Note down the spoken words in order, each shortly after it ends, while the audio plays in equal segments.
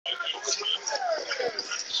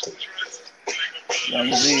Young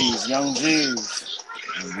G's, Young G's.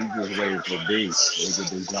 And we just waiting for B. We get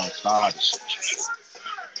this jump started.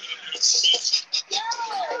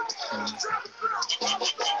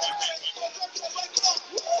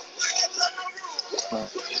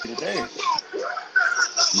 Today.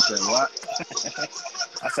 You said what?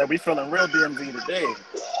 I said we feeling real DMV today.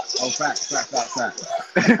 Oh, facts. This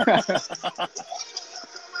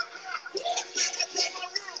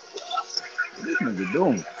nigga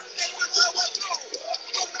doing.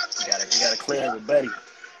 You gotta clear it with Betty.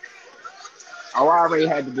 Oh, I already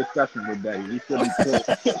had the discussion with Betty. We should be cool.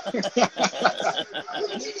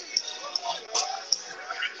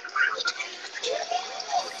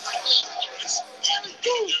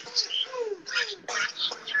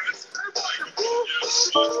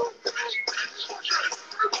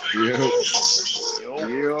 Yo.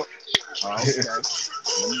 Yep. Oh, okay.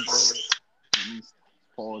 Let me go ahead. Let me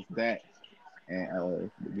pause that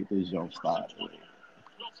and get this jump started.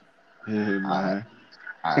 Yeah, man.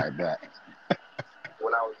 All right, back.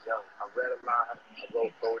 When I was young, I read a lot, I wrote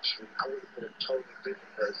poetry. I would have been a totally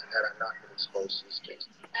different person had I not been exposed to these things.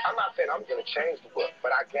 I'm not saying I'm going to change the world, but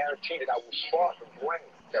I guarantee that I will spark a brain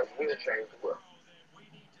that will change the world.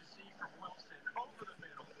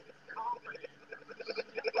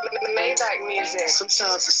 Maybach music.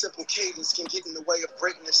 Sometimes a simple cadence can get in the way of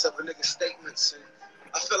greatness of a nigga's statements. And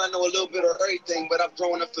I feel I know a little bit of everything, but I've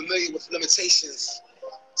grown up familiar with limitations.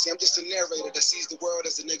 See, I'm just a narrator that sees the world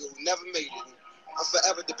as a nigga who never made it. I'm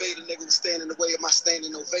forever debating nigga who stand in the way of my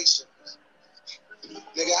standing ovation.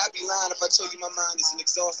 Nigga, I'd be lying if I told you my mind isn't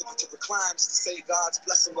exhausted to recline just to say God's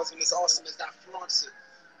blessing wasn't as awesome as that flaunts it.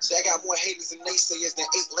 See, I got more haters and naysayers than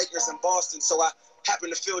 8 Lakers in Boston, so I happen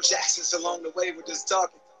to feel Jackson's along the way with this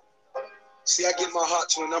talking. See, I give my heart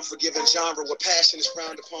to an unforgiving genre where passion is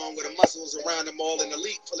frowned upon, where the muzzles around them all in a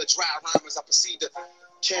league full of dry rhymers. I proceed to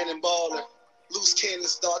cannonball and loose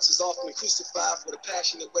cannon's thoughts is often crucified for the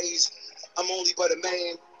passionate ways. I'm only but a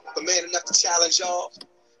man enough to challenge y'all.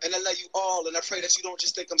 And I love you all, and I pray that you don't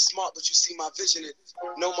just think I'm smart, but you see my vision and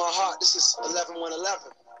know my heart. This is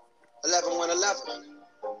 11-1-11. 11-1-11.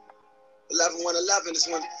 11-1-11 is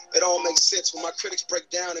when it all makes sense, when my critics break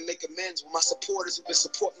down and make amends, when my supporters who've been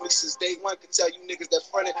supporting me since day one can tell you niggas that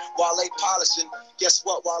fronted while they polishing. Guess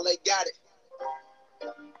what? While they got it.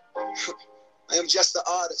 I am just an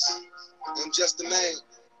artist. I am just a man.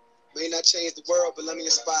 May not change the world, but let me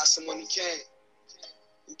inspire someone who can.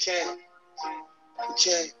 Who can. Who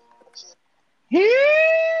can.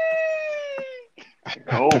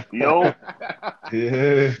 Yo.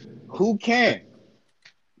 Yeah. Who can?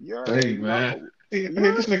 You Hey, man. Hey, You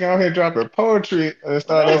this nigga out here dropping poetry and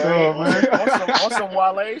start us off, man. On some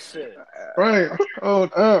Wale shit. Right.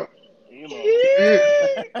 Hold up. You know. Yeah.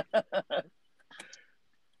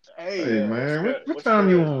 Hey, yeah, man. What time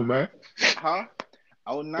you on, man? Huh?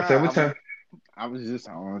 Oh, nah. I said, what time? I was just,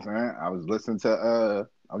 you know what I'm saying? I was listening to,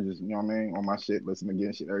 I was just, you know what I mean, on my shit, listening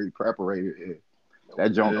again, shit, already preparated. Yeah.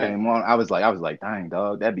 That joint came on. I was like, dang,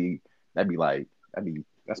 dog, that's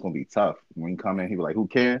gonna be tough. When you come in, he was like, who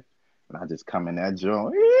can? And I just come in that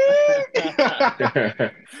joint.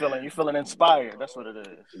 You feeling inspired. That's what it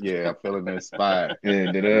is. Yeah, I'm feeling inspired.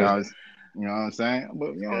 Yeah, did You know what I'm saying?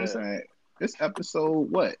 But you know what I'm saying? This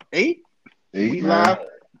episode, what, 8? We live.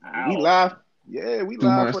 Wow. We live. Yeah, we 2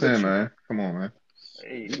 live months for the in, man. Come on, man.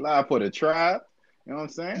 We live for the tribe. You know what I'm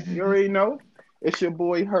saying? Mm-hmm. You already know. It's your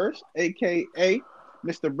boy Hirsch, aka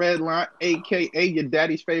Mr. Redline, aka your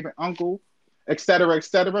daddy's favorite uncle, etc.,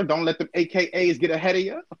 etc. Don't let them AKAs get ahead of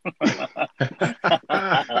you.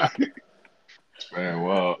 Man,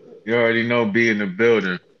 well, you already know B in the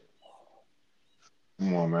building.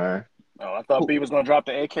 Come on, man. Oh, I thought B was gonna drop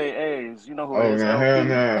the AKAs. You know who it Oh, is. no, hell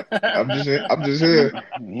no. I'm just here.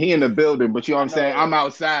 He in the building, but you know what I'm saying? I'm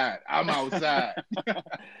outside.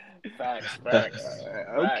 Facts.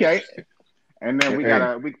 Okay. And then we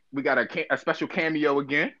got a special cameo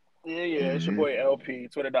again. Yeah. It's your boy LP.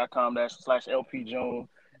 Twitter.com/LP June,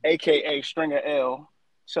 aka Stringer L.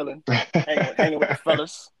 Chilling, hanging with the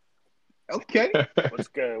fellas. Okay. What's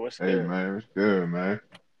good? Hey, man, what's good, man?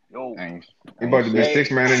 Yo, he about to be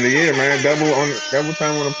 6th man in the year, man. Double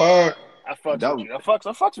time on the pod. I fucks with you. I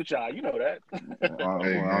fucks with y'all. You know that.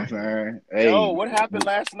 Hey, I'm saying, hey. Yo, what happened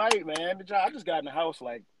last night, man? I just got in the house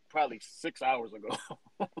like probably 6 hours ago.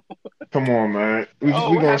 Come on, man. We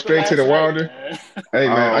going straight to the Wilder. Hey,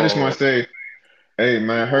 man, I just want to say, hey,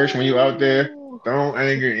 man, Hirsch, when you out there, don't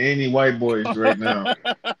anger any white boys right now.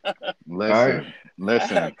 Listen.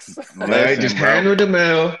 All right, just handle the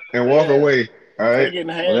mail and walk away. All right.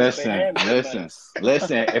 Listen.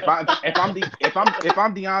 If I'm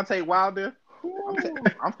Deontay Wilder,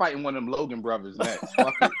 I'm fighting one of them Logan brothers next.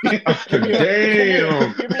 Fuck it.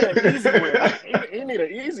 Damn. Give me an easy win. He need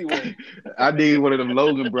an easy win. I need one of them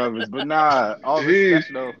Logan brothers, but nah. All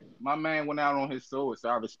respect though. My man went out on his sword, so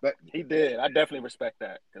I respect him. He did. I definitely respect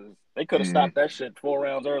that because they could have stopped that shit 4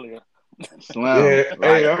 rounds earlier. Slim. Yeah,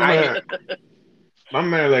 hey, my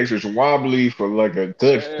man legs was wobbly for like a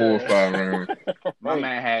good 4 or 5 rounds. My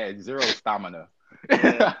man had 0 stamina.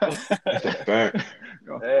 Yeah. That's a fact.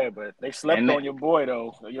 Yeah, but they slept on your boy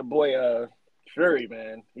though. Your boy Fury,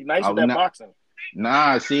 man. He nice with that boxing.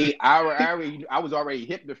 Nah, see, I was already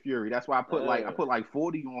hip to Fury. That's why I put like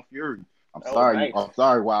 40 on Fury. I'm sorry. Nice. I'm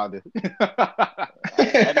sorry, Wilder. Damn.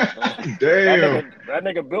 That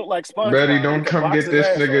nigga built like SpongeBob. Betty, don't come get this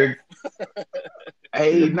nigga.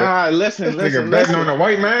 Hey, nah, listen. Betting on a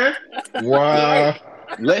white man? Wow.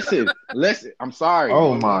 Listen. I'm sorry.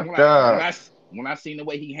 Oh, my God. When I seen the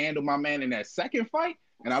way he handled my man in that second fight,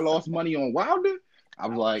 and I lost money on Wilder, I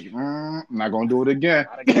was like, I'm not going to do it again.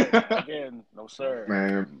 Not again. No, sir.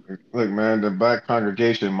 Man, look, man, the black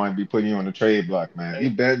congregation might be putting you on the trade block, man. Hey. You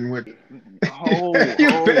betting with... you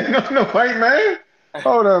betting on the white man?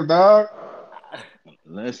 Hold up, dog.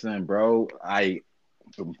 Listen, bro,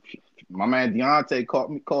 my man Deontay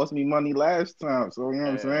cost me money last time, so you know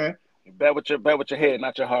what I'm saying? You bet with your head,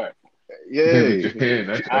 not your heart. Yeah.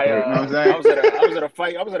 I was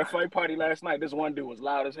at a fight party last night. This one dude was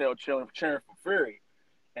loud as hell cheering for Fury.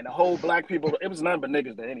 And the whole black people, it was nothing but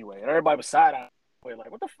niggas there anyway. And everybody was side-eye. Like,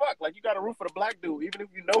 what the fuck? Like, you got to root for the black dude. Even if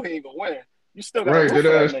you know he ain't going to win, you still got to root for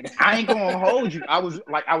that nigga. I ain't going to hold you. I was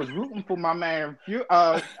rooting for my man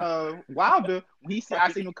Wilder.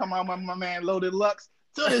 I seen him come out with my man Loaded Lux.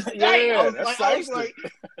 To this day, I was like,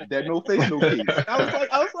 that no face, no case.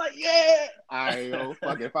 I was like, yeah.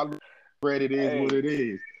 Fuck it. If I read it is what it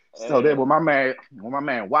is. So then when my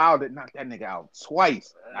man Wilder knocked that nigga out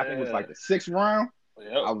twice, I think it was like the 6th round.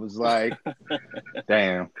 Yep. I was like,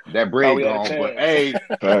 damn, that bread gone. But hey,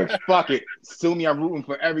 fuck it. Sue me, I'm rooting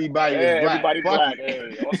for everybody. Yeah, everybody black.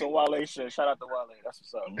 Hey, also Wale shit. Shout out to Wale. That's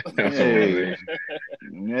what's up.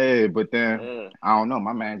 Yeah, but then I don't know.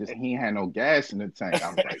 My man he ain't had no gas in the tank. I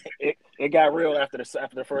was like, it got real after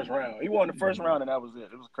the first round. He won the first round and that was it.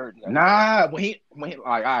 It was curtain. Nah, when he like,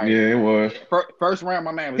 all right. Yeah, it was. First round,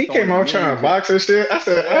 my man was. He came out trying to box and shit. I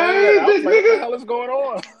said, hey, I was like, what the hell is going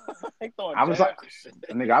on? I was like,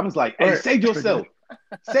 nigga, I was like, hey, save yourself.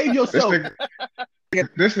 Save yourself.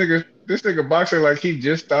 This nigga boxing like he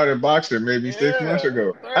just started boxing maybe 6 months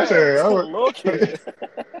ago. I said, I was little kid.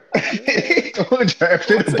 He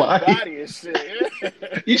drafted the body. And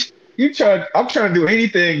shit. I'm trying to do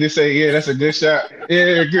anything to say, yeah, that's a good shot.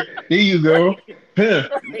 Yeah, good. There you go. Huh.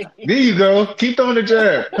 There you go. Keep throwing the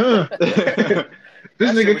jab. Huh.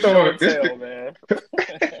 This nigga throwing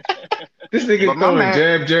this nigga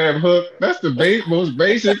throwing jab, hook. That's the most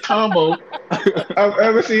basic combo I've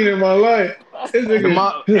ever seen in my life. This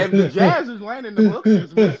nigga, if the jabs is landing, the hook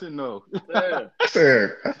is missing though. I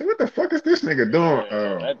said, what the fuck is this nigga doing?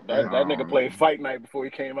 That nigga played Fight Night before he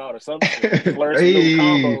came out or something. He learned some new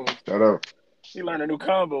combos. Shut up. He learned a new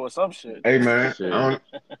combo or some shit. Hey man, I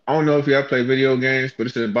don't know if y'all play video games, but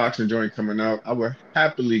it's a boxing joint coming out. I would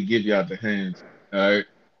happily give y'all the hands. All right.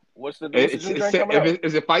 What's the joint coming out?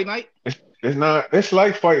 Is it Fight Night? It's not. It's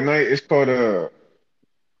like Fight Night. It's called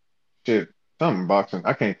something boxing.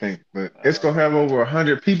 I can't think, but it's gonna have over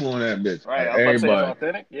 100 people on that bitch. Right. I was about to say it's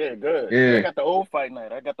authentic. Yeah, good. Yeah. I got the old Fight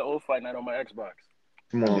Night. On my Xbox.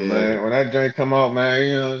 Come on, man. When that joint come out, man,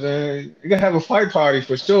 you know what I'm saying? You gotta have a fight party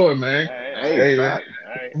for sure, man. Hey man.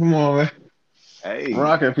 Right. Come on, man. Hey.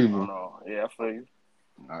 Rocking people. Yeah, I feel you.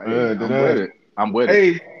 I'm with it.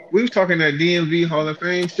 Hey, we was talking that DMV Hall of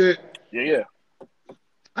Fame shit. Yeah.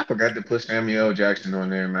 I forgot to put Samuel L. Jackson on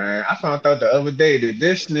there, man. I found out the other day that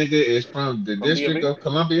this nigga is from the District of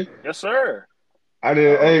Columbia. Yes, sir. I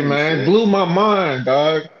did. Hey, man, blew my mind,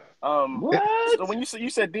 dog. What? So when you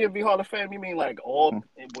said DMV Hall of Fame, you mean like all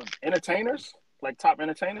entertainers, like top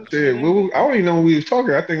entertainers? Yeah, I don't even know what we was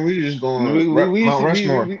talking. I think we just going Mount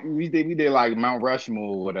Rushmore. We did like Mount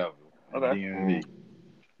Rushmore or whatever. Okay. DMV.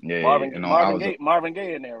 Yeah. Marvin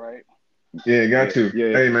Gaye in there, right? Yeah, got to.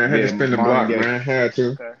 Yeah, hey man, had to spin the block, man. Had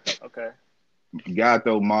to. Okay. You gotta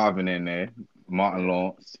throw Marvin in there. Martin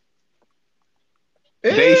Lawrence.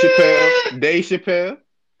 Dave Chappelle.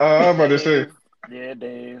 I'm about to say. Yeah,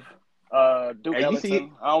 Dave. Duke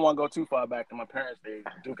Ellington. I don't want to go too far back to my parents' days.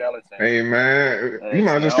 Duke Ellington. Hey man, you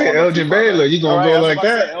might just say Elgin Baylor. You gonna go like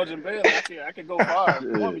that? Elgin Baylor. I can go far if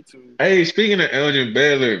you want me to. Hey, speaking of Elgin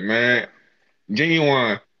Baylor, man,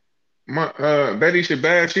 Genuine. Betty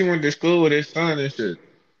Shabazz, she went to school with his son and shit,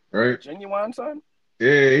 right? Genuine son?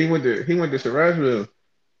 Yeah, he went to Sirajville.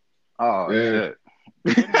 Oh, yeah. Shit.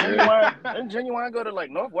 Didn't Genuine go to like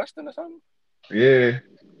Northwestern or something? Yeah,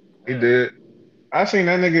 he did. I seen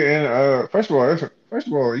that nigga in first of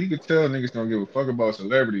all, you could tell niggas don't give a fuck about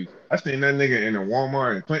celebrities. I seen that nigga in a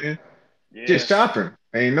Walmart in Clinton just Yes. shopping.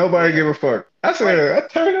 Ain't nobody give a fuck. I said, I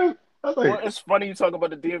turned up. I was like, well, it's funny you talk about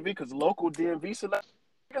the DMV because local DMV celebrities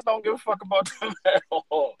don't give a fuck about them at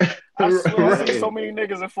all. I swear, I see so many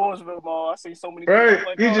niggas in Forestville Mall. I see so many people. Right.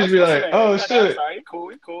 Like, You just be like, oh shit. Like, he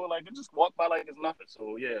cool. Like, they just walk by like it's nothing.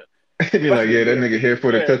 So yeah. Be like, yeah, that nigga here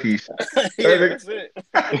for the cookies. Yeah, that's it.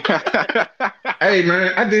 Hey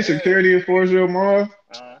man, I did security in Forestville Mall.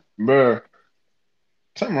 Bruh.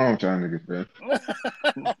 Something wrong with y'all niggas, man.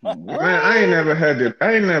 Man, I ain't never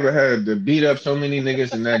had to beat up so many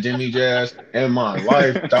niggas in that Jimmy Jazz in my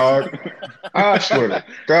life, dog. I swear to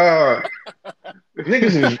God.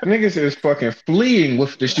 Niggas is fucking fleeing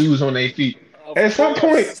with the shoes on their feet. At some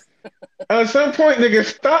point,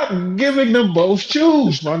 niggas, stop giving them both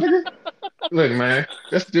shoes, my nigga. Look, man,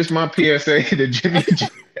 that's just my PSA to Jimmy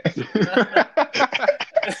Jazz.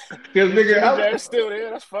 Cause nigga, I'm still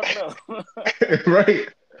there. That's fucked up. Right.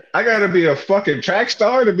 I gotta be a fucking track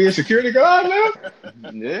star to be a security guard now.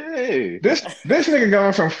 Yeah. This nigga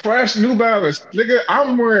going from fresh New Balance. Nigga,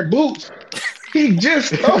 I'm wearing boots. He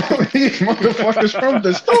just stole these motherfuckers from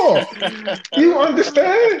the store. You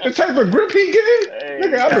understand the type of grip he get? Hey,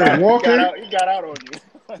 nigga, I've been walking. He got out on you.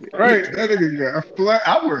 Right, that nigga got a flat.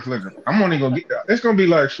 I work flicker. I'm only gonna get that. It's gonna be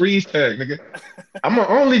like freeze tag, nigga. I'm gonna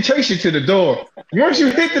only chase you to the door. Once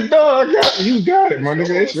you hit the door, you got it, my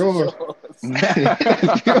nigga. It's yours.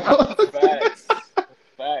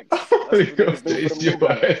 Facts. I'm gonna chase your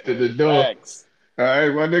ass to the door. Facts. All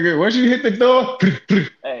right, my nigga. Once you hit the door,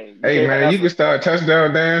 hey man, you can start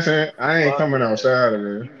touchdown dancing. I ain't coming outside of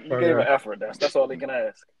there. You gave an effort. That's all they can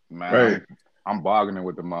ask. Man, right. I'm bargaining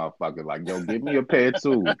with the motherfucker. Like, yo, give me a pair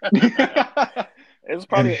too. It was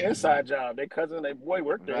probably an inside job. Their cousin, their boy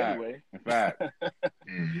worked there anyway. In fact,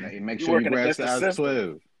 make sure you grab size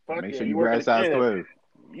 12. Make sure you grab size 12.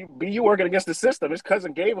 You working against the system. His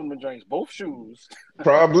cousin gave him the drinks, both shoes.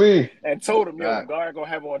 Probably. And told him, yo, the guard gonna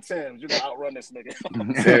have on Timbs. You gonna outrun this nigga.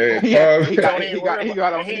 He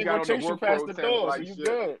got on chase you past the door, like, so you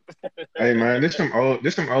good. Hey man, this some old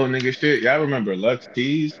nigga shit. Y'all remember Lux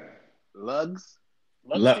Tees? Lugs?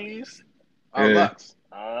 Lux Tees? Oh, Lux.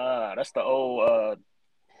 That's the old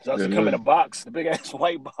doesn't come in a box, the big ass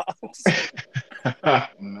white box.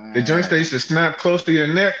 The joints they used to snap close to your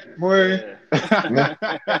neck, boy. Yeah.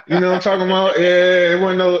 You know what I'm talking about? Yeah, it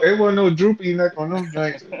wasn't no droopy neck on them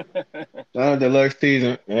joints. The Lux Tees.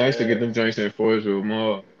 I used to get them joints in Forestville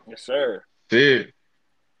Mall. Yes, sir. Shit,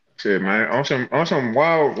 man. On some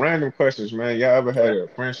wild random questions, man. Y'all ever had a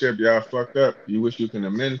friendship y'all fucked up? You wish you can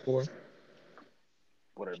amend for?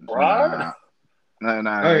 What a broad?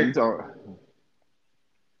 Nah. Hey. You talk.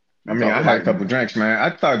 I mean, I had a couple drinks, man.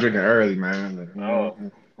 I started drinking early,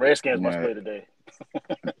 man. Redskins must play today.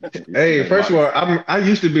 Hey, first of all, I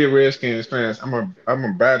used to be a Redskins fan. I'm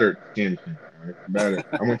a battered Skins fan. Right?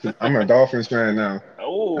 I'm a Dolphins fan now.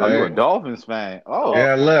 Oh, you're a Dolphins fan. Oh,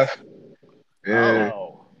 yeah, I left. Yeah. Oh.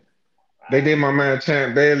 They did my man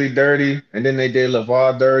Champ Bailey dirty, and then they did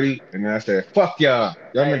LeVar dirty, and then I said, "Fuck y'all!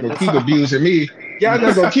 Y'all not gonna keep abusing me. Y'all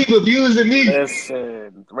not gonna keep abusing me."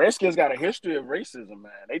 Listen, Redskins got a history of racism,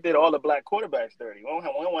 man. They did all the black quarterbacks dirty.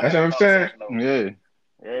 That's what I'm saying. Yeah.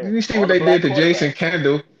 You see what they did to Jason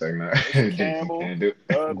Campbell? Jason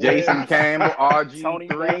Campbell,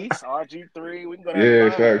 RG3, RG3. We can go down. Yeah,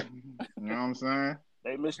 facts. You know what I'm saying?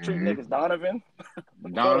 They mistreat niggas. Donovan.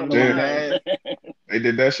 They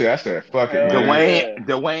did that shit. I said, fuck it, man.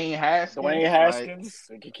 Dwayne Haskins.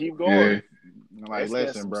 It can keep going. Yeah. Like,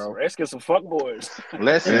 listen, bro. Let's get some fuck boys.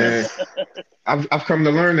 Listen. Yeah. I've come to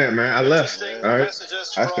learn that, man. I left. All right. I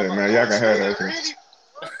said, man, y'all can have that shit.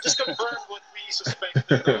 Just confirm what we suspect.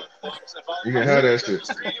 You can have that shit.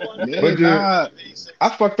 But dude, I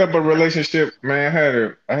fucked up a relationship,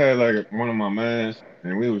 man. I had like one of my mans,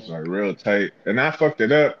 and we was like real tight, and I fucked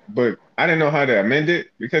it up, but I didn't know how to amend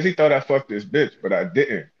it because he thought I fucked this bitch, but I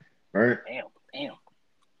didn't. Right? Damn.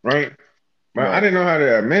 Right? But I didn't know how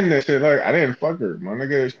to amend that shit. Like, I didn't fuck her, my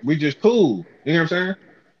nigga. We just cool. You know what I'm saying?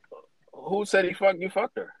 Who said you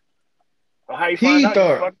fucked her? Or how you found out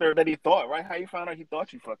you fucked her that he thought, right? How you found out he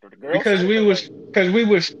thought you fucked her? The girl? Because we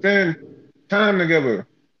would spend time together.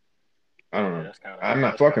 I don't know. I'm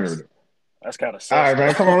not fucking her. That's kind of sus. All right,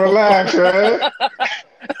 man. Come on, relax, man.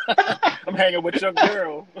 I'm hanging with your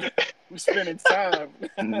girl. We spending time.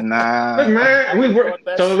 Nah. Look, man. We work.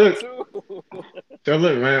 So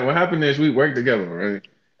look, man. What happened is we worked together, right?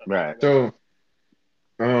 Right. So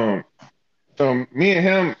me and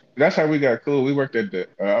him, that's how we got cool. We worked at the.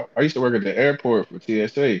 I used to work at the airport for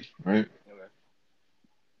TSA, right?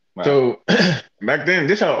 Wow. So back then,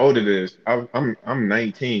 this how old it is. I'm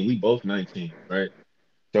 19. We both 19, right?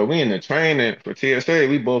 So we in the training for TSA.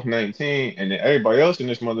 We both 19, and then everybody else in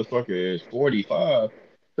this motherfucker is 45.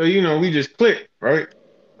 So we just clicked, right?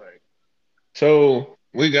 Right. So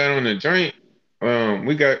we got on the joint.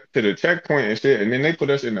 We got to the checkpoint and shit, and then they put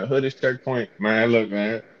us in the hoodest checkpoint. Man, look,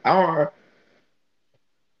 man,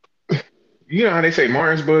 you know how they say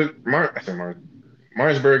Martinsburg? I said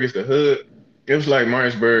Martinsburg is the hood. It was like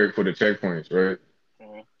Martinsburg for the checkpoints, right?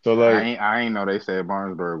 Mm-hmm. So like, I ain't know they said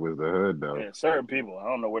Barnesburg was the hood though. Yeah, certain people. I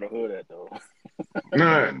don't know where the hood at though.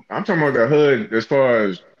 nah, I'm talking about the hood as far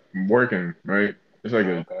as working, right? It's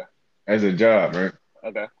like as a job, right?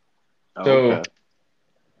 Okay. So,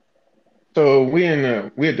 so we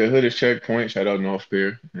at the hoodest checkpoint. Shout out North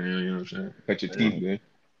Pier. You know what I'm saying? Cut your teeth, man.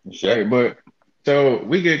 Right, but so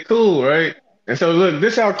we get cool, right? And so look,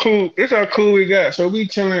 this how cool we got. So we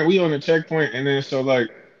chilling, we on the checkpoint, and then so like,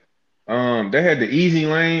 they had the easy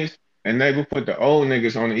lanes, and they would put the old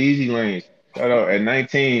niggas on the easy lanes. Shout out at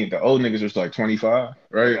 19, the old niggas was like 25,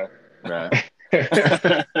 right? Okay. Right.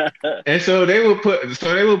 And so they would put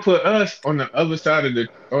us on the other side of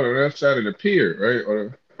on the left side of the pier, right,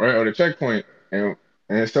 or the checkpoint, and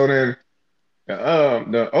so then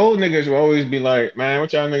the old niggas will always be like, man,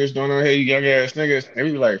 what y'all niggas doing on here, you young ass niggas? And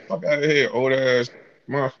we be like, fuck out of here, old ass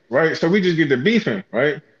motherfucker, right? So we just get the beefing,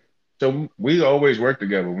 right? So we always work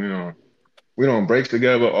together. We don't breaks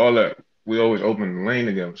together, all that. We always open the lane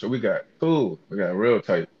together. So we got cool. We got real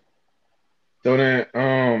tight. So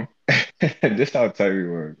then, this how tight we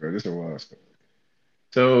were, bro. This is a wild stuff.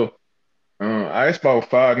 So, I it's about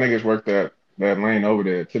 5 niggas worked that lane over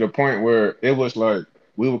there to the point where it was like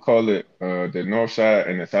we would call it the north side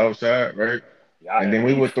and the south side, right? And then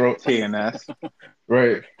we would throw TNS.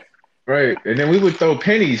 Right, and then we would throw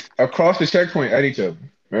pennies across the checkpoint at each other,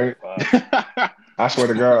 right? I swear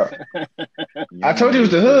to God. I told you it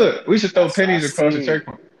was the hood. We should throw pennies across the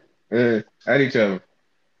checkpoint at each other.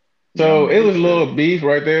 So it was a little beef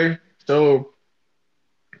right there. So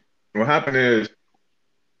what happened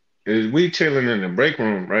is we chilling in the break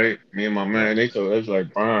room, right? Me and my man, they told us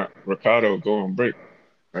like, Brian, Ricardo, go on break,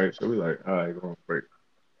 right? So we like, all right, go on break.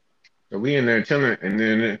 So we in there chilling, and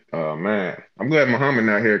then, man, I'm glad Muhammad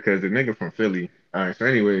not here because the nigga from Philly. All right, so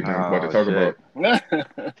anyway, I'm about to talk about.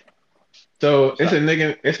 So it's a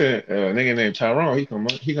nigga named Tyrone. He come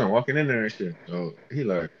walking in there and shit. So he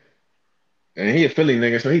like, and he a Philly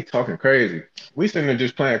nigga, so he talking crazy. We sitting there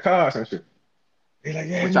just playing cards and shit. He like,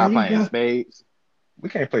 yeah, what y'all playing spades? We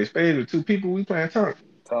can't play spades with 2 people. We playing tunk,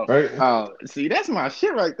 right? Oh, see, that's my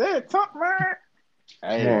shit right there, tunk, man.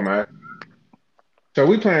 Hey. Come on, man. So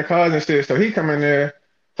we playing cards and shit. So he come in there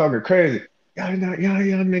talking crazy. Y'all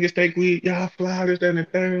niggas take weed. Y'all fly this, that, and the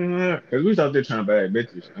thing. Because we was out there trying to bag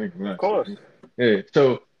bitches. Of course. Yeah.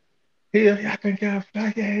 So y'all think y'all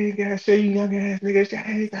fly. Yeah, you gotta say you young ass niggas.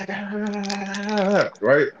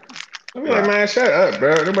 Right? I'm like, man, shut up,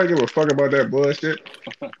 bro. Nobody give a fuck about that bullshit.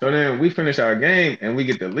 So then we finish our game and we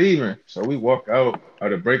get to leaving. So we walk out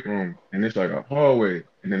of the break room and it's like a hallway.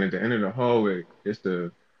 And then at the end of the hallway, it's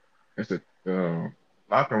the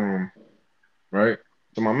locker room, right?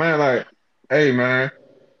 So my man like, hey man,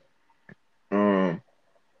 I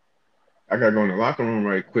gotta go in the locker room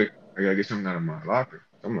right quick. I gotta get something out of my locker.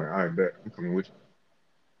 I'm like, all right, bet. I'm coming with you.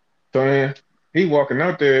 So then he walking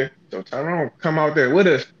out there. So Tyrone come out there with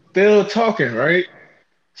us, still talking, right?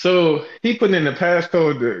 So he putting in the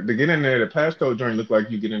passcode to get in there. The passcode joint look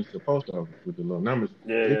like you get into the post office with the little numbers.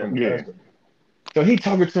 Yeah. So he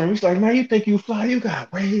talking to him. He's like, man, you think you fly? You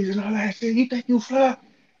got waves and all that shit. You think you fly?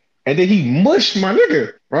 And then he mushed my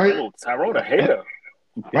nigga, right? Oh, Tyrone a hater.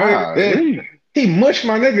 Right? Then he mushed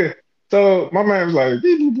my nigga. So my man was like,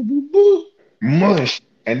 boo, boo, boo, boo, mush.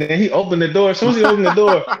 And then he opened the door. As soon as he opened the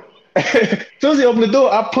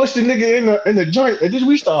door, I pushed the nigga in the joint, and then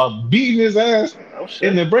we started beating his ass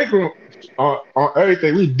in the break room on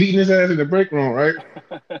everything. We beating his ass in the break room, right?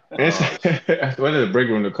 And so, the break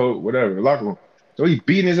room, the coat, whatever, the locker room. So he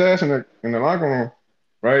beating his ass in the locker room,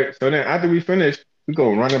 right? So then after we finished, we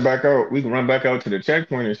go running back out. We can run back out to the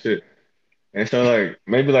checkpoint and shit. And so like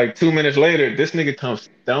maybe like 2 minutes later, this nigga comes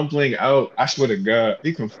stumbling out. I swear to God,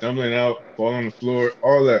 he comes stumbling out, fall on the floor,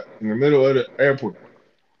 all that in the middle of the airport.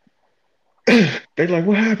 They're like,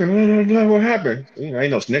 what happened? What happened? You know,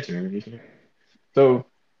 ain't no snitching. So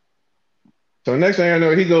next thing I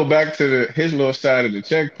know, he go back to his little side of the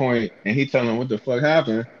checkpoint, and he telling what the fuck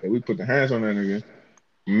happened. And we put the hands on that nigga.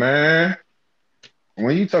 Man,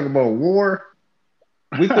 when you talk about war,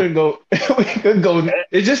 we couldn't go.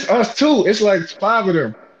 It's just us two. It's like 5 of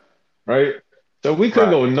them. right? So we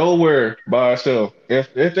couldn't go nowhere by ourselves.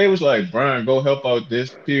 If they was like, Brian, go help out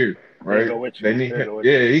this peer, They right? go with you. They need,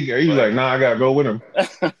 he was like, nah, I gotta go with him.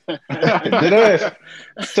 Did us.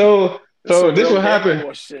 So this what happened.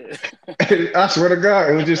 I swear to God,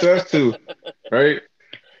 it was just us two, right?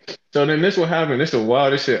 So then this what happened. This is the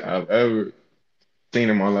wildest shit I've ever seen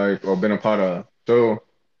in my life or been a part of. So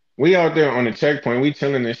we out there on the checkpoint, we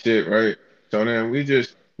chilling this shit, right? So then we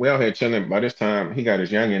out here chilling. By this time, he got his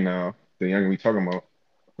youngin now, the youngin we talking about,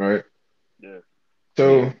 right? Yeah.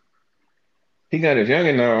 So he got his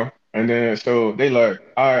youngin now, and then so they like,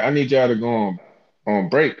 all right, I need y'all to go on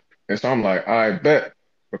break. And so I'm like, all right, bet.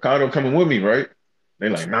 Ricardo coming with me, right? They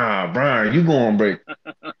like, nah, Brian, you go on break.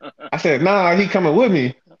 I said, nah, he coming with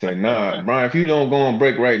me. I said, nah, Brian, if you don't go on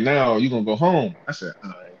break right now, you gonna go home. I said, all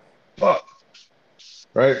right, fuck.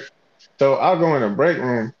 Right? So I go in the break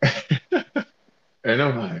room and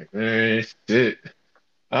I'm like, man, shit.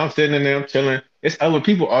 I'm sitting in there, I'm chilling. It's other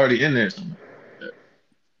people already in there.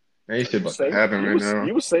 Ain't shit about to happen right now.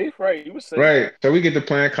 You were safe, right? You were safe. Right. So we get to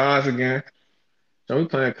playing cards again. So I'm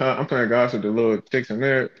playing cards with the little chicks in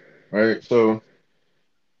there. Right. So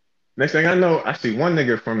next thing I know, I see one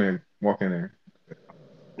nigga from there walk in there.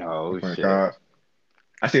 Oh shit. Cards.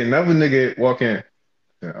 I see another nigga walk in.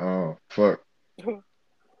 Oh fuck.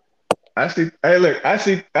 I see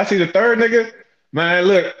the third nigga. Man,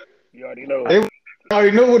 look. You already know. I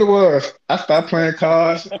already knew what it was. I stopped playing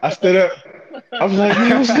cards. I stood up. I was like,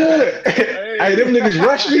 man, what's good? Hey, them niggas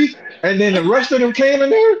rushed me, and then the rest of them came in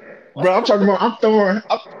there. Bro, I'm talking about, I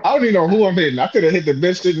don't even know who I'm hitting. I could have hit the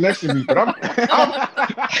bitch sitting next to me, but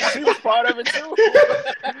she was part of it too.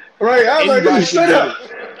 Right, I was like, nigga, shut up.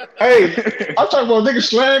 Hey, I'm talking about niggas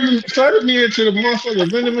slamming me into the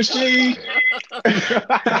motherfucking vending machine.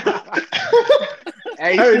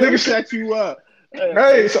 Hey, nigga set you up.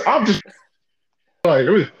 Hey, so I'm just like,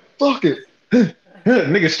 fuck it.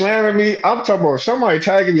 Nigga slamming me. I'm talking about somebody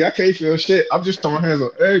tagging me. I can't feel shit. I'm just throwing hands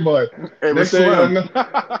on everybody. I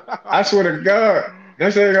swear to God.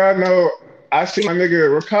 Next thing I know, I see my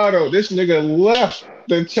nigga Ricardo. This nigga left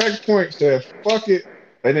the checkpoint, said, fuck it.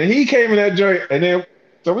 And then he came in that joint, and then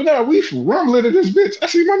so we rumbling in this bitch. I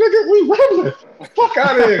see my nigga, we rumbling. Fuck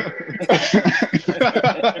out of here.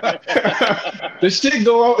 The shit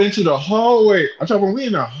go out into the hallway. I'm talking about we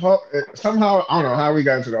in the hall. Somehow, I don't know how we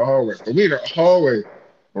got into the hallway, but we in the hallway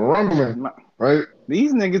rumbling, right?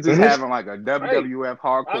 These niggas is having like a WWF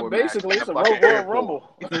hardcore match. Basically, it's a Royal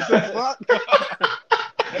Rumble. And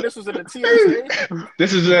this was in the TSA.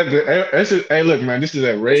 This is hey, look, man, this is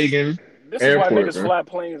at Reagan. This is why niggas fly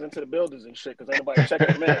planes into the buildings and shit, because ain't nobody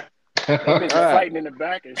checking them in. Niggas fighting in the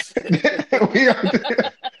back and shit.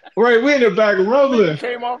 Right, we in the back rumbling.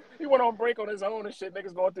 Came off, he went on break on his own and shit.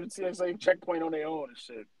 Niggas going through the TSA checkpoint on their own and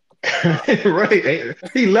shit. Right,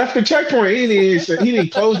 he left the checkpoint. He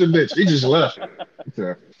didn't close the bitch. He just left. He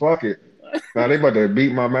said, fuck it. Now they about to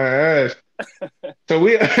beat my man ass. So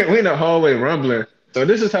we in the hallway rumbling. So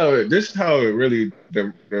this is how it really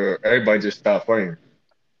everybody just stopped fighting.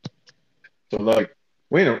 So like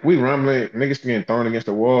we rumbling, niggas getting thrown against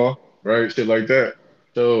the wall, right? Shit like that.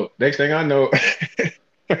 So next thing I know,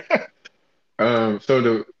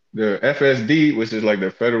 so the FSD, which is like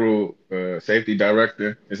the federal safety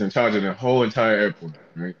director, is in charge of the whole entire airport,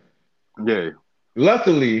 right? Yeah.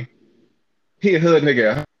 Luckily, he a hood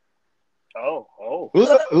nigga. Oh.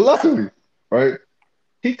 Luckily, right?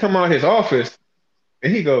 He come out his office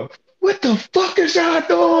and he go, "What the fuck is y'all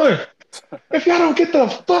doing? If y'all don't get the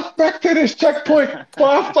fuck back to this checkpoint,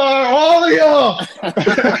 I'll fire all of y'all."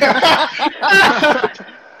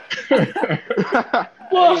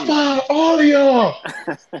 I'll fire all of y'all.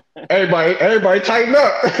 Everybody tighten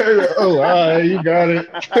up. Oh, all right, you got it.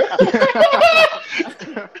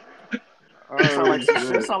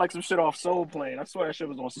 Sound like some shit off Soul Plane. I swear that shit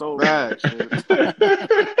was on Soul. Right.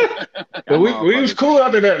 But we was cool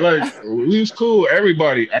after that. Like we was cool.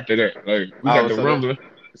 Everybody after that. Like we got the rumbling.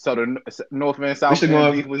 So the North and South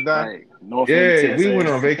beef was done. Right. We went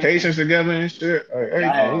on vacations together and shit.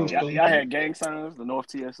 Y'all had gang signs. The North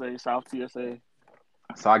TSA, South TSA.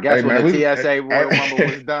 So I guess when the TSA Royal Rumble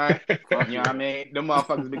was done, you know what I mean? Them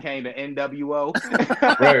motherfuckers became the NWO.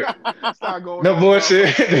 Right. No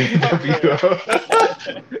bullshit. NWO.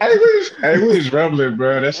 Hey, we was rumbling,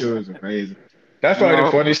 bro. That shit was amazing. That's probably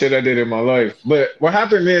the funniest shit I did in my life. But what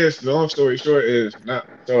happened is, the long story short is,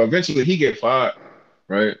 so eventually he get fired,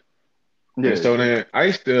 right? Yeah. And so then I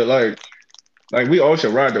used to like we all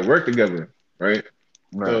should ride to work together, right?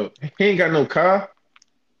 So he ain't got no car.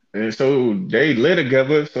 And so they live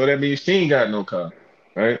together, so that means she ain't got no car,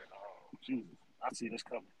 right? Jesus, I see this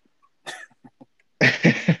coming.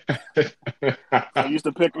 So you used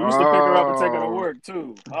to pick her up and take her to work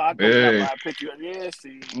too. Oh, I go Hey. I pick you up. Yeah,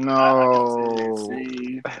 see. No.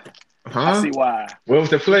 See. Huh? I see why. What was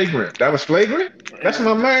the flagrant? That was flagrant? That's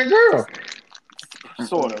my main girl.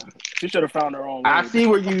 Sort of. She should have found her own way. I see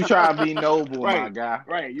where you try to be noble, right, my guy.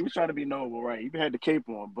 Right. You was trying to be noble, right? You had the cape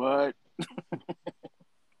on, but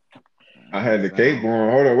I had the cape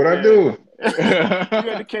on. Hold on, what I do? You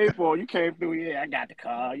had the cape on. You came through. Yeah, I got the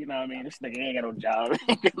car. You know what I mean? This nigga ain't got no job.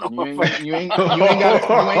 You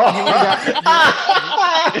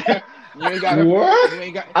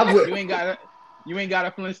ain't got You ain't got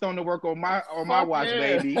a Flintstone to work on my watch,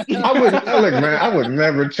 baby. I would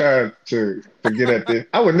never try to get at this.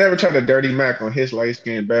 I would never try to dirty Mac on his light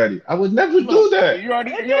skinned baddie. I would never do that. You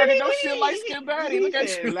already know shit light skinned baddie. Look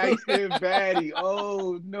at you. Light skinned baddie.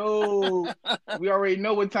 Oh no. We already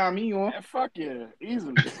know what time he on. Man, fuck yeah.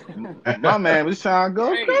 Easily. My man was trying to go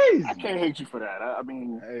crazy. I can't hate you for that. I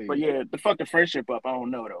mean, but yeah, the fuck the friendship up, I don't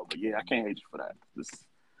know though. But yeah, I can't hate you for that.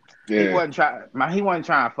 He wasn't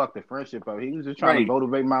trying to fuck the friendship up. He was just trying to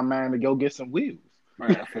motivate my man to go get some wheels.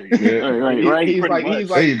 Right, I feel you. Right. He's like,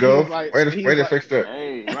 there you go. Way to fix that.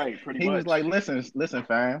 Hey, right, pretty much. He was like, listen,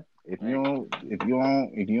 fam. If you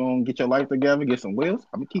don't get your life together, get some wheels.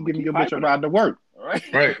 I'm gonna keep giving your bitch a ride to work. Right.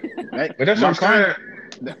 But that's what I'm saying.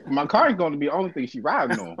 My car ain't going to be the only thing she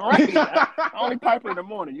riding on. Right. I only pipe her in the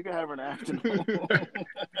morning. You can have her in the afternoon.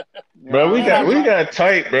 Bro, we got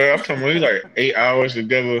tight, bro. I'm talking about we like 8 hours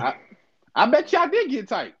together. I bet y'all did get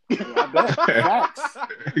tight. I bet. Facts.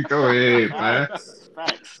 Go ahead, man.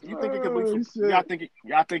 Facts. You think it could be? Y'all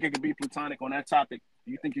think it could be platonic on that topic?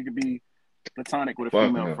 You think you could be platonic with a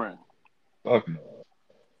female friend? Fuck no.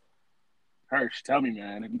 Hirsch, tell me,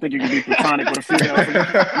 man. If you think you can be platonic with a female friend,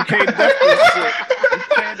 you can't duck this shit. You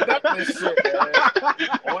can't duck this shit,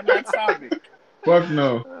 man. On that topic. Fuck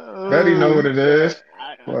no. Betty know what it is.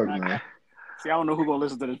 Fuck no. See, I don't know who's gonna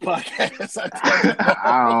listen to this podcast.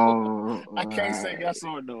 I can't say yes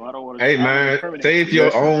or no. I don't want to. Hey, man, save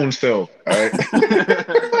your own self. All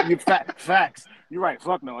right. You facts. You're right.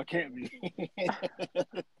 Fuck no, I can't be.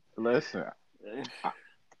 Listen,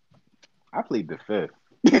 I plead the fifth.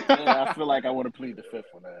 Yeah, I feel like I want to plead the fifth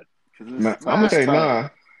on that. I'm gonna say nah.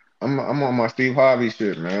 I'm on my Steve Harvey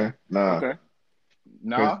shit, man. Nah. Okay.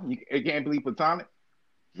 Nah, you can't believe platonic.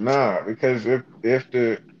 Nah, because if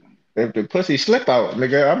the pussy slip out,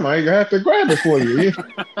 nigga, I might have to grab it for you. You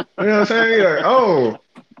know what I'm saying? You're like, oh,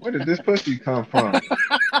 where did this pussy come from?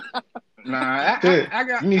 Nah, I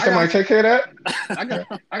got. You need somebody to take care of that?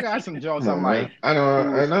 I got some jokes. I'm like, I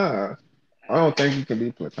don't think you can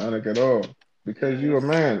be platonic at all because you're a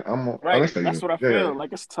man. Right. That's what I feel.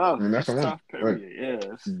 Like it's tough. I mean, that's tough. Period.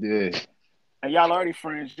 Right. Yeah. And y'all already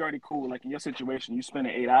friends. You're already cool. Like in your situation, you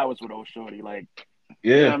spending 8 hours with old shorty. Like,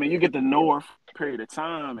 yeah. You know I mean, you get to know her for a period of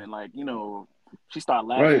time, and like, you know, she start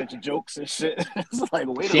laughing at your jokes and shit. It's like,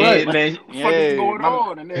 wait a minute, what the fuck is going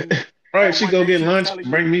on? And then, she go get lunch,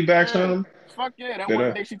 bring me back some. Fuck yeah! That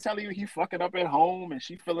one day she telling you he fucking up at home, and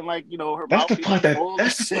she feeling like her. That's the part that.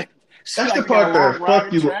 That's the part that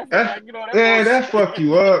fuck you up. That fuck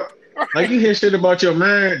you up. Like you hear shit about your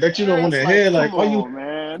man that you don't want to hear. Like, why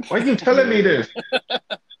you telling me this?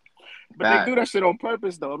 But they do that shit on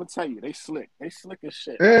purpose, though. I'm gonna tell you, they slick. They slick as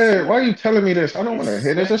shit. Yeah, why are you telling me this? I don't want to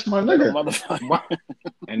hear this. That's my nigga.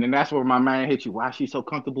 And then that's where my man hit you. Why is she so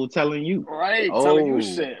comfortable telling you? Right, telling you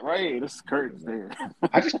shit. Right, this curtains there.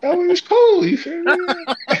 I just thought it was cool. You feel me?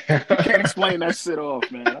 You can't explain that shit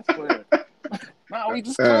off, man. That's clear. Nah, we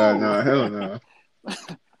just cool. No, hell no.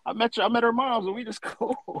 I met her moms, and we just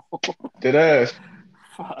cool. Dead ass.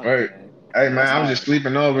 Fuck, right. Man. Hey man, I'm just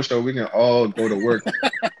sleeping over so we can all go to work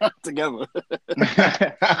together.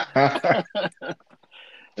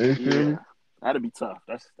 That'd be tough.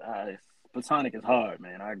 That's platonic is hard,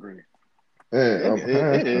 man. I agree. Yeah,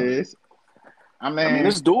 it is. I mean,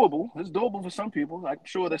 it's doable. It's doable for some people. I'm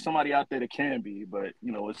sure there's somebody out there that can be, but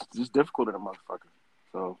it's just difficult in a motherfucker.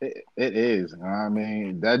 So it is. I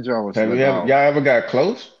mean, that job was. Y'all ever got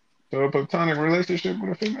close to a platonic relationship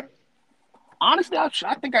with a female? Honestly, I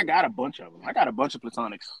think I got a bunch of them. I got a bunch of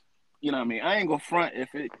platonics. You know what I mean? I ain't gonna front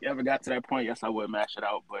if it ever got to that point. Yes, I would mash it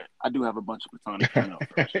out, but I do have a bunch of platonic female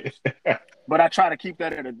friendships. But I try to keep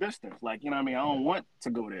that at a distance. Like, you know what I mean? I don't want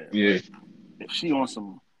to go there. Yeah. If she on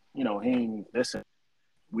some, he ain't listen,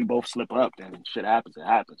 we both slip up, then shit happens. It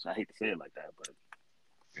happens. I hate to say it like that, but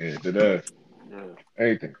yeah, it does. Yeah.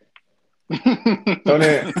 Anything. So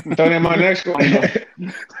then my next one. I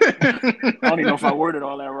don't even know if I worded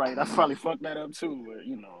all that right. I probably fucked that up too, but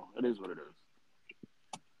it is what it is.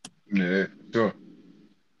 Yeah, sure.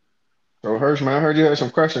 So Hirsch, man, I heard you had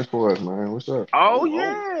some questions for us, man. What's up? Oh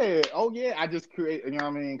yeah. I just create, you know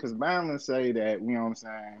what I mean? Because Byron say that, you know what I'm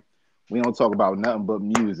saying, we don't talk about nothing but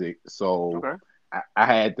music. So Okay. I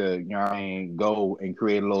had to, you know what I mean, go and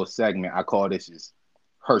create a little segment. I call this is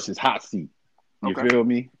Hirsch's Hot Seat. You feel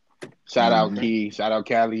me? Shout out Key, shout out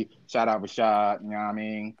Cali, shout out Rashad, you know what I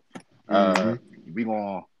mean? We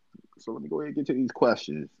gonna, so let me go ahead and get to these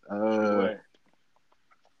questions.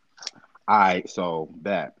 All right, so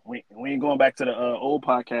that we ain't going back to the old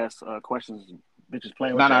podcast questions. Bitches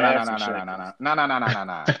playing with no. When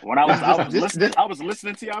I was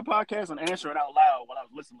listening to y'all podcast and answering out loud while I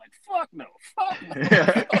was listening, like fuck no.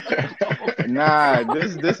 Nah,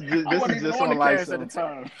 this is just on like some, at the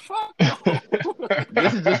time. Fuck no.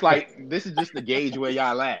 This is just the gauge where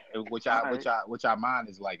y'all at, which y'all mind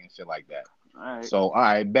is like and shit like that. All right. So all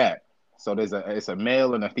right, bet. So it's a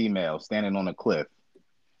male and a female standing on a cliff,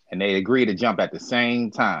 and they agree to jump at the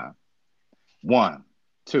same time. 1,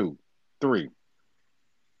 2, 3.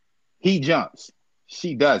 He jumps.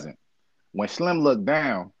 She doesn't. When Slim looked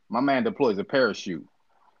down, my man deploys a parachute.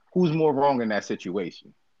 Who's more wrong in that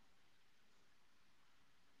situation?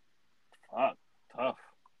 Fuck, tough.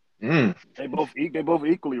 They both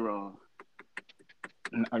equally wrong.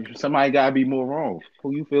 Somebody gotta be more wrong.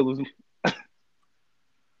 Who you feel is?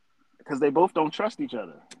 Because they both don't trust each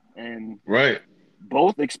other, and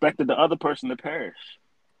both expected the other person to perish.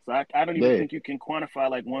 So I don't even think you can quantify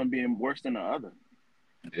like one being worse than the other.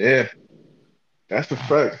 Yeah, that's the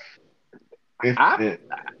fact.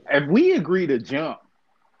 If we agree to jump,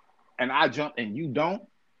 and I jump and you don't.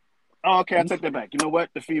 Oh, okay, I take that back. You know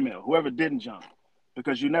what? The female, whoever didn't jump,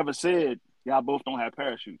 because you never said y'all both don't have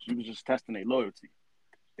parachutes. You was just testing their loyalty.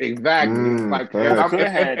 Exactly. Like they both could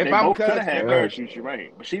have had parachutes. You're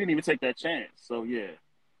right, but she didn't even take that chance. So yeah,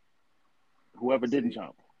 whoever didn't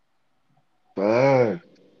jump. Damn,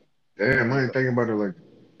 I ain't thinking about it like.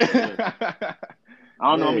 I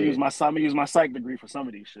don't know. I'm gonna use my psych degree for some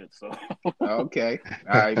of these shit. So okay,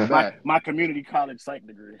 all right. My community college psych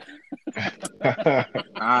degree.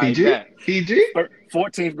 PG?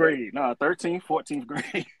 14th grade. No, 13th, 14th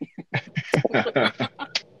grade.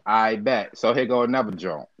 I bet. So here go another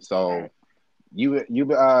joint. So you've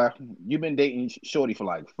been dating Shorty for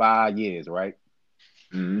like 5 years, right?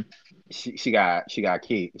 Mm-hmm. She got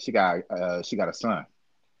kids. She got a son.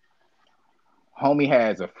 Homie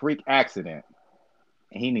has a freak accident.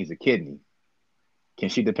 And he needs a kidney. Can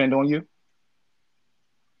she depend on you?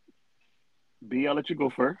 B, I'll let you go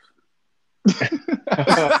first. Oh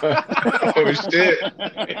shit!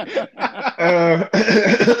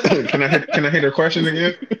 Can I hit her question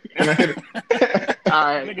again? Can I hit it?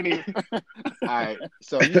 All right.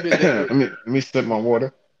 So you been dating... let me sip my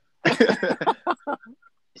water.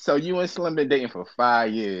 So you and Slim been dating for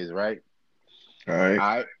 5 years, right? All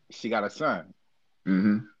right. She got a son.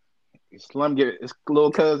 Mm-hmm. Slim his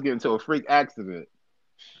little cuz get into a freak accident.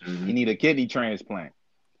 Mm-hmm. He need a kidney transplant.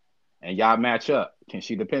 And y'all match up. Can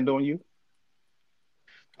she depend on you?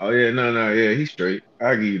 Oh yeah, no, yeah, he's straight.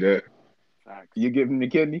 I give you that. You give him the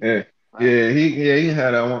kidney? Yeah. He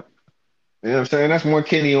had that one. You know what I'm saying? That's one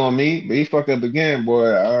kidney on me, but he fucked up again, boy.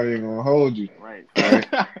 I ain't gonna hold you. Right.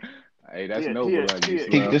 Hey, that's noble.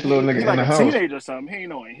 Keep this little nigga in the house. He's like a teenager or something. He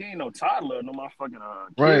ain't no toddler, no motherfucking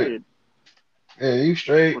kid. Right. Yeah, you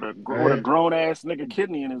straight. With a grown ass nigga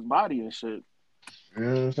kidney in his body and shit. You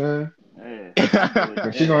know what I'm saying?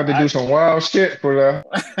 Yeah. She's gonna have to do some wild shit for that.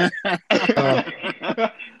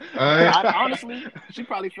 Honestly, she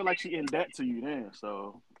probably feel like she in debt to you then.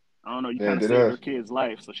 So I don't know. You kind of saved her kid's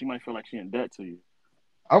life, so she might feel like she in debt to you.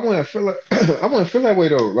 I wouldn't feel that way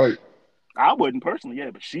though. Like I wouldn't personally, yeah,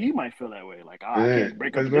 but she might feel that way. Like, I can't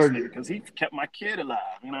break up with this nigga because he kept my kid alive.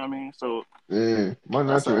 You know what I mean? So my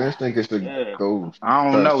natural instinct is to go. I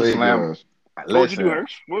don't know, Slim. What'd you do,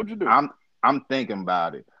 Hirsch? What'd you do? I'm thinking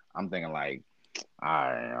about it. I'm thinking like,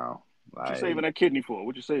 I don't know. What you saving that kidney for?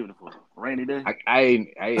 What you saving it for? Rainy day? I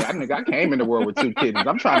came in the world with 2 kidneys.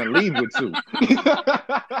 I'm trying to leave with 2.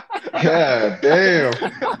 God damn.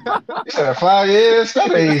 You said 5 years?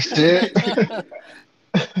 That ain't shit.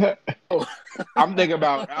 I'm thinking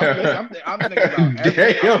about every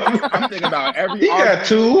he got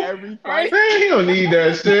 2. Every fight. Man, he don't need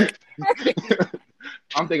that shit.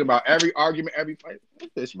 I'm thinking about every argument, every fight.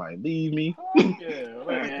 This might leave me.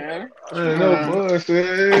 Yeah. No bullshit.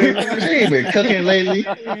 She ain't been cooking lately.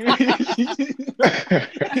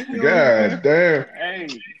 God damn. Hey,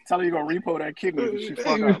 tell her you're gonna repo that kidney if she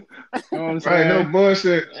fuck up. You know what I'm saying? No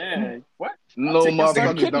bullshit. Yeah. What? Little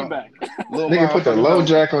motherfuckers don't. Nigga put the low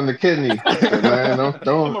jack on the kidney. Man,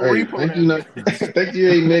 don't. Hey, think you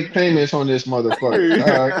ain't make payments on this motherfucker.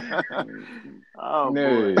 All right. Oh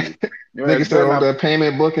boy. Nigga still on the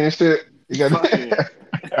payment book and shit. You got.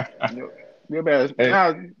 You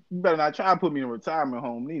better not try to put me in a retirement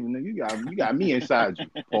home, neither. Nigga, you got me inside you.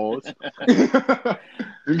 Pause.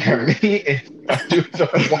 You got me inside you.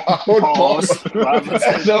 Pause.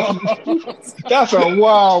 That's a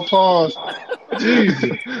wild pause.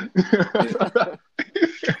 Jesus.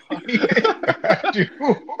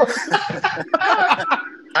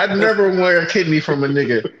 I'd never want a kidney from a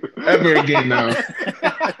nigga ever again now.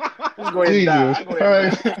 Jesus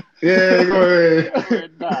Christ. Yeah, go ahead.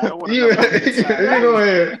 You go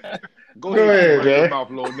ahead. Go ahead, man.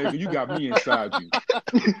 Mouth, little nigga. You got me inside you.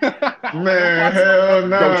 Man, hell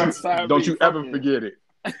no. Don't you ever forget it.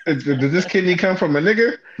 Does this kidney come from a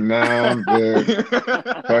nigga? Nah, I'm good.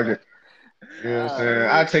 Fuck it. You know what I'm saying?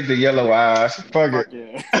 I take the yellow eyes. Fuck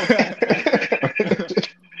it.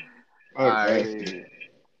 All right.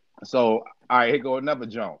 So, all right, here go another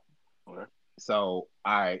jump. So, all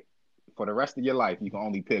right, for the rest of your life, you can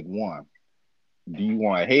only pick one. Do you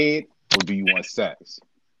want head or do you want sex?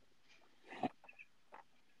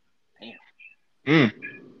 Damn.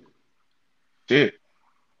 Shit.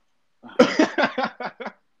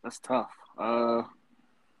 That's tough. I'm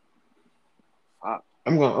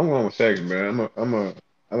going with sex, man.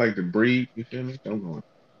 I like to breathe. You feel me? I'm going.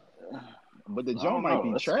 But the joint might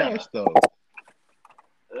be trash though.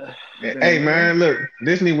 Hey man, look,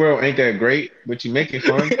 Disney World ain't that great, but you make it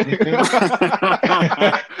fun. You feel me?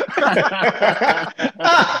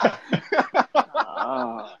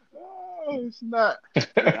 It's not.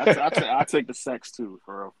 I take the sex too,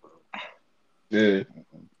 for real. Yeah.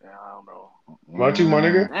 I don't know. Why don't you, my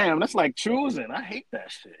nigga? Damn, that's like choosing. I hate that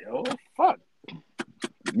shit, yo. Fuck.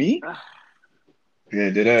 Me?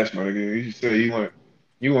 Yeah, dead ass, my nigga. You say you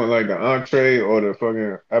want like the entree or the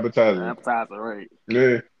fucking appetizer? Appetizer, right?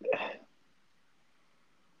 Yeah.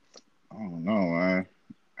 I don't know, man.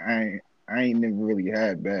 I ain't never really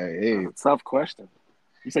had bad head. That's a tough question.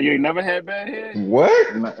 You say you ain't never had bad head? What?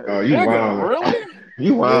 Oh, you wild. Really?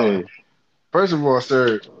 You wild. Yeah. First of all,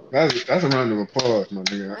 sir, that's a round of applause, my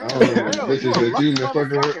nigga. I don't know what bitches that you been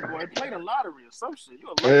fucking with. Boy, played a lottery or some shit.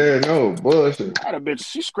 No bullshit. I had a bitch.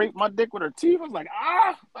 She scraped my dick with her teeth. I was like,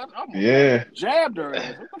 jabbed her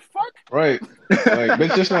ass. What the fuck? Right. Like,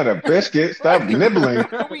 bitch, it's not a biscuit. Stop nibbling.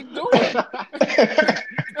 What are we doing?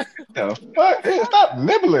 The fuck? Hey, stop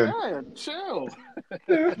nibbling. Yeah, chill.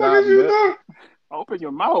 The fuck is you doing? Open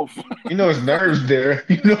your mouth. You know it's nerves there.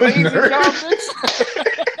 You know it's nerves.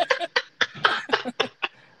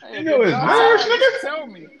 You know it's nerves, nigga. Tell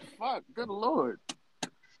me. Fuck. Good lord.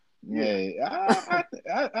 Yeah, I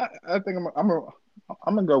think I'm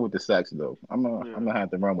gonna go with the sex though. I'm gonna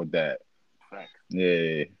have to run with that. Fact. Yeah,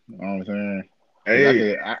 you know what I'm saying.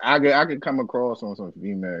 Hey, I could come across on some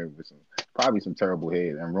female with probably some terrible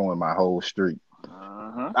head and ruin my whole streak.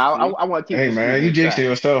 I want to keep. Hey man, you jinxing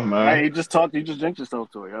yourself, man. Hey, you just jinxed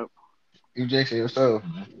yourself to it. Yep. You jinxing yourself.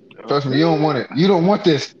 Trust me, you don't want it. You don't want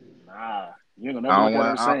this. Nah, you ain't gonna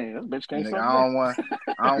never say this bitch can't. I don't want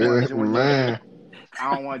I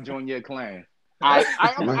don't want to join your clan. And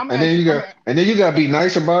then you got to be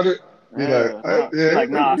nice about it. You're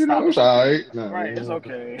nah, you know, it's all right. Nah, right, it's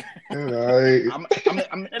okay. All right. I'm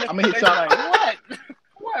gonna hit y'all. Like,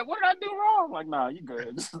 what? What did I do wrong? I'm like, nah, you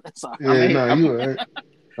good. It's all right. Yeah, you all right.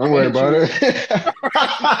 Don't worry about it. You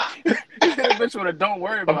hit a bitch with a don't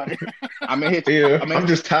worry about it. I'm gonna hit you. I'm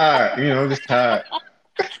just tired. You know, I'm just tired.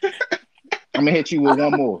 I'm gonna hit you with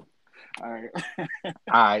one more. All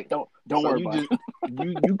right. Don't so worry about it.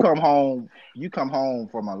 You come home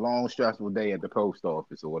from a long stressful day at the post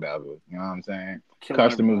office or whatever. You know what I'm saying?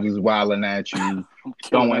 Customers is wilding at you,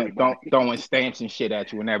 throwing stamps and shit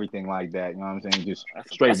at you and everything like that. You know what I'm saying? Just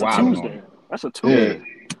straight wilding. That's a Tuesday.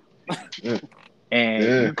 Yeah. And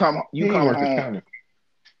you come home.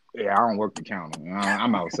 Yeah, I don't work the counter.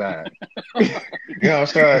 I'm outside. Yeah,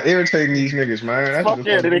 outside irritating these niggas, man. Fuck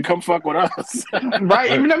yeah, they didn't come fuck with us.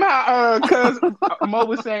 Right? Remember how cuz Mo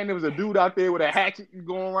was saying there was a dude out there with a hatchet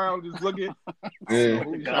going around just looking? Yeah.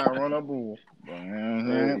 He's trying to run up on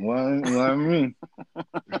him. What me?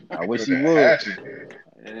 I wish he would.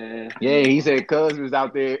 Yeah, he said cuz was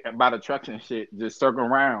out there by the trucks and shit, just circling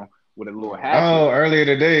around with a little hatchet. Oh, earlier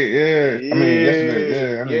today, yeah. I mean,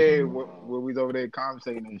 yesterday, yeah. Where we was over there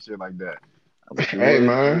conversating and shit like that. Hey,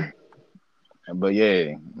 man. But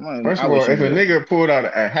yeah. First of all, if a nigga pulled out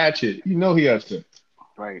a hatchet, you know he upset.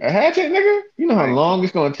 Right. A hatchet, nigga? You know how long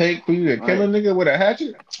it's gonna take for you to kill a nigga with a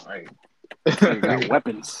hatchet? Right. You got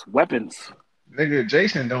weapons. nigga,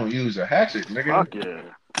 Jason don't use a hatchet, nigga. Fuck yeah.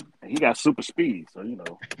 And he got super speed, so you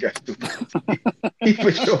know. He got super speed. He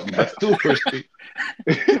for sure got super speed.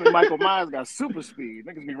 Michael Myers got super speed.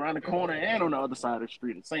 Niggas be around the corner and on the other side of the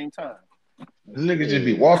street at the same time. Niggas just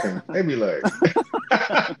be walking. They be like,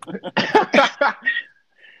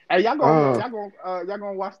 hey, y'all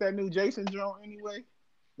gonna watch that new Jason joint anyway?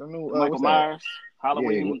 The new Michael Myers,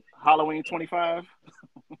 Halloween 25.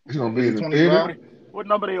 It's gonna be in the theater. What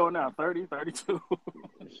number they on now? 30, 32? I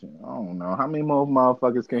don't know. How many more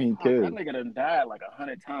motherfuckers can he kill? That nigga done died like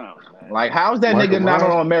 100 times, man. Like, how's that nigga not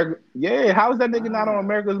on America? Yeah, how is that nigga not on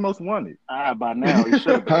America's Most Wanted? By now he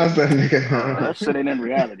should. How's that nigga? That shit ain't in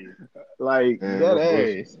reality. Like, that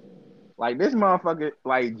ass. Like, this motherfucker,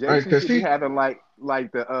 like, Jason should be having, like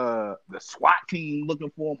the SWAT team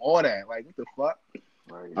looking for him, all that. Like, what the fuck?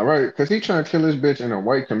 Right. All right, because he trying to kill his bitch in a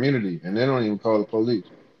white community, and they don't even call the police.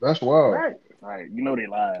 That's wild. Right. You know they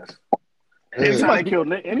lies. Yeah. Anytime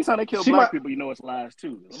they kill black people, you know it's lies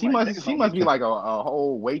too. She must be like a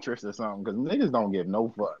whole waitress or something, because niggas don't give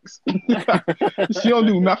no fucks. She don't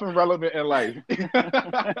do nothing relevant in life. The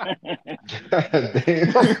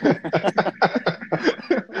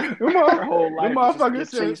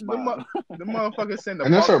motherfucker send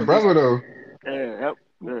and that's her brother though. Yeah.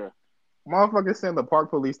 Motherfuckers send the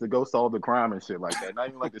park police to go solve the crime and shit like that. Not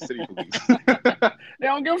even like the city police. They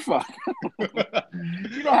don't give a fuck.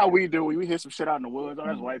 You know how we do. We hear some shit out in the woods. Oh,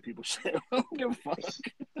 that's white people shit. We don't give a fuck.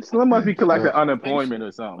 Slim must be collecting unemployment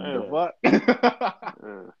or something. The fuck?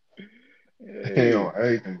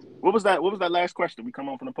 What was that last question? We come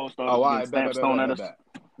on from the post office. Oh, all right. Stone at us.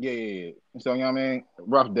 Yeah. So, you know what I mean?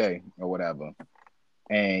 Rough day or whatever.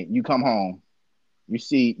 And you come home. You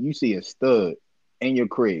see a stud in your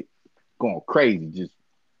crib going crazy, just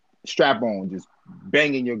strap on, just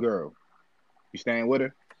banging your girl. You staying with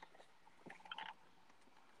her?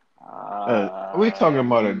 We talking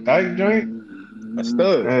about a dyke joint? A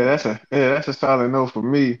stud. That's a solid no for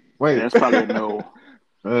me. Wait, that's probably a no.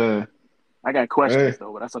 I got questions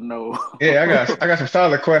though, but that's a no. Yeah, I got some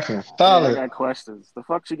solid questions. Solid. I got questions. The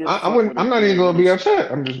fuck she get? I'm not even gonna be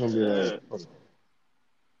upset. I'm just gonna be like,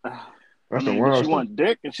 that's the world. She want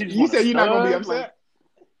dick, and she. You said you're not gonna be upset.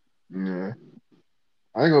 Yeah,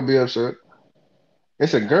 I ain't gonna be upset.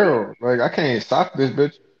 It's a girl. Like, I can't stop this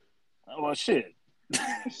bitch. Well, shit.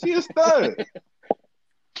 She a stud.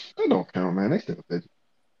 That don't count, man. They still a bitch.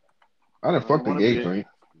 I done fucked the gay joint.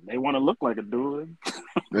 They want to look like a dude. Yeah.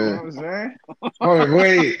 You know what I'm saying? Oh,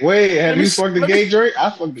 wait. Have you fucked the gay joint? I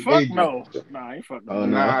fucked the gay joint. No. Nah, I ain't fucked the gay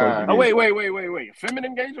joint. Oh, wait.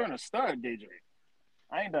 Feminine gay joint or stud gay joint?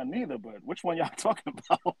 I ain't done neither, but which one y'all talking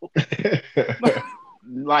about?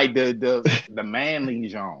 Like the manly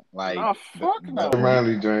joint, like fuck no, the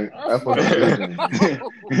manly joint. That's what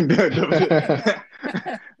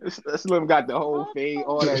Slim got the whole fade,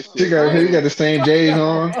 all that shit. He got the same J's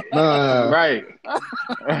on, right?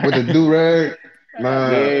 With the do rag,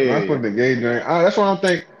 I fuck the gay joint. That's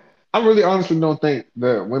why I really honestly don't think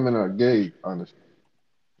that women are gay. Honestly,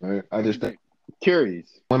 right? I just think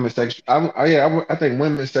curious. Women's I think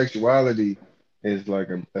women's sexuality is like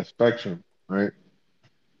a spectrum, right?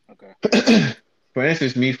 Okay. For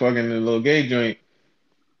instance, me fucking the little gay joint,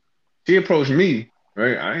 she approached me,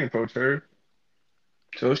 right? I ain't approached her.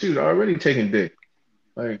 So she was already taking dick.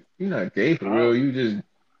 Like, you're not gay for real. You just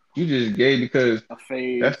gay because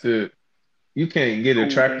you can't get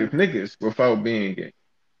attractive niggas without being gay.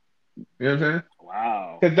 You know what I'm saying?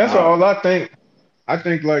 Wow. Cause that's all I think. I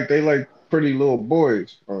think like they like pretty little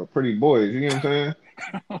boys or pretty boys. You know what I'm saying?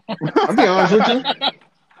 I'll be honest with you.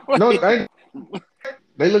 No,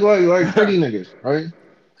 they look like pretty niggas, right?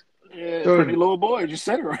 Yeah, so, pretty little boys. You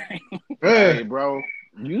said it right. Hey, bro,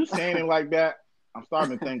 you saying it like that, I'm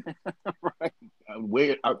starting to think. Right.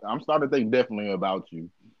 I'm starting to think differently about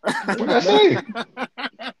you. What I say?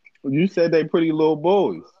 You said they pretty little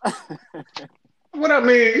boys. What I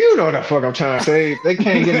mean, you know what the fuck I'm trying to say. They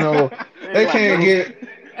can't get no. They can't get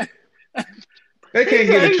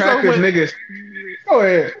attractive niggas. Go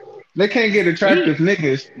ahead. They can't get attractive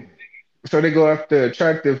niggas. So they go after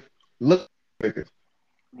attractive look niggas.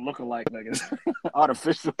 Lookalike niggas.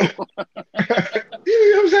 Artificial. You know what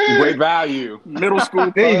I'm saying? Great value. Middle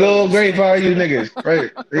school. There you go, great value niggas.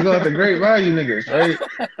 Right. They go after great value niggas, right?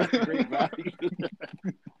 Great value.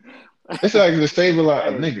 It's like the stable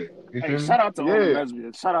of niggas. Hey, shout out to all the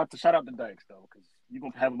lesbians. Shout out to Dykes though, because you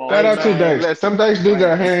gonna have them all. Shout out to Dykes. Some Dykes do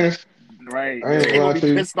got hands. Right. They gonna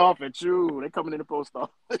be pissed off at you. They coming in the post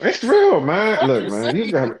office. It's real, man. Look, man,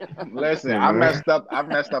 you got listen. I messed up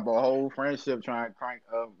a whole friendship trying to crank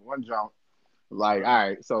one jump. Like, all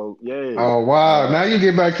right, so yeah. Oh wow! Now you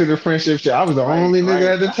get back to the friendship shit. I was the only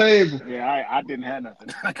nigga at the table. Yeah, I didn't have nothing.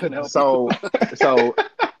 I couldn't help. So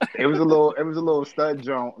it was a little stud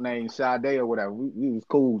joint named Sade or whatever. We was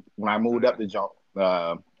cool when I moved up the joint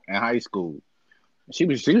in high school. She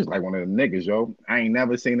was like one of them niggas, yo. I ain't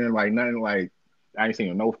never seen her like nothing like. I ain't seen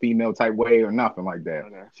her no female type way or nothing like that.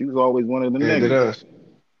 Okay. She was always one of them niggas.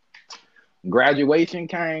 Graduation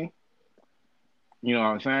came. You know what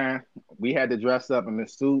I'm saying? We had to dress up in the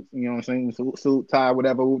suits, you know what I'm saying? Suit, tie,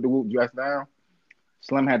 whatever, whoop, dress down.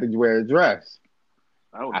 Slim had to wear a dress.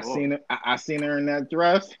 I seen her in that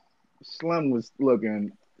dress. Slim was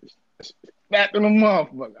looking fat in the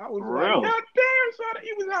motherfucker. I was like, God damn, son,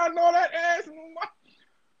 he was hiding all that ass.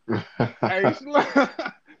 Hey, Slim.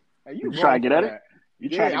 Hey, you try to get at it? You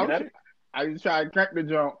try to get at it? I was trying to crack the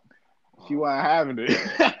jump. She wasn't having it.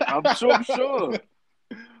 I'm sure.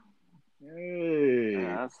 Hey,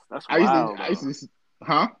 yeah, that's wild.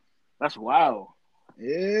 Huh? That's wild.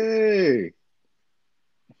 Hey.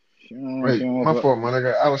 Wait, my fault, my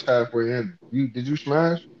nigga. I was halfway in. Did you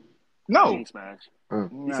smash? No. He didn't smash.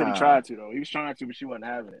 He said he tried to though. He was trying to, but she wasn't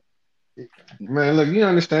having it. Man, look, you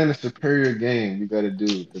understand the superior game you got to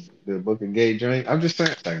do the book and gay joint. I'm just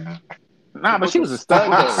saying, like, nah, but she was a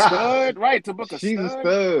stud. Stud, right? To book a She's stud. She's a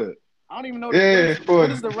stud. I don't even know.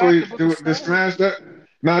 What is the rap to book the smash that?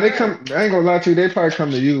 Nah, they come. I ain't gonna lie to you. They probably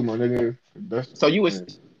come to you, my nigga. So you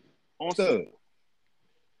was on stud.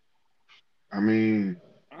 I mean,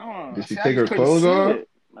 did she take her clothes off?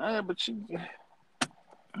 But I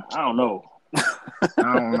don't know. I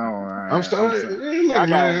don't know. I'm sorry. Look,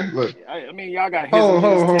 man. Look. I mean, y'all got his hold.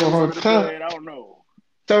 I don't know.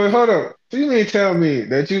 So hold up. So you mean tell me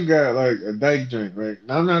that you got like a dyke drink, right?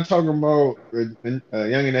 Now I'm not talking about a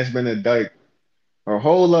youngin' that's been a dyke her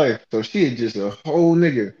whole life. So she is just a whole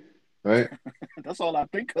nigga, right? That's all I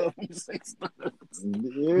think of when you say stuff.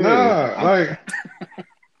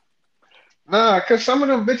 Nah, cause some of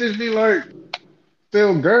them bitches be like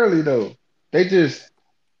still girly though. They just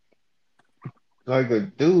like a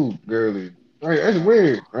dude girly. Right? That's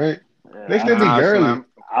weird, right? Yeah, they still be girly.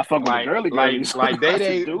 I fuck with girly girlies. Like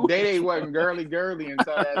they wasn't girly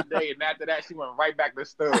until that day, and after that she went right back to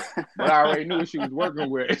stud. But I already knew what she was working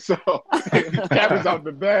with, so that was out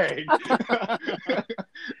the bag.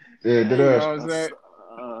 Yeah, you know what I'm saying?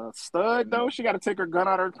 Stud though, she got to take her gun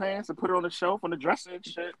out of her pants and put it on the shelf on the dresser and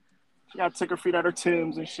shit. She got to take her feet out her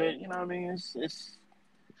Timbs and shit. You know what I mean? It's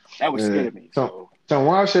that would scare me. So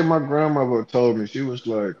one shit my grandmother told me, she was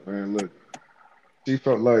like, man, look, she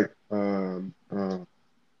felt like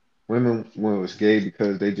women was gay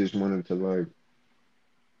because they just wanted to like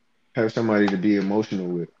have somebody to be emotional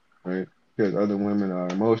with, right? Because other women are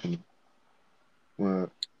emotional. Well,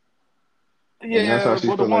 yeah,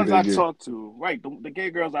 well, the ones I talked to, right? The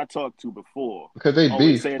gay girls I talked to before, because they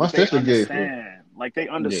beef. My sister gay. Like they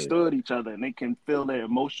understood each other and they can feel their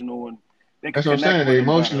emotional and they can. That's what I'm saying. The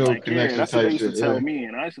emotional like, connection. That's what they used to tell me,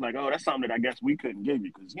 and I was like, oh, that's something that I guess we couldn't give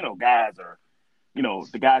you because guys are,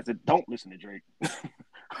 the guys that don't listen to Drake.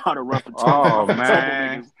 How to rough and tumble. Oh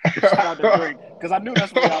man! Shout out to Drake because I knew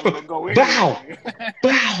that's where I was gonna go in. Bow.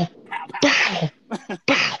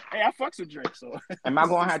 Hey, I fucks with Drake, so. Am I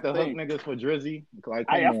gonna have to hook niggas for Drizzy? Like,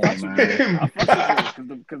 I fucks with Drake. I fucks with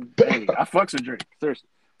Drake because I fucks with Drake. Seriously.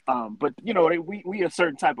 But we a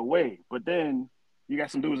certain type of way. But then you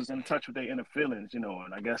got some dudes that's in touch with their inner feelings, and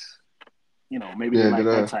I guess, maybe they like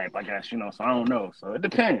that type. I guess, so I don't know. So it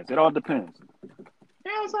depends. It all depends.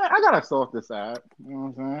 You know what I'm saying? I got a softer side. You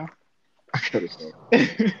know what I'm saying?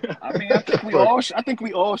 I mean, I think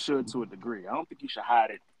we all should to a degree. I don't think you should hide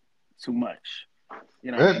it too much. I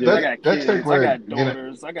got kids, I got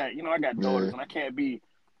daughters, I got daughters, and I can't be,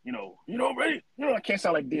 ready. I can't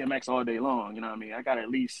sound like DMX all day long. You know what I mean? I gotta at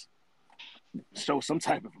least show some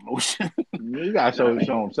type of emotion. You gotta show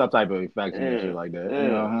them some type of affection and shit like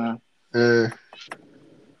that. Yeah.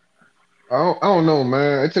 I don't know,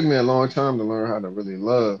 man. It took me a long time to learn how to really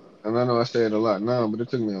love. And I know I say it a lot now, but it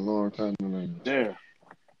took me a long time to learn. Yeah.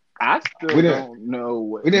 I still don't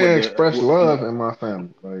know. We didn't express love in my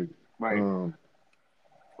family. Like, right.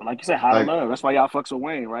 Like you said, how to love. That's why y'all fucks with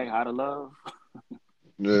Wayne, right? How to love.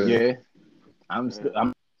 Yeah. I'm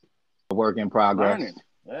a work in progress. Learning.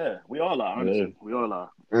 Yeah. We all are, honestly. Yeah. We all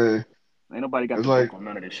are. Yeah. Ain't nobody got to work on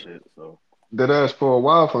none of this shit, so. That ass for a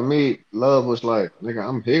while for me, love was like, nigga,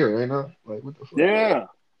 I'm here, ain't I? Like, what the fuck? Yeah,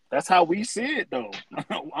 that's how we see it, though.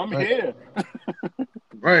 I'm here.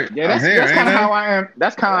 Right. Yeah, that's kind of how I am.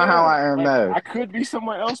 That's kind of how I am now. I could be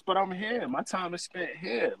somewhere else, but I'm here. My time is spent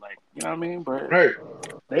here. Like, you know what I mean? But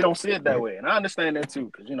they don't see it that way, and I understand that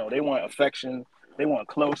too, because they want affection, they want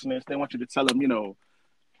closeness, they want you to tell them,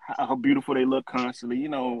 how beautiful they look constantly, you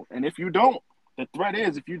know. And if you don't, the threat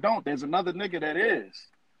is if you don't, there's another nigga that is.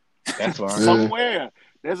 That's fine. Somewhere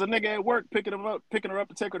there's a nigga at work picking her up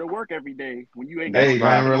to take her to work every day when you ain't. Hey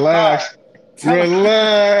man, relax.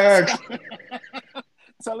 Relax.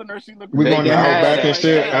 Telling her she look. We going to Outback and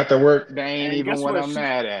shit after work. They ain't even what I'm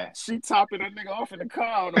mad at. She topping that nigga off in the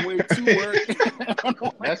car on the way to work.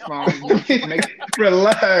 That's fine.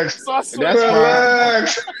 Relax.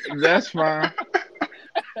 That's fine.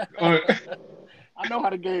 I know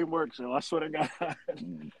how the game works, yo. I swear to God.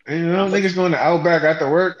 You know, niggas going to Outback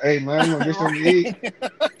after work. Hey man, you gonna get something to eat?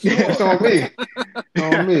 It's on me. It's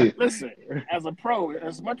on me. Listen, as a pro,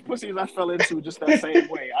 as much pussy as I fell into just that same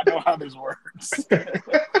way, I know how this works.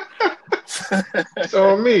 It's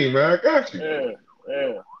on me, man. I got you.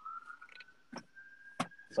 Yeah.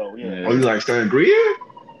 So yeah. Oh, you like sangria?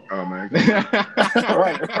 Oh man.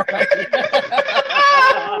 Right.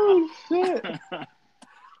 Oh shit.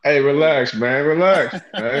 Hey, relax, man. Relax.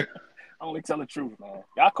 Right? I only tell the truth, man.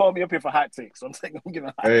 Y'all call me up here for hot takes, so I'm giving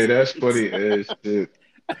hot takes. Hey, that's funny as shit.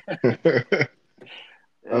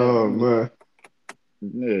 Oh man.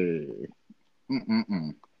 Yeah.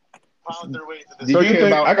 So you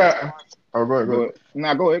think I got? Oh, go ahead.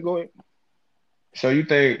 Nah, go ahead. So you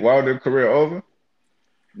think Wilder career over?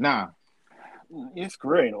 Nah. His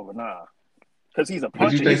career ain't over, nah. Because he's a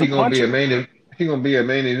puncher. You think he's gonna be a main? He gonna be a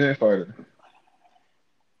main event fighter?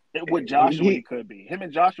 With Joshua, he could be. Him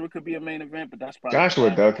and Joshua could be a main event, but that's probably Joshua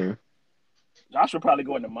ducking. Joshua probably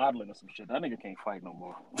go into modeling or some shit. That nigga can't fight no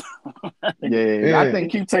more. Yeah, I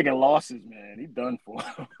think he keep taking losses, man. He done for.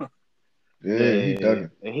 He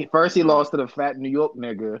ducking. He lost to the fat New York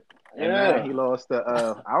nigga. And now he lost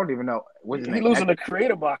to I don't even know what's his name. He losing to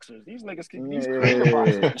creator boxers. These niggas keep these creator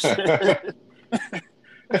boxers.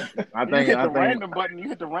 I think you hit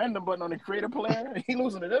the random button on the creator player. He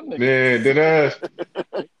losing to them niggas. Yeah, did us.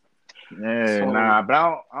 But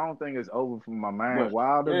I don't think it's over for my man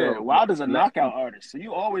Wilder. Wilder's a knockout artist, so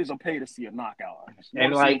you always are paid to see a knockout artist. You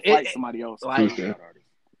and like fight somebody else,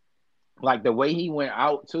 like the way he went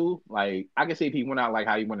out too. Like I can see if he went out like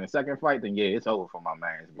how he went in the second fight, then it's over for my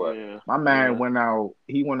man. But my man went out.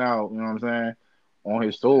 He went out. You know what I'm saying? On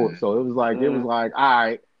his sword. So it was like all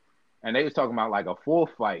right. And they was talking about like a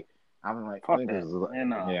fourth fight. I was like,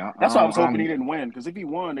 that's why I was hoping he didn't win, because if he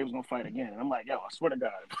won, they was gonna fight again. And I'm like, yo, I swear to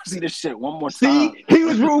God, if I see this shit one more time. He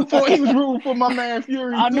was rooting for my man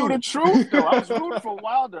Fury. I knew the truth though. I was rooting for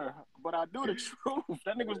Wilder, but I knew the truth.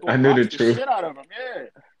 That nigga was gonna box the shit out of him.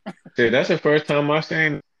 Yeah, that's the first time I've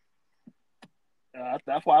seen.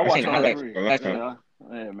 That's why I watched all three.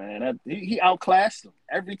 Yeah, man, he outclassed him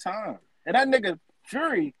every time. And that nigga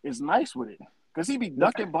Fury is nice with it. Cause he be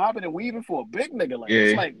ducking, bobbing, and weaving for a big nigga like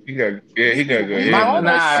it's like he got good. My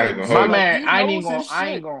man, I ain't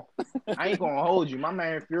gonna hold you. My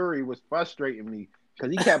man Fury was frustrating me because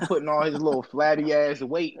he kept putting all his little flabby ass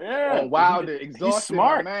weight on Wilder, exhausting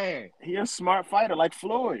my man. He a smart fighter like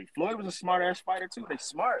Floyd. Floyd was a smart ass fighter too. They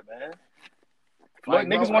smart, man. Floyd,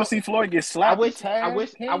 niggas want to see Floyd get slapped. I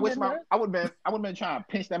would been trying to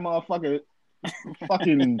pinch that motherfucker.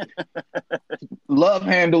 Fucking love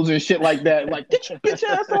handles and shit like that. Like, get your bitch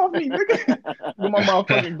ass off me, nigga. With my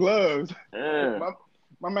motherfucking gloves. Yeah.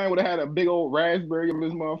 My man would have had a big old raspberry on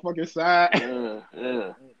his motherfucking side.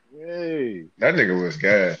 Yeah. Hey. That nigga was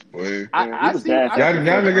gas, boy. Y'all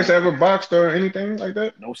niggas ever boxed or anything like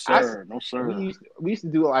that? No, sir. We used to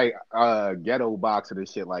do like ghetto boxing and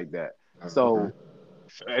shit like that. So,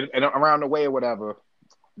 and around the way or whatever,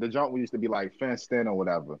 the joint used to be like fenced in or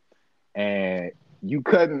whatever. And you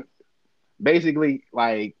couldn't basically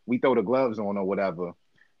like we throw the gloves on or whatever,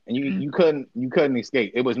 and you couldn't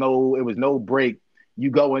escape. It was no break. You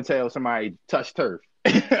go until somebody touch turf.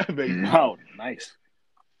 Oh, nice.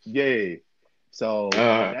 Yeah. So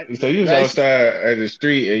so you was outside at the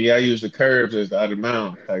street and y'all use the curbs as out of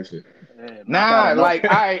bounds type shit.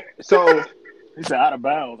 So he said out of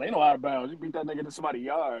bounds. Ain't no out of bounds. You beat that nigga into somebody's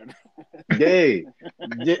yard. Yeah.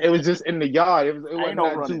 It was just in the yard. It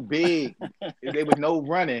wasn't too big. There was no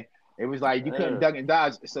running. It was like you couldn't duck and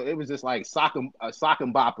dodge. So it was just like sock and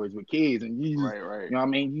boppers with kids, and you just, right. You know what I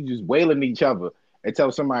mean? You just wailing each other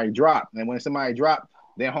until somebody dropped. And when somebody dropped,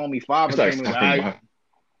 their homie father came and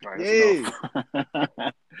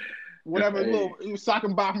whatever little he was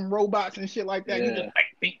socking bopping robots and shit like that. You just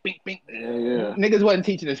bing, bing, bing. Yeah. Niggas wasn't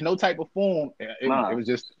teaching us no type of form. It was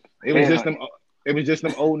just them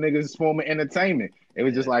old niggas form of entertainment. It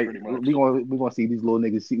was just like we gonna see these little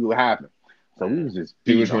niggas see what happens. So we was just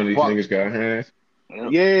see which one of these niggas got hands.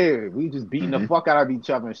 Yeah, we just beating the fuck out of each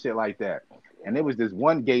other and shit like that. And there was this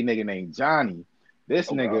one gay nigga named Johnny. This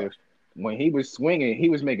nigga, when he was swinging, he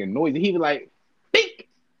was making noise. He was like, "Bink,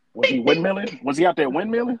 Was he windmilling? Was he out there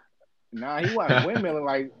windmilling? Nah, he wasn't windmilling.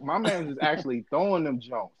 Like my man was actually throwing them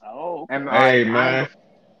jumps. Oh, okay. And hey man.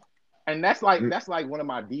 And that's like one of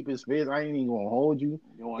my deepest fears. I ain't even gonna hold you.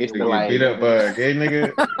 It's to like beat up by a gay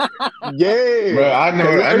nigga. Yeah, bro. I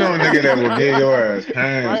know a nigga that will get your ass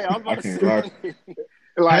hands. Right, I was about to say.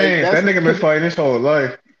 Like that nigga been fighting his whole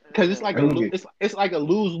life. Because it's like it's like a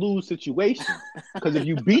lose-lose situation. Because if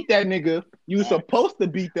you beat that nigga, you supposed to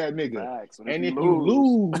beat that nigga. Right. So and if you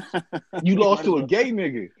lose, you lost to a gay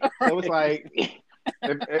nigga. So it's like,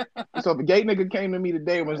 if a gay nigga came to me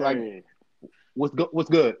today and was like, "What's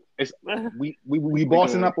good? It's we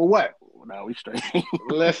bossing up or what?" Now we straight.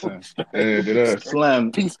 Listen,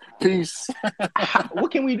 Slim, peace.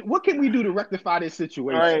 What can we do to rectify this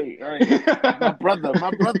situation? Right. My brother.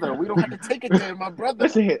 We don't have to take it there, my brother.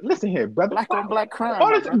 Listen here, brother. Black on black crime.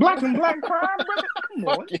 Oh, this black on black crime, brother. Come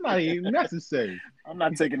on, it's not even necessary. I'm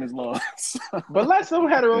not taking his loss. But let some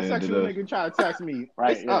heterosexual nigga try to test me.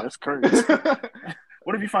 Right? That's crazy.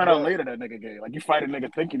 What if you find out later that nigga gay? Like you fight a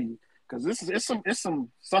nigga thinking he. Because it's some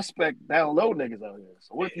suspect down low niggas out here.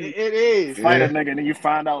 So what if you fight a nigga and then you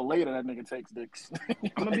find out later that nigga takes dicks? I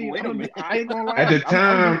ain't gonna lie. At the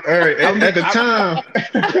time, at the time,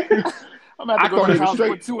 I'm about to go to the house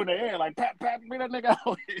with two in the air, like pat, bring that nigga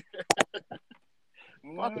out here.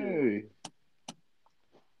 Fuck it.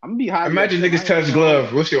 I'm gonna be high. Imagine niggas touch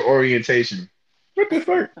gloves. What's your orientation? What the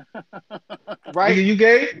fuck? Right? Nigga, you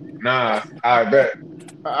gay? Nah, I bet.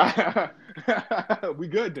 We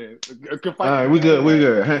good then. All right, we good. We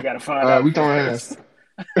gotta find out. We throwing hands.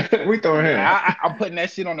 We throwing hands. I'm putting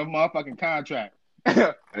that shit on the motherfucking contract.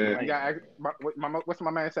 What's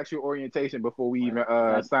my man's sexual orientation before we even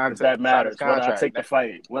sign? That matters. Whether I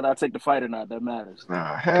take the fight or not, that matters.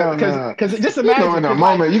 Nah, hell no. Because just imagine in a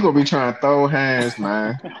moment you gonna be trying to throw hands,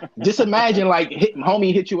 man. Just imagine like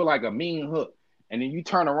homie hit you with like a mean hook. And then you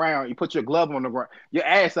turn around, you put your glove on the ground, your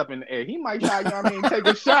ass up in the air. He might try, take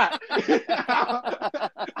a shot.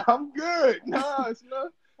 I'm good. No, it's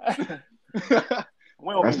not.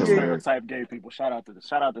 We don't mean to stereotype gay people. Shout out to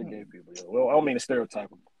gay people. Yo. We don't mean to stereotype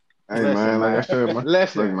them. Hey, man, like I said, man.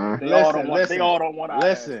 Listen, man. They all don't want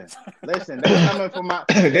Listen. They coming for my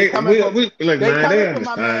they coming for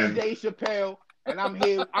my man Dave Chappelle, and I'm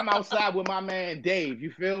here. I'm outside with my man Dave.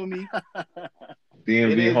 You feel me?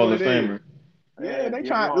 DMV Hall of Famer. Yeah, they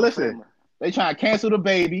trying. Listen, they trying to cancel the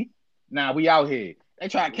baby. Nah, we out here. They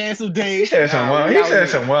trying to cancel Dave. He said some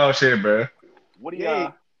wild shit, bro. What do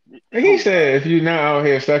you? He said if you not out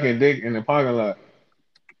here sucking dick in the parking lot.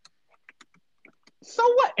 So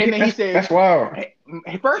what? And then he said that's wild.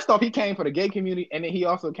 First off, he came for the gay community, and then he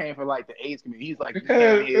also came for like the AIDS community. He's like,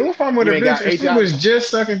 because it was fun with a bitch if she was just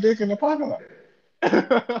sucking dick in the parking lot.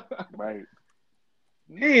 Right.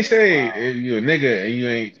 He ain't say if you a nigga and you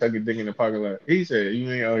ain't sucking dick in the parking lot. He said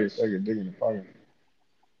you ain't out here sucking dick in the parking lot.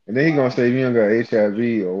 And then he gonna say if you don't got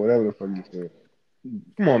HIV or whatever the fuck you said.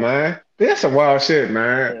 Come on, man. That's some wild shit,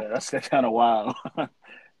 man. Yeah, that's kind of wild. But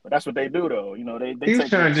that's what they do, though. They he was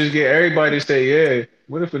trying to just get everybody to say, yeah.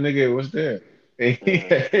 What if a nigga was there? I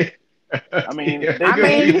mean, you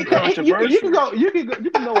can go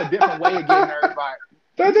a different way of getting everybody.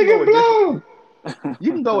 That nigga blow.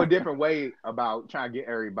 You can go a different way about trying to get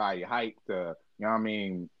everybody hyped to,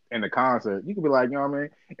 in the concert. You can be like,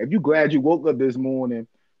 if you glad you woke up this morning,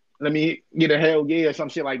 let me get a hell yeah or some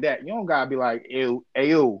shit like that. You don't gotta be like, ew.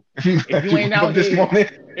 If you ain't out this morning,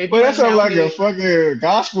 but that sounds like a fucking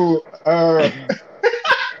gospel.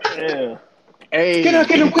 Yeah. Hey,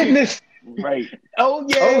 get a witness. Right. Oh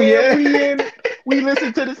yeah. We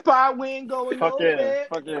listen to the spot. We ain't going nowhere.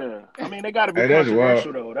 Fuck yeah. I mean, they gotta be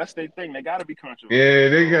controversial though. That's their thing. They gotta be controversial. Yeah,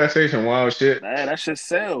 they gotta say some wild shit. Man, that shit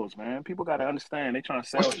sells, man. People gotta understand. They trying to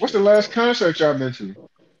sell. What's the last concert y'all been to?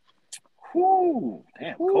 Whoo,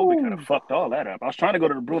 damn, COVID kind of fucked all that up. I was trying to go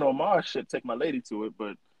to the Bruno Mars shit, take my lady to it,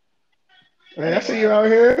 but man, I see you out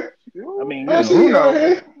here. I mean, I see you out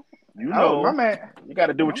here. My man, you got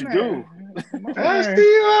to do what you do. I see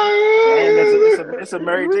you out here. It's a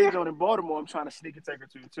Mary J. Jones in Baltimore. I'm trying to sneak and take her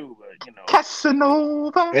to too, but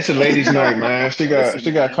Casanova. It's a ladies' night, man. She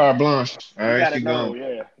got carte blanche. All right, she gone.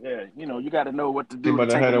 Yeah. You got to know what to do. She about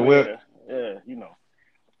to have a whip. Yeah,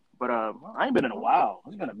 But I ain't been in a while.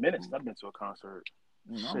 It's been a minute since I've been to a concert.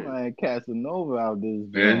 I'm like Casanova out this.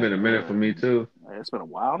 Yeah, it's been a minute for me too. It's been a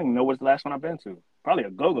while. I don't even know what's the last one I've been to. Probably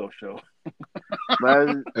a go-go show.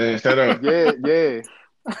 Hey, shut up. Yeah.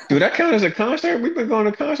 Dude, that count as a concert? We've been going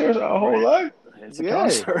to concerts our whole life. It's a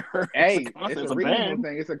concert. Hey, it's a band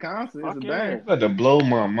thing. It's a concert. It's a band. You got to blow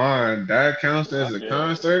my mind. That counts as a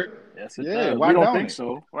concert? Yes, it does. Why don't think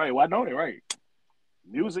so? Right? Why don't it? Right?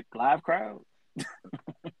 Music, live crowd.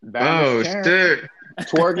 Oh shit!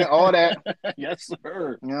 twerking, all that. Yes,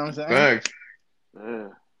 sir. You know what I'm saying? Thanks. Yeah.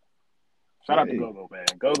 Shout out to Go-Go, man.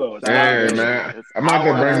 Go-Go is man. I'm about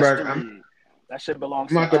to bring back. That shit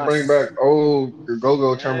belongs I'm to about to bring back old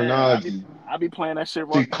Go-Go terminology. I be playing that shit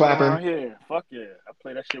clapping around here. Fuck yeah. I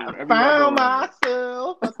play that shit wherever I I found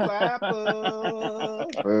myself a clapper.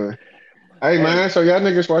 Hey, man, so y'all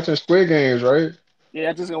niggas watching Squid Games, right? Yeah,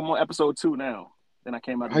 I just on episode 2 now. Then I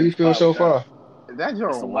came out. How you feel so far? That's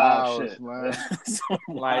your wild shit, man.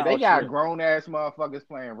 Like they got grown ass motherfuckers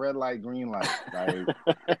playing red light, green light. Like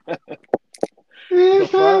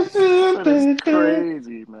shit is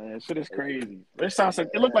crazy, man. Shit is crazy. It sounds like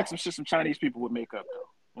it looked like some Chinese people with makeup though.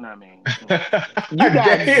 You know what I mean? You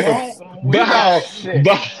got shit.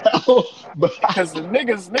 Because the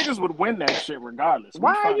niggas would win that shit regardless.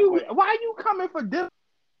 Why are you coming for this?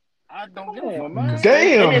 I don't give a fuck, man.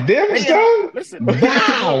 Damn, listen,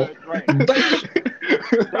 wow.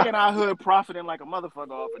 They in our hood profiting like a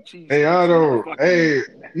motherfucker off of cheese. Hey, Otto. Hey,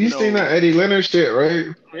 you seen that Eddie Leonard shit,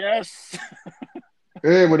 right? Yes.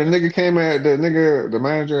 Yeah, when the nigga came at the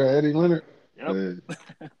manager at Eddie Leonard. Yep.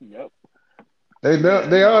 Yep.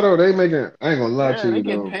 They Otto, they making. I ain't gonna lie to you. They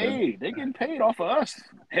getting paid. They getting paid off of us.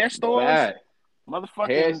 Hair stores.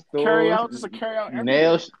 Motherfucking carry out, just a carry out.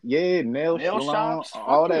 Nail shops,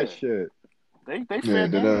 all that shit. They fair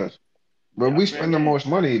game. But we spend the most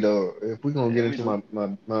money though. If we gonna get into my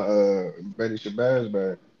Betty Shabazz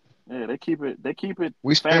bag. Yeah, they keep it.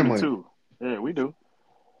 We spend money too. Yeah, we do.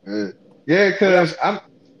 Yeah, cause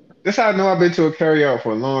that's how I know I've been to a carry out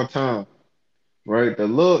for a long time. Right, the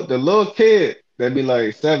little kid that be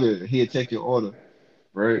like 7, he'd take your order,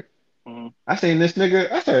 right? Mm-hmm. I seen this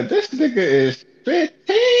nigga. I said, this nigga is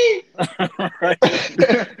 15. Right.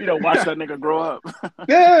 You don't watch that nigga grow up.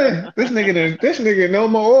 Yeah, this nigga no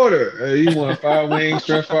more order. You want 5 wings,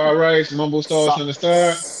 shrimp fried rice, mumbo sauce on the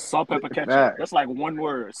side, salt, pepper, ketchup. That's like one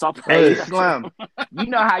word. Salt, pepper, ketchup. Slim. You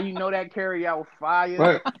know how you know that carry out fire?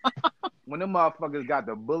 Right. When them motherfuckers got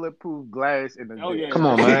the bulletproof glass in the Come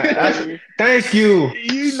on, man. Thank you.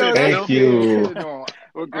 You know Thank you.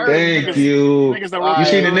 Thank you. You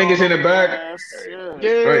see the niggas in the back?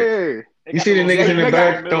 Yeah. Right. You see the niggas in the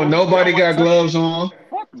back? Don't nobody got gloves on.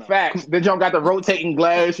 Facts. They don't got the rotating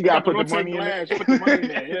glass. You gotta put the money in there. Put the money in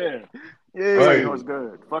there. Yeah. Right. You know it's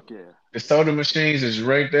good. Fuck yeah. The soda machines is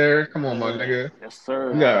right there. Come on, my nigga. Yes,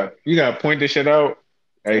 sir. You gotta point this shit out.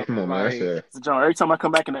 Hey, come on, man. That's it. So, John, every time I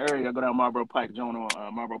come back in the area, I go down Marlboro Pike. John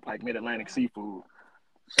on Marlboro Pike, Mid-Atlantic Seafood.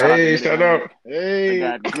 Shout out. Hey. They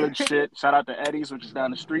got good shit. Shout out to Eddie's, which is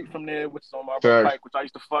down the street from there, which is on Marlboro Pike, which I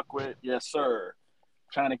used to fuck with. Yes, sir.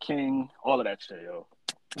 China King, all of that shit, yo.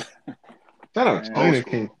 Shout out to China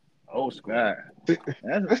King. Old school. This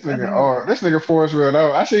nigga Forrest real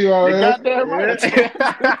out. I see you all there. Goddamn right.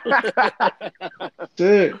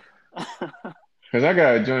 Shit. Cause I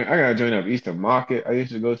got a joint up Eastern Market I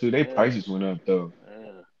used to go to. They prices went up though.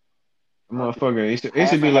 Motherfucker, it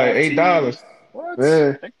used to be like $8. What?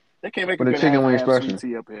 Yeah. They can't make a good chicken wing special.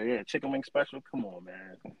 Tea up here. Yeah, chicken wing special. Come on,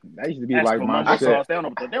 man. That used to be like my mumbo sauce. They don't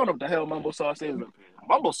know what the hell mumbo sauce is up here.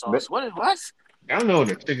 Mumbo sauce. What? I don't know what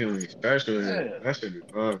the chicken wing special is. Yeah. That shit is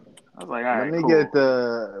fun. I was like, all right,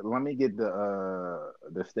 let me get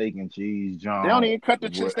the steak and cheese, John. They don't even cut the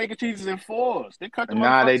steak and cheeses in 4s. They cut them.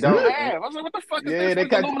 Nah, they don't. I was like, what the fuck is this? They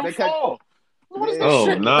cut. What is this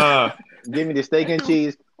shit? Nah. Give me the steak and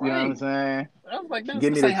cheese. You know what I'm saying? I was like,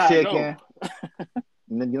 give me the chicken.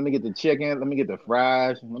 Let me get the chicken. Let me get the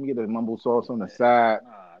fries. Let me get the mumbo sauce on the side.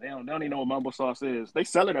 Nah, they don't even know what mumbo sauce is. They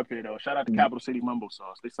sell it up here though. Shout out to Capital City Mumbo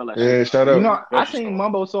Sauce. They sell that. Yeah, shout out. You know, I seen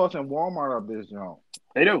mumbo sauce in Walmart up this joint.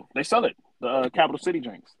 They do. They sell it. The Capital City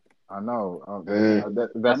drinks. I know.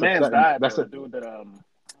 That man's died. That's a dude that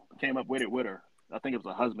came up with it with her. I think it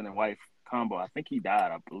was a husband and wife combo. I think he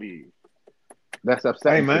died. I believe. That's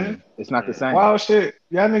upsetting, man. It's not the same. Wow, shit.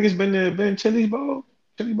 Y'all niggas been Chili's Bowl?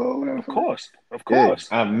 Chili Bowl? Whatever. Of course. Yeah.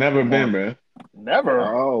 I've never been, bro. Never.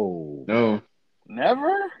 Oh. No.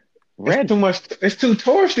 Never? It's too much. It's too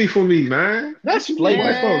touristy for me, man. That's flavor.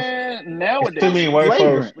 White folks. Nowadays. Too many white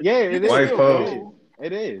folks. Yeah, it is. White folks.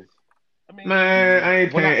 It is. I mean, man, I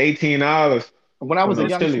ain't paying $18. When I was a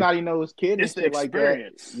young snotty nosed kid, it's the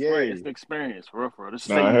experience. Like that. Yeah, it's the experience. For real.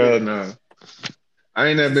 Hell no. I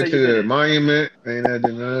ain't never been to the monument. I ain't never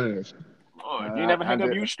done none of this. Oh, you never hang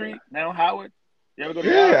up U Street? Now Howard? You ever go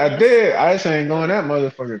to I did. I just ain't going that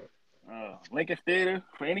motherfucker. Lincoln Theater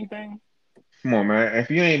for anything? Come on, man. If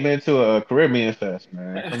you ain't been to a Caribbean Fest,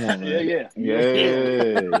 man. Come on, man.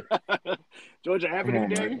 Yeah. Georgia Avenue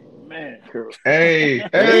Day? Man. Hey.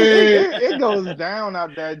 It goes down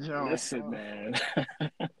out that joint. Listen, man.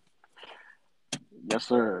 Yes,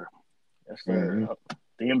 sir.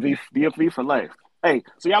 DMV for life. Hey,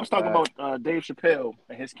 so y'all was talking about Dave Chappelle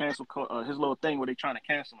and his his little thing where they trying to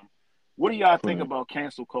cancel him. What do y'all think about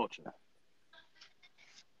cancel culture?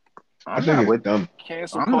 I think it's dumb.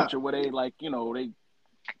 Cancel culture where they like, they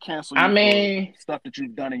cancel you for stuff that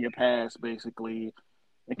you've done in your past, basically.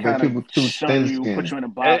 And kind of shun you, put you in a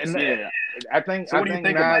box. Yeah. I think so. What do you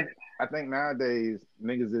think about it? I think nowadays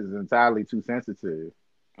niggas is entirely too sensitive.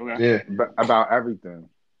 Okay. Yeah. About everything.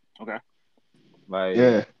 Okay.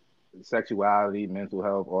 Like sexuality, mental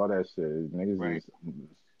health, all that shit. Niggas is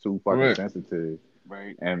too fucking sensitive.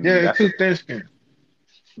 Right. And it's too thin skin.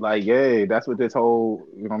 Like, that's what this whole,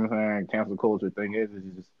 you know what I'm saying, cancel culture thing is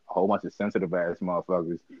just a whole bunch of sensitive ass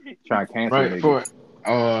motherfuckers trying to cancel niggas.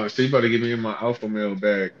 So you about to give me my alpha male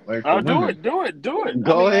bag. Like, do it.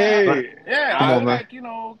 Go ahead. Yeah, come on, man. Like,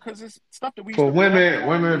 because it's stuff that we used for to women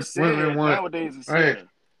want nowadays it's said.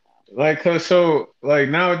 Like,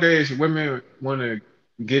 nowadays women want to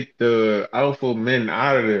get the alpha men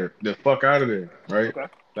out of there, the fuck out of there, right?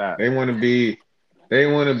 Okay. They want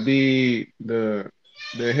to be the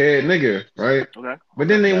head nigga, right? Okay. But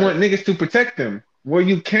then they want niggas to protect them. Well,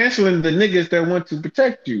 you canceling the niggas that want to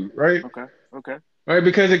protect you, right? Okay. Right,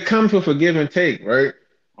 because it comes with a give and take, right?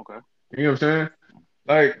 Okay. You know what I'm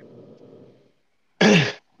saying?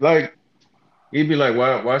 Like, you'd be like,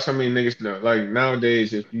 why so many niggas know? Like,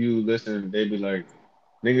 nowadays, if you listen, they be like,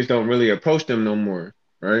 niggas don't really approach them no more,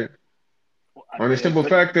 right? On the simple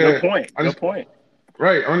fact that good point.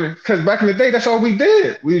 Right, because back in the day, that's all we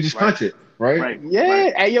did. We just hunted, right?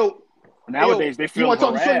 Yeah. Hey, yo. Nowadays, they feel harassed. You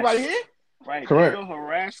want to talk to somebody right here? Right. Correct. They feel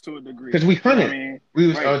harassed to a degree. Because we hunted. We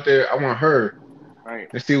was out there. I want her. Right.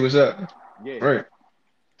 Let's see what's up. Yeah. Right.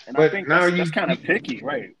 And I think that's kind of picky,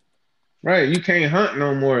 right? Right. You can't hunt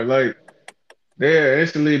no more. Like, they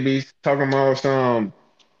instantly be talking about some,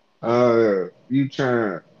 you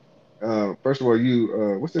trying, first of all,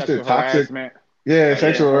 you, what's this shit? Toxic. Harassment. Yeah,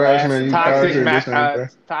 sexual harassment. You toxic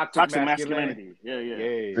masculinity.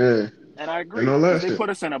 Yeah. And I agree. They put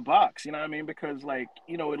us in a box, you know what I mean? Because, like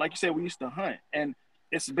you said, we used to hunt. And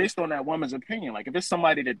it's based on that woman's opinion. Like, if it's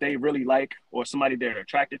somebody that they really like or somebody they're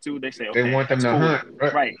attracted to, they say, okay, they want them to hunt.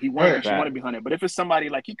 Right. She want to be hunted. But if it's somebody,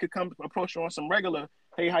 like, he could come approach her on some regular,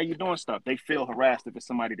 hey, how you doing stuff, they feel harassed if it's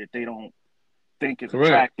somebody that they don't think is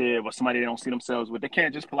attractive or somebody they don't see themselves with. They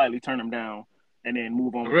can't just politely turn them down and then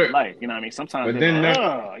move on with their life. You know what I mean? Sometimes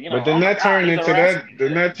that turned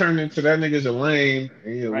into that nigga's a lame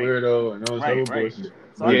and he's a weirdo and all this other bullshit.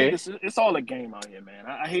 So I think it's all a game out here, man.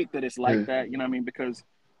 I hate that it's like that, you know what I mean? Because,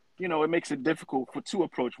 it makes it difficult to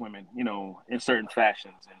approach women, in certain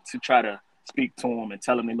fashions and to try to speak to them and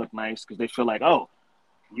tell them they look nice because they feel like, oh,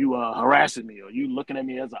 you harassing me or you looking at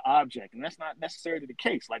me as an object. And that's not necessarily the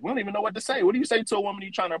case. Like, we don't even know what to say. What do you say to a woman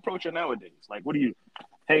you trying to approach her nowadays? Like,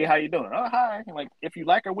 hey, how you doing? Oh, hi. Like, if you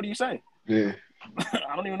like her, what do you say? Yeah.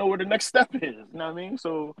 I don't even know where the next step is. You know what I mean?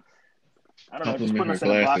 So, I don't know. Just putting us in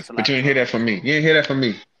a box. But you didn't hear that from me. You didn't hear that from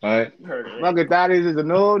me. All right? You heard it. Nugget Daddies is a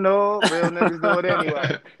no. Real niggas do it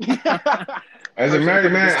anyway. As a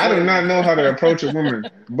married man, I do not know how to approach a woman.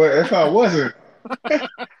 But if I wasn't.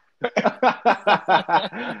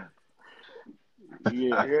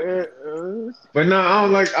 Yeah. But no,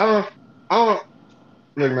 I don't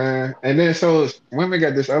look, man. And then so women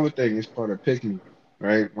got this other thing. It's called a pick me,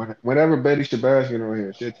 right? Whenever Betty Shabazz get on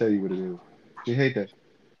here, she'll tell you what it is. She hate that.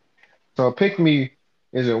 So a pick me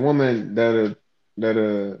is a woman that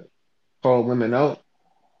call women out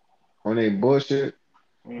on a bullshit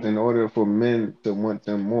in order for men to want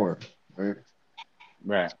them more, right?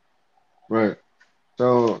 Right.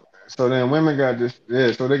 So then women got this,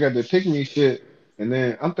 so they got the pick me shit, and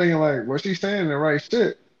then I'm thinking like, well, she's saying the right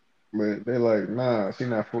shit, but they're like, nah, she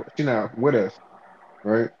not with us,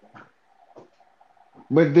 right?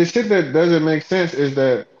 But the shit that doesn't make sense is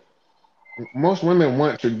that most women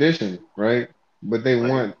want tradition, right? But they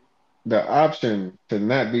want the option to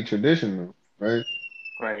not be traditional, right?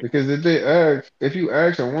 Right. Because if you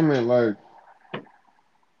ask a woman like,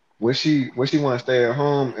 would she want to stay at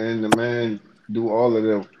home and the man do all of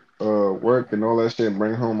the work and all that shit,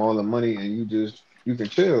 bring home all the money, and you can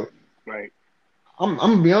chill. Right. I'm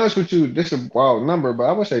gonna be honest with you. This is a wild number, but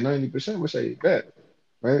I would say 90% would say bet.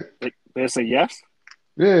 Right? They say yes.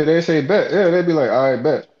 Yeah, they say bet. Yeah, they'd be like, all right,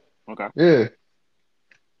 bet. Okay. Yeah.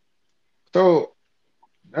 So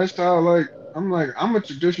that's how I'm a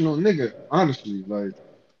traditional nigga, honestly. Like,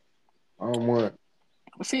 I don't want.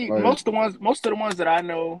 See, most of the ones that I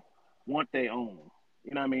know want their own.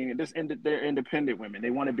 You know what I mean? They're independent women. They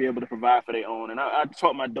want to be able to provide for their own. And I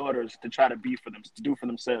taught my daughters to try to do for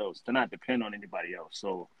themselves, to not depend on anybody else.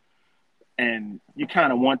 So, and you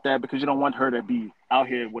kind of want that because you don't want her to be out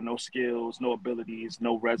here with no skills, no abilities,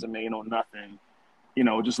 no resume, no nothing. you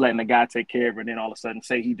know, just letting the guy take care of her, and then all of a sudden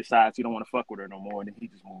say he decides he don't want to fuck with her no more, and then he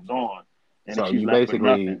just moves on, and So then she's you left with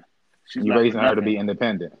basically nothing. you raising her to be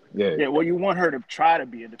independent. Yeah. Yeah. Well, you want her to try to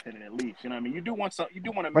be independent at least. You know what I mean? You do want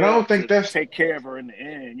a But I male don't think to that's. take care of her in the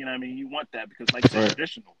end. You know what I mean? You want that because, like you said, Right.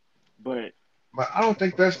 traditional. But I don't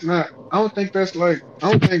think that's not. I don't think that's like.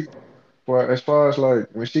 I don't think for as far as like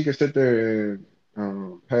when she can sit there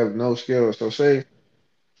and have no skills. So say,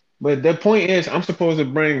 but the point is, I'm supposed to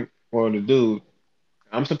bring or the dude.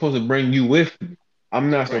 I'm supposed to bring you with me. I'm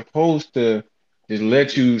not right, supposed to just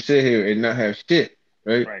let you sit here and not have shit,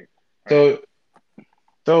 right? right, right, So,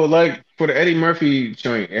 so like for the Eddie Murphy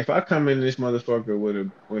joint, if I come in this motherfucker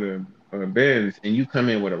with a Benz and you come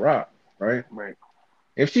in with a rock, right? right,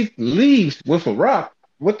 If she leaves with a rock,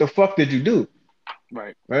 what the fuck did you do,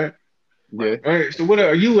 right, right? Yeah. Right. So what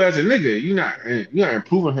are you as a nigga? You're not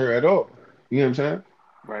improving her at all. You know what I'm saying?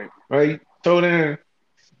 right. Right. So then,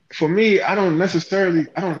 for me, I don't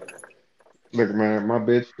look, man. My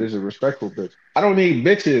bitch is a respectful bitch. I don't need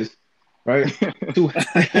bitches, right? To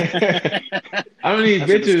I don't need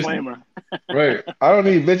That's a bitches, disclaimer. right? I don't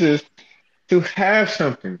need bitches to have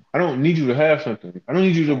something. I don't need you to have something. I don't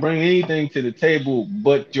need you to Right, bring anything to the table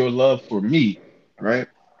but your love for me, right?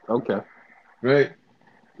 Okay. Right?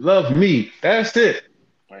 Love me. That's it.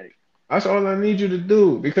 right, That's all I need you to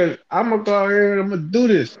do because I'm gonna go out here and I'm gonna do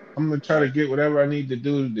this. I'm gonna try to right. get whatever I need to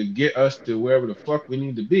do to get us to wherever the fuck we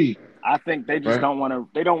need to be, I think they just right? don't want to.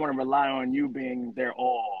 They don't want to rely on you being their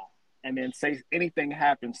all, and then say anything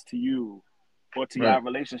happens to you or to Right, your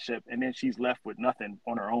relationship, and then she's left with nothing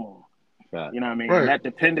on her own. Right. You know what I mean? And right. that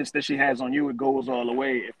dependence that she has on you, it goes all the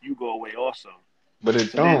way if you go away also. But it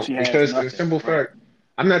So then don't she has because the nothing. simple Right. fact,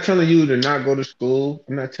 I'm not telling you to not go to school.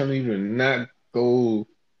 I'm not telling you to not go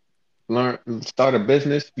learn, start a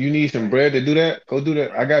business. You need some Right. bread to do that. Go do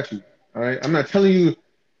that. I Right. got you. All right. I'm not telling you.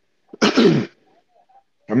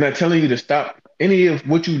 I'm not telling you to stop any of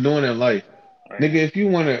what you're doing in life, Right. nigga. If you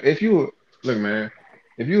look, man,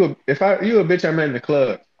 you a bitch I met in the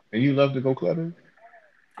club and you love to go clubbing,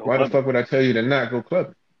 Go why the clubbing. fuck would I tell you to not go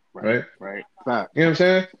clubbing, Right. right? Right. Fact. You know what I'm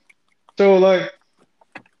saying? So like,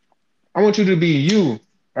 I want you to be you,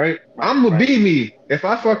 right? Right. I'm gonna Right. be me. If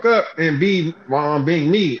I Right. fuck up and be while I'm being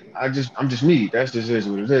me, I'm just me. That's just is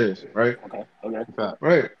what it is, right? Okay. Okay. Fact.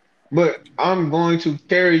 Right. But I'm going to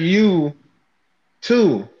carry you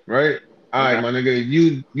too, right? All right, Okay. my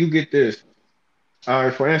nigga, you get this. All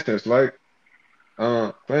right, for instance, with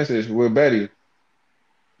Betty,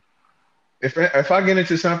 if I get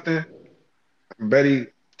into something, Betty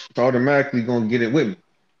automatically gonna get it with me.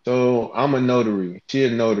 So I'm a notary. She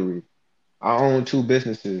a notary. I own two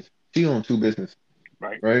businesses. She own two businesses,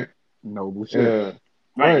 Right. right? Noble shit. Yeah,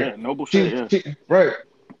 Right. right. Yeah. Noble shit. Yeah. She right.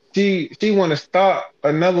 She want to start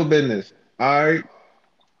another business. All right,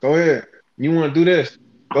 go ahead. You want to do this?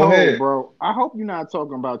 Go Oh, ahead. bro. I hope you're not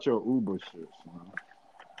talking about your Uber shit,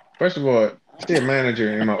 First of all, she a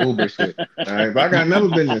manager in my Uber shit. All right, but I got another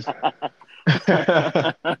business.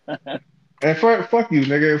 And fuck you,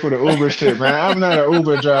 nigga, for the Uber shit, man. I'm not an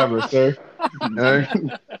Uber driver, sir. All right?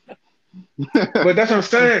 But that's what I'm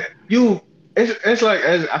saying. It's like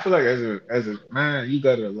I feel like as a man, you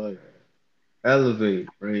gotta like elevate,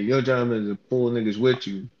 right? Your job is to pull niggas with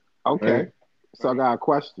you, Okay. right? So I got a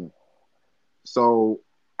question. So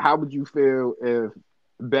how would you feel if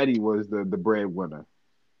Betty was the breadwinner?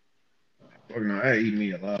 Fuck no, that eat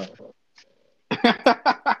me alive.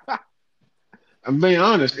 I'm being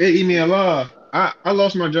honest, it eat me alive. I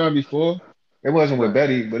lost my job before. It wasn't with Right.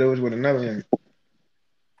 Betty, but it was with another one.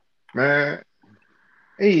 Man,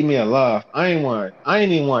 it eat me alive. I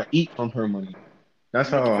ain't even want to eat from her money. That's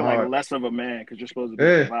You want to how feel like hard. less of a man because you're supposed to be a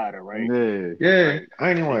Yeah, provider, right? Yeah. yeah. Right. I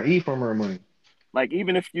ain't even Like, want to eat from her money. like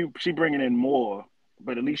even if she bringing in more,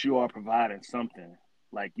 but at least you are providing something.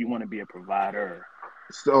 Like you want to be a provider.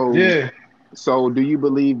 So Yeah, so do you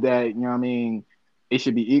believe that, you know what I mean, it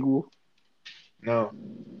should be equal? no.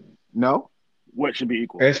 No? What should be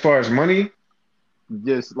equal? As far as money,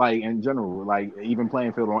 Just like in general, like even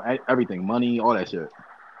playing field on everything, money, all that shit.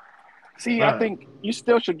 See, I nah. think you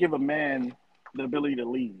still should give a man the ability to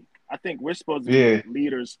lead. I think we're supposed to be Yeah,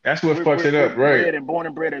 leaders. that's what We're, fucks we're, it we're up, right? bred and born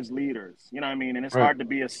and bred as leaders. You know what I mean? And it's Right. hard to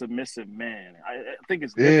be a submissive man. I think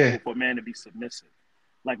it's Yeah, difficult for a man to be submissive.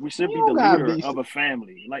 Like we should You be the don't gotta leader be of a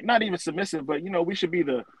family. Like not even submissive, but we should be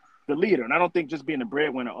the leader. And I don't think just being a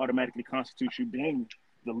breadwinner automatically constitutes you being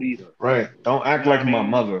the leader. right. Don't You act know what like I my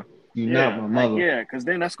mean? mother. You not Yeah, my like mother. yeah, because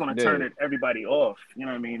then that's gonna turn yeah. everybody off. You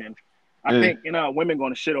know what I mean? And I Yeah, think women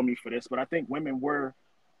gonna shit on me for this, but I think women were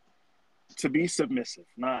to be submissive.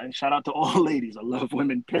 Nah, and shout out to all ladies. I love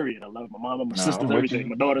women. Period. I love my mama, my nah, sisters, I'm with everything, you.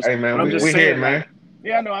 my daughters. Hey But man, I'm we just we here, saying, like, man.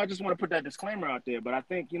 Yeah, no, I just want to put that disclaimer out there. But I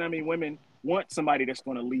think, you know what I mean, women want somebody that's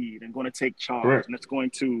going to lead and going to take charge Correct. and that's going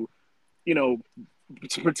to, you know,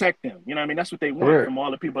 to protect them. You know what I mean? That's what they want Correct. from all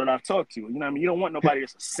the people that I've talked to. You know what I mean? You don't want nobody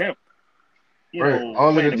that's a simp, you Right. know, All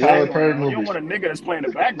of playing the the Tyler Perry background. You don't movies. want a nigga that's playing the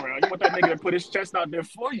background. You want that nigga to put his chest out there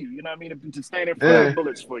for you. You know what I mean? To stand in front of Yeah. the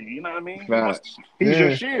bullets for you. You know what I mean? Facts. He's your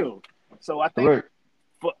Yeah. shield. So I think Correct.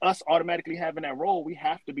 for us automatically having that role, we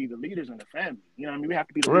have to be the leaders in the family. You know what I mean? We have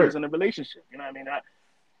to be the leaders Correct. in the relationship. You know what I mean?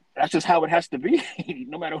 That's just how it has to be,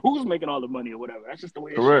 no matter who's making all the money or whatever. That's just the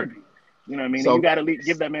way it should Correct. be. You know what I mean? And you So, got to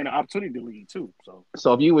give that man an opportunity to lead too.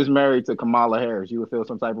 so if you was married to Kamala Harris, you would feel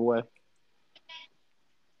some type of way.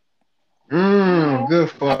 No, Good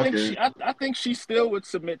I think fucking. I think she still would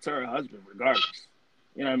submit to her husband regardless.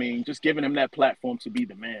 You know what I mean? Just giving him that platform to be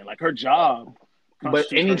the man. Like her job But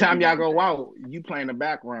constitutes her to anytime do y'all go everything. out, you play in the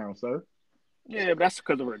background, sir. Yeah, but that's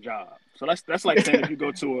because of her job. So that's like saying if you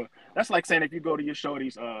go to your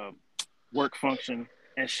shorty's work function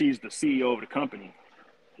and she's the CEO of the company.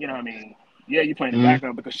 You know what I mean? Yeah, you play in the Mm,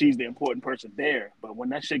 background because she's the important person there. But when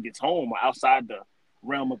that shit gets home or outside the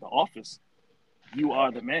realm of the office, you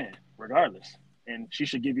are the man, regardless. And she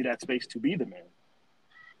should give you that space to be the man.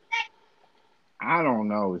 I don't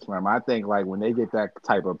know, Slim. I think like when they get that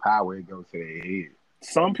type of power, it goes to their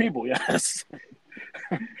Some people, yes.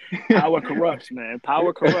 Power corrupts, man.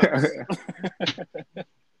 Power corrupts.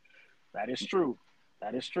 head. That is true.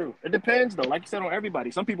 That is true. It depends, though. Like you said, on everybody.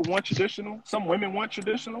 Some people want traditional. Some women want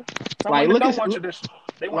traditional. Some Like women look don't at want traditional.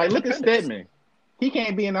 They want look at independence. Stedman. He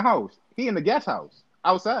can't be in the house. He in the guest house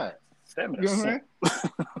outside. Stedman You know is what I'm simp.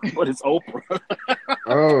 saying? But it's Oprah.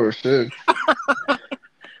 oh shit.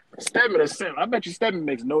 Stedman is simp. I bet you Stedman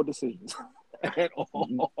makes no decisions at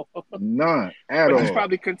all. None at But all. he's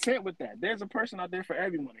probably content with that. There's a person out there for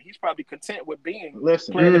everyone. He's probably content with being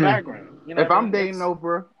Listen, playing the Mm, background. You know if what I I'm mean? dating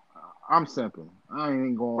Oprah, I'm simping. I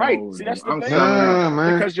ain't going Right. hold See, you. that's the I'm thing, selling man. out. nah,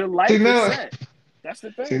 man. Because your See life is now, set. That's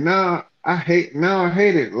the see thing. now, I hate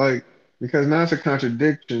it. Like because now it's a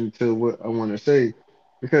contradiction to what I want to say.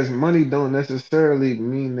 Because money don't necessarily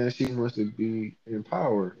mean that she wants to be in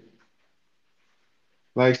power.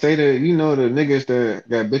 Like say that the niggas that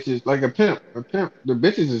got bitches like a pimp. The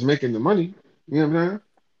bitches is making the money. You know what I'm saying?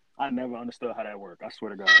 I never understood how that worked. I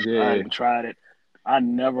swear to God. I Yeah. even tried it. I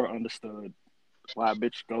never understood why a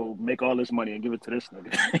bitch go make all this money and give it to this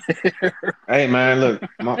nigga. Hey man, look,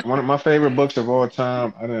 one of my favorite books of all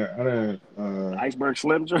time. Iceberg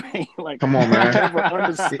Slim Dream. Like, Come on, I man. never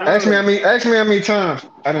Ask me how understood. many, ask me how many times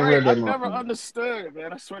I didn't Right. read I that never motherfucker. understood it,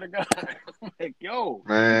 man. I swear to God. I'm like, yo, you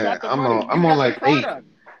Man, got the money. You I'm on got the like 8. product.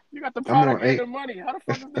 You got the I'm on product and the 8. money. How the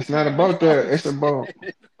fuck is It's this not nigga make about all that. It's this about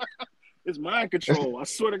shit? It's mind it's control. I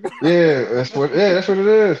swear to God. that's what it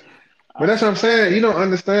is. But I that's what I'm saying. You swear. don't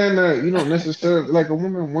understand that you don't necessarily like a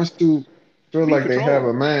woman wants to feel Be in like they have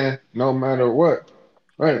a control. man no matter Right. what.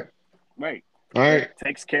 Right. Right. Right. That Right.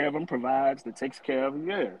 takes care of him, provides, that takes care of him.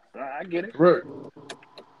 Yeah. I get it. Correct.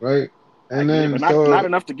 Right. I And get it. then But not so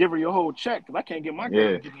enough to give her your whole check. Because I can't get my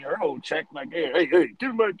girl Yeah. to give me her whole check. Like, hey,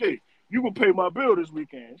 give me my day. You gonna pay my bill this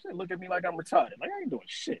weekend. She look at me like I'm retarded. Like, I ain't doing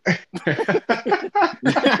shit.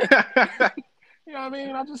 You know what I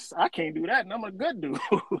mean? I can't do that, and I'm a good dude.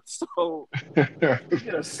 So you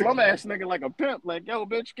get a slum ass nigga like a pimp, like, yo,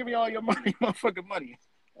 bitch, give me all your money, motherfucking money,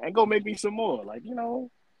 and go make me some more. Like,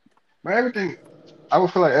 But everything, I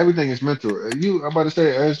would feel like everything is mental. I'm about to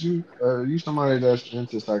say, as you somebody that's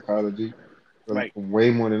into psychology, right, way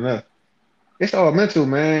more than us. It's all mental,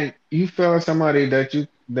 man. You found somebody that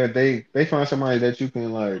they find somebody that you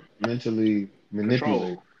can like mentally manipulate,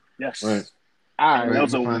 control. right? Yes. All And right. Right?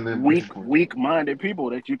 those You are find them entry points. weak-minded people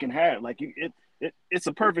that you can have. Like, it's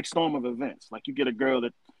a perfect storm of events. Like, you get a girl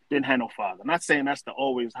that didn't have no father. I'm not saying that's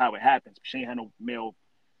always how it happens. She ain't had no male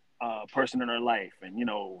person in her life, and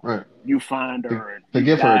Right. you find To, her and to you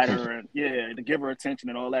give her guide attention. her, and to give her attention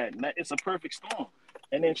and all that. And it's a perfect storm.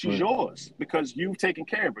 And then she's Right. yours because you've taken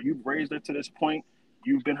care of her. You've raised her to this point.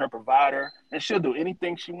 You've been her provider, and she'll do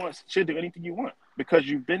anything she wants. She'll do anything you want because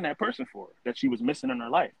you've been that person for her that she was missing in her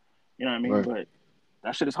life. You know what I mean? Right. But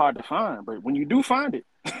that shit is hard to find. But when you do find it,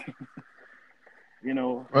 it's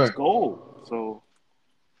Right. gold. So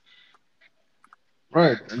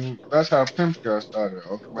Right. And that's how pimps got started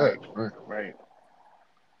off of that. right, Right. right.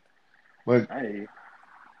 But I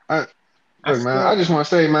I I look, man. I still just want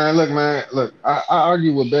to say, man. Look, man. Look, I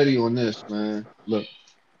argue with Betty on this, man. Look,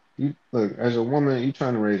 you look as a woman, you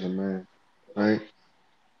trying to raise a man, right?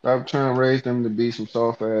 Stop trying to raise them to be some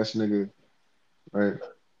soft ass nigga, right?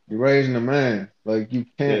 You're raising a man. Like you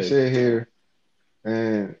can't yeah. sit here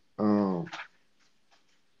and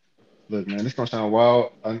look, man. This gonna sound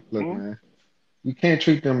wild. Look, hmm? man. You can't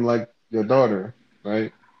treat them like your daughter.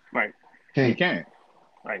 right? Right. You Can't. can't.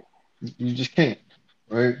 Right. You just can't,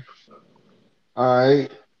 right? All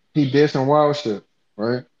right. He did some wild shit,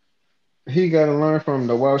 right? He got to learn from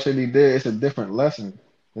the wild shit he did. It's a different lesson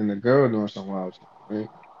than the girl doing some wild shit, right?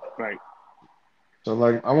 Right. So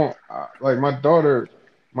like I want like my daughter,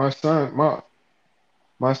 my son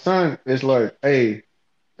is like, hey,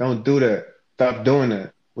 don't do that. Stop doing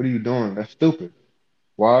that. What are you doing? That's stupid.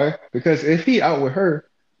 Why? Because if he out with her,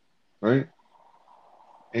 right,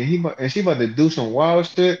 and she about to do some wild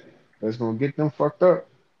shit that's gonna get them fucked up.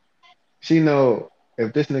 She know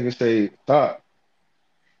if this nigga say stop,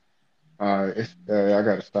 I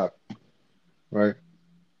gotta stop, right?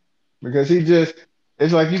 Because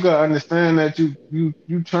it's like you gotta understand that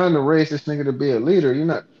you trying to raise this nigga to be a leader. You're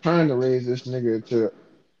not trying to raise this nigga to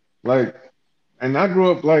like. And I grew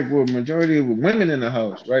up like with majority of women in the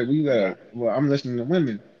house, right? I'm listening to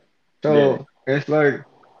women, Yeah. so it's like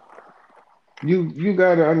you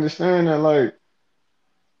gotta understand that like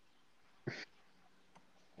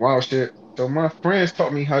wow shit. So my friends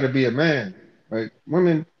taught me how to be a man, right?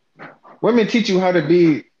 Women teach you how to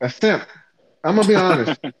be a simp. I'm gonna be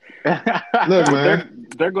honest. Look, Well, man.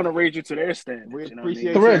 they're gonna raise you to their We standards. You know what I mean?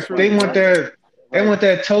 appreciate your That's Correct. why truth, They you want brother. that. They right. want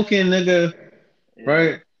that token nigga, Yeah.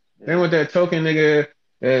 right? They Yeah. want that token nigga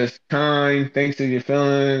that's kind, thinks to your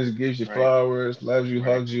feelings, gives you Right. flowers, loves you,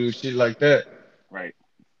 Right. hugs you, shit like that. Right.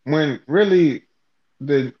 When really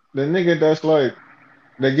the nigga that's like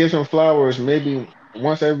that gives him flowers maybe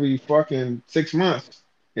once every fucking 6 months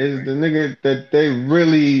is Right. the nigga that they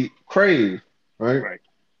really crave, right? Right.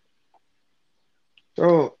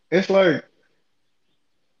 So it's like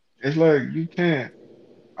you can't.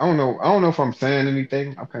 I don't know. I don't know if I'm saying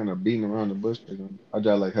anything. I'm kind of beating around the bush because I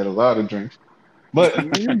just like had a lot of drinks. But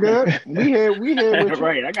No, you good. We here with you.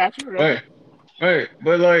 Right. I got you. right, right.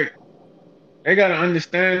 But like they gotta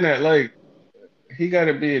understand that like he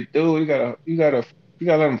gotta be a dude. You gotta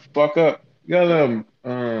let him fuck up. You gotta let him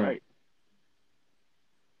Right.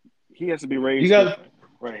 He has to be you raised gotta different.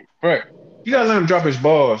 Right. right. You gotta Right. let him drop his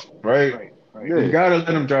balls, right? Right. Right. You Yeah. gotta let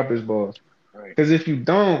him drop his balls. Right. Because if you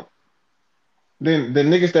don't, then the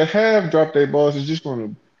niggas that have dropped their balls is just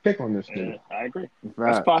gonna pick on this nigga. Yeah, I agree.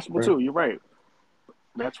 That's Fact. possible Right? too. You're right.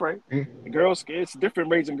 That's right. The girls, it's different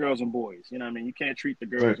raising girls and boys. You know what I mean? You can't treat the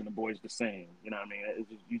girls Right. and the boys the same. You know what I mean?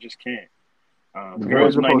 You just can't. The boys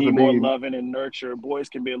Girls are might supposed to need more be loving and nurture. Boys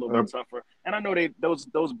can be a little uh, bit tougher. And I know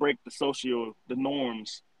those break the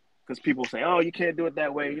norms because people say, oh, you can't do it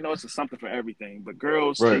that way. You know, it's a something for everything. But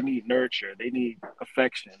girls, they Right. need nurture. They need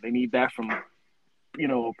affection. They need that from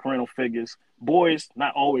parental figures. Boys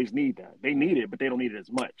not always need that. They need it, but they don't need it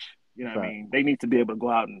as much. You know what I fact. mean? They need to be able to go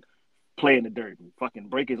out and play in the dirt and fucking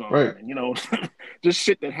break his Right. arm and just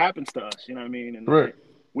shit that happens to us. You know what I mean? And Right.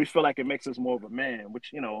 we feel like it makes us more of a man,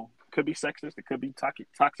 which could be sexist. It could be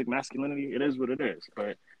toxic masculinity. It is what it is.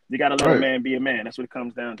 But you got to let a Right. man be a man. That's what it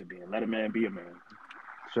comes down to being. Let a man be a man.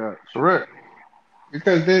 Sure. Correct.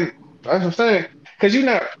 Because then that's what I'm saying. Because you're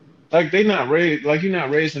not like they not raised like you're not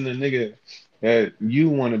raising the nigga that you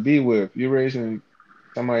want to be with. You're raising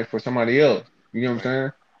somebody for somebody else. You know what I'm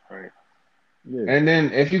Right. saying? Right. Yeah. And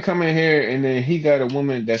then if you come in here and then he got a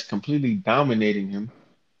woman that's completely dominating him,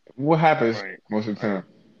 what happens Right. most of the Right. time?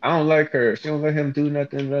 I don't like her. She don't let him do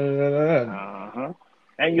nothing. Blah, blah, blah, blah. Uh-huh.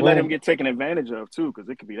 And you let him Well, get taken advantage of too, because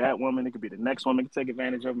it could be that woman, it could be the next woman can take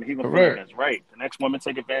advantage of him. He gonna feel like correct. that's right. The next woman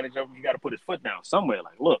take advantage of him. You got to put his foot down somewhere.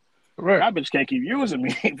 Like, look, Correct. that bitch can't keep using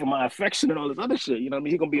me for my affection and all this other shit. You know what I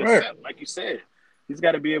mean? He gonna be a Correct. simp, like you said. He's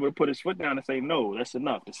got to be able to put his foot down and say, no, that's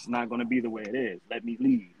enough. This is not going to be the way it is. Let me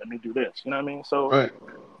leave. Let me do this. You know what I mean? So Right.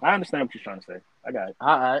 I understand what you're trying to say. I got it.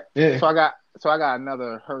 All right. Yeah. So I got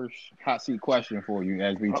another Hirsch hot seat question for you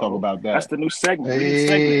as we talk about That's that. the new segment. We need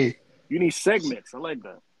segments. Hey. You need segments. I like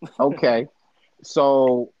that. Okay.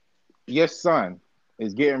 So your son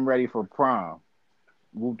is getting ready for prom.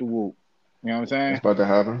 Whoop de whoop. You know what I'm saying? It's about to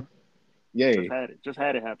happen. Yeah. Just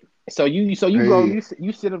had it happen. So you go Hey.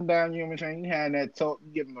 you sit him down, you know what I'm saying? You had that talk,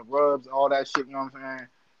 you give him the rubs, all that shit, you know what I'm saying?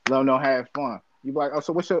 Let him know have fun. You be like,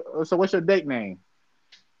 so what's your date name?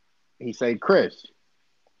 He say Chris.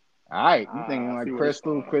 All right, you thinking I like see where this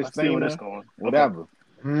Crystal, going. I see where this Christina, going. whatever.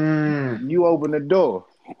 Mm. You open the door.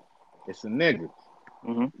 It's a nigga.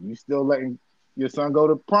 Mm-hmm. You still letting your son go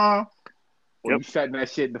to prom? Or Yep. you shutting that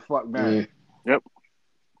shit the fuck down? Yeah. Yep.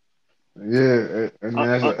 Yeah.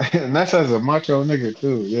 And that's as a macho nigga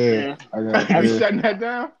too. Yeah. Yeah. I got You yeah. shutting that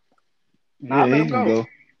down? Nah, Yeah, let he him can go. go.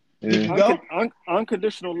 He Yeah. can go?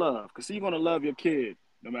 Unconditional love, because you're gonna love your kid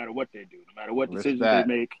no matter what they do, no matter what decisions they Respect.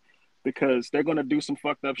 make, because they're gonna do some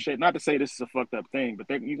fucked up shit. Not to say this is a fucked up thing, but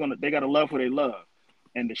they gotta love who they love.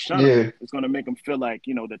 and to shun them is going to make them feel like,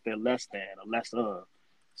 you know, that they're less than or less of.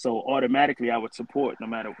 So automatically, I would support no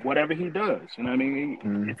matter whatever he does. You know what I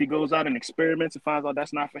mean? If he goes out and experiments and finds out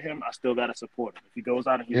that's not for him, I still got to support him. If he goes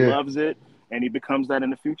out and he loves it and he becomes that in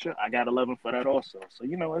the future, I got to love him for that also. So,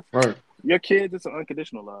 you know, it's, your kids, it's an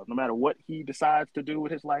unconditional love. No matter what he decides to do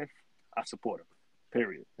with his life, I support him.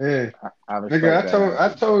 Period. Yeah. Nigga,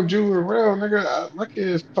 I told you real, nigga, my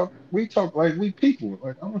kids we talk like we people.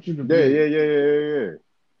 Like, I want you to be.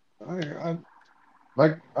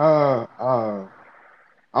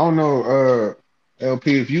 I don't know,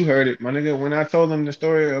 LP, if you heard it, my nigga. When I told him the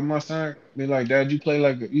story of my son, be like, Dad, you playing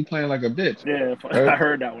like a bitch. Yeah, right? I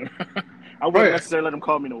heard that one. I wouldn't necessarily let him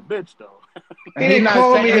call me no bitch though. He didn't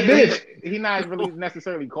call me a bitch. He's not really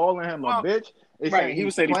necessarily calling him a bitch. It's right, he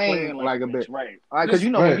was saying playing like a bitch, right? Because you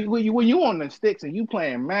know when you on the sticks and you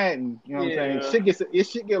playing Madden, you know what I'm saying? It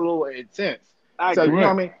should get a little intense. So you know what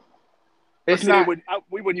I mean? It's not.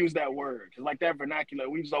 We wouldn't use that word like that vernacular.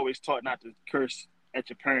 We was always taught not to curse at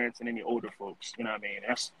your parents and any older folks. You know what I mean?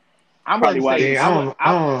 That's probably why. I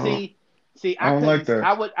don't like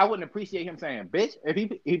that. I wouldn't appreciate him saying bitch if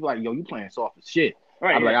he'd be like, yo, you playing soft as shit.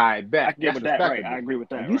 Right, I'd be like, all right, bet. I get with that. Right, I agree with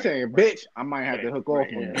that. If you saying bitch, I might have to hook off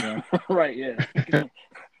on you. Man. Right, yeah.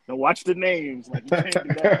 Now watch the names. Like you can't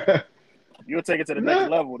do that. You'll take it to the next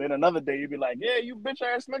level. Then another day you'll be like, yeah, you bitch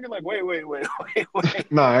ass nigga. Like, wait.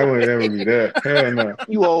 Nah, I wouldn't ever be that. Hell no.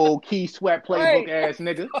 You old Key Sweat playbook ass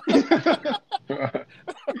nigga.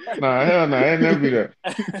 Nah, hell no. I'd never be that.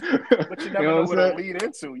 But you never know what it'll lead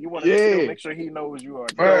into. You want to still make sure he knows you are.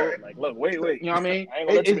 Right. Like, look, wait. You know what I mean? I ain't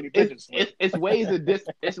gonna let too many bitches. It's ways of this.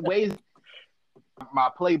 It's ways. My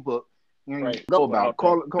playbook. Right. Go about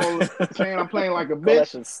call saying I'm playing like a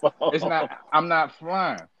bitch. It's not. I'm not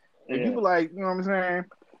flying. If you be like, you know what I'm saying?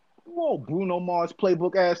 Whoa, Bruno Mars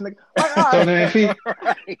playbook ass nigga.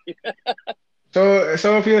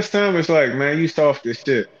 So if your son was like, man, you soft as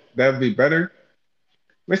shit, that'd be better.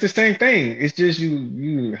 It's the same thing. It's just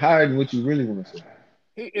you hiding what you really want to say.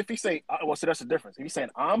 If he say, well, so that's the difference. If he's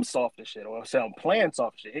saying I'm soft as shit, or say I'm playing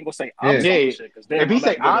soft as shit, he ain't gonna say I'm soft as shit. If he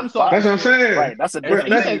say I'm soft, that's what I'm saying. Right, that's a difference.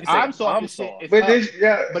 If he say I'm soft as shit, but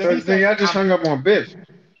then y'all just hung up on bitch.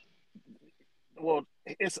 Well,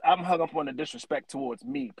 I'm hung up on the disrespect towards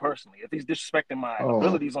me personally. If he's disrespecting my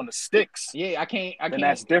abilities on the sticks, I can't. Then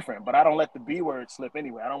that's different. But I don't let the B word slip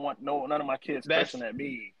anyway. I don't want none of my kids cursing at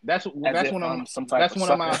me. That's one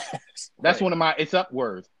of my it's up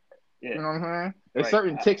words. Yeah. You know what I'm saying? It's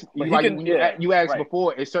certain ticks. You asked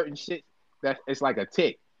before. It's certain shit that it's like a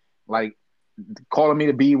tick, like calling me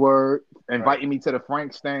the B word, inviting me to the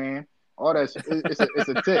Frank stand. All that shit, it's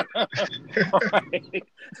a tick.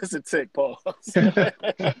 It's a tick, Paul.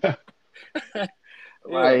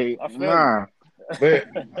 Nah. But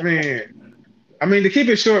I mean to keep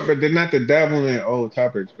it short, but they're not to dabble in old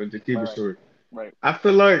topics, but to keep it short. Right. I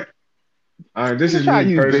feel like this is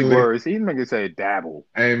me personally. Big words. These niggas say dabble.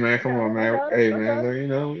 Hey man, come on, man. Man, you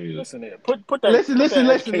know. Listen here. Put that. Listen.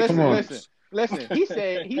 He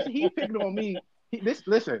said he picked on me.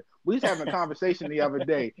 Listen, we was having a conversation the other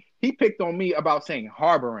day. He picked on me about saying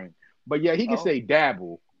harboring, but yeah, he can say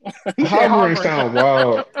dabble. Harboring sounds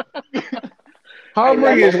wild.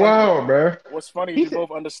 Harboring is wild, bro. What's funny, you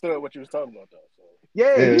both understood what you was talking about, though. So.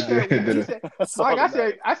 Yeah, he said like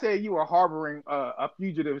I said you were harboring a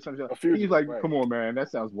fugitive or something. He's like, come on, man, that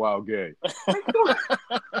sounds wild gay.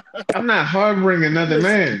 I'm not harboring another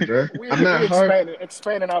man, bro. I'm not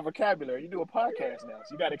expanding our vocabulary. You do a podcast now,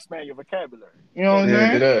 so you got to expand your vocabulary. You know what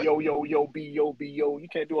I'm saying? Yo, B, yo. You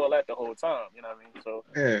can't do all that the whole time. You know what I mean? So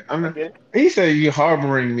I'm not. He said you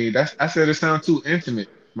harboring me. I said it sounds too intimate.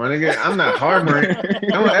 My nigga, I'm not harboring.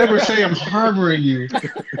 Don't ever say I'm harboring you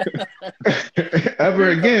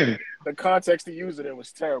ever again. The context to use it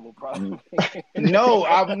was terrible, probably. No,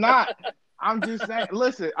 I'm not. I'm just saying.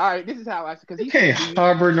 Listen, all right. This is how because he can't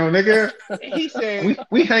harbor no nigga. He said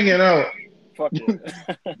we hanging out. Fuck it.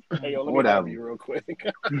 Hey, yo, let me help you real quick.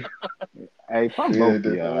 Hey, fuck both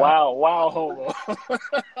of y'all. Wow, homo.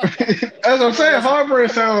 As I'm saying, harboring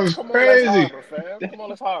sounds crazy. Come on,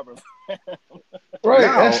 let's harbor. Right,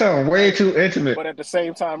 that sounds way too intimate. But at the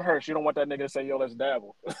same time, hurts. You don't want that nigga to say, yo, let's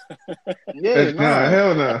dabble. Nah,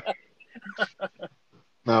 hell no.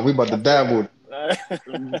 Nah, we about to dabble.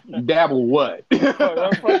 Dabble what?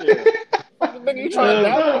 Nigga, you trying to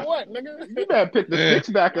dabble or what, nigga? You better pick the sticks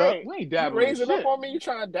back up. We ain't dabbling. You raise it up on me, you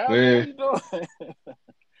trying to dabble? What you doing?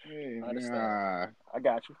 I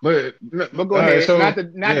got you. But go ahead. So, not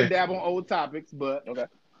to dabble on old topics, but okay.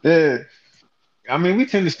 Yeah. I mean, we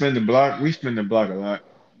tend to spend the block. We spend the block a lot.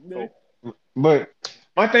 Yeah. But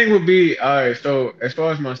my thing would be, all right, so as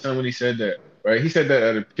far as my son, when he said that, right, he said that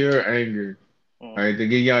out of pure anger right? To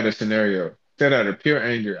get y'all the scenario. Said out of pure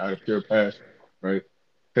anger, out of pure passion, right?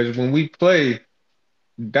 Because when we play,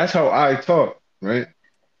 that's how I talk, right?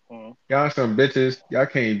 Y'all some bitches. Y'all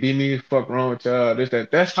can't beat me. Fuck wrong with y'all. This,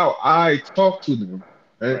 that. That's how I talk to them,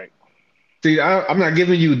 right? See, I'm not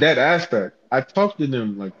giving you that aspect. I talk to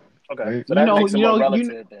them like, okay. Right? So that makes it more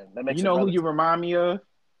relative then. That makes you know it who you remind me of?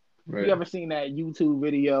 Right. You ever seen that YouTube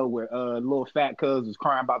video where little fat cuz was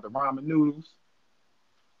crying about the ramen noodles?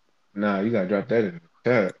 Nah, you gotta drop that in the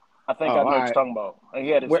chat. I think I know what you're talking about. He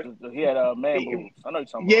had man boobs. I know you're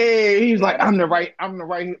talking about. Yeah, he was like, I'm the right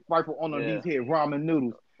rifle owner of these here ramen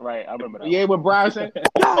noodles. Right, I remember that. Yeah, what Brian said,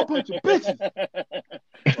 y'all bunch of bitches. Right,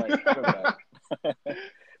 I remember that.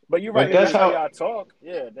 But you're right. But that's how y'all talk.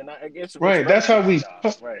 Yeah, then I guess right. That's how we.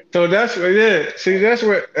 Right. So that's See, that's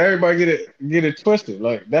where everybody get it twisted.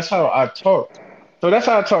 Like that's how I talk. So that's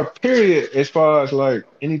how I talk. Period. As far as like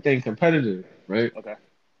anything competitive, right? Okay.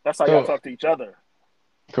 That's how y'all talk to each other.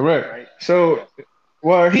 Correct. Right? So,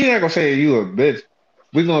 well, he not gonna say you a bitch.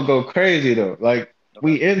 We gonna go crazy though. Like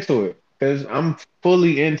we into it because I'm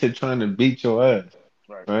fully into trying to beat your ass.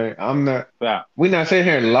 Right. I'm not. Yeah. We not sitting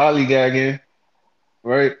here lollygagging.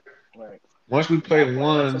 Right. Right. Once we play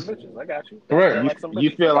ones, like I got you. Correct. You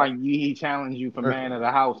feel like he challenged you for man of the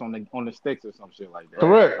house on the sticks or some shit like that.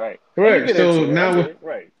 Correct. Right. Correct. So now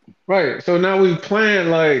right. So now we playing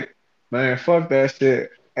like, man, fuck that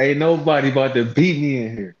shit. Ain't nobody about to beat me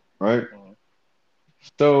in here. Right.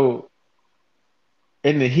 So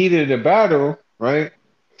in the heat of the battle, right?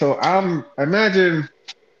 So imagine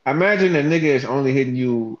a nigga is only hitting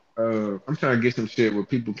you. I'm trying to get some shit where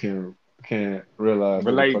people can realize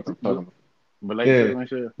relate what the fuck I'm talking about. Relate to it and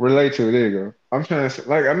shit. Relate to it. There you go. I'm trying to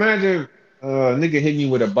like imagine a nigga hitting you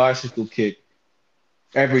with a bicycle kick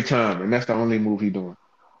every time, and that's the only move he doing,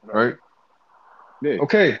 right? Yeah.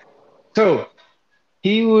 Okay, so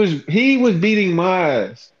he was beating my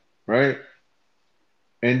ass, right?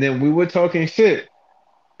 And then we were talking shit,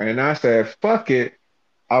 and I said, "Fuck it."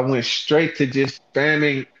 I went straight to just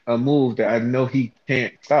spamming a move that I know he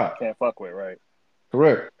can't stop. Can't fuck with, right?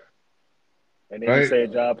 Correct. And then you say a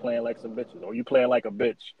job playing like some bitches, or you playing like a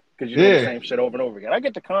bitch because you know the same shit over and over again. I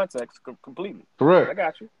get the context completely. Correct. I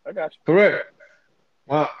got you. Correct.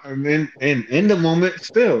 Well, in the moment,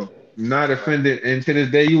 still not offended, and to this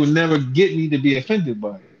day, you will never get me to be offended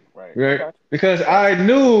by it. Right? Because I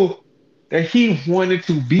knew that he wanted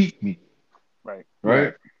to beat me.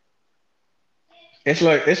 Right. It's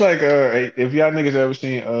like if y'all niggas ever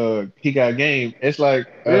seen He Got Game, it's like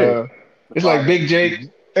Big Jake.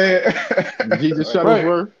 Jesus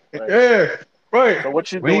Shuttlesworth. Yeah. Right. So what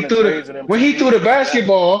you doing when he threw the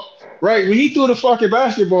basketball, right? When he threw the fucking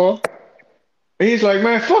basketball, and he's like,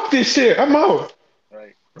 man, fuck this shit. I'm out.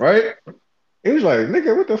 Right? He was like,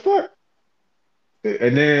 nigga, what the fuck?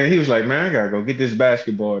 And then he was like, man, I gotta go get this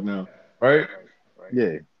basketball now. Right?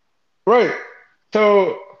 Yeah. Right.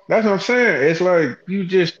 So that's what I'm saying. It's like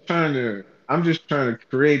I'm just trying to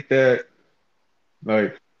create that,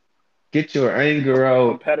 like, get your anger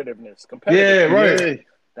out. Competitiveness. Yeah, right. Yeah.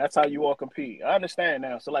 That's how you all compete. I understand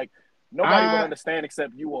now. So like nobody would understand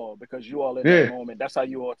except you all because you all in that moment. That's how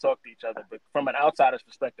you all talk to each other. But from an outsider's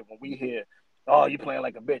perspective, when we hear, "Oh, you playing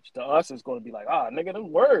like a bitch," to us it's going to be like, "Ah, nigga,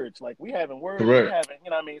 them words. Like we having words. Correct. We having, you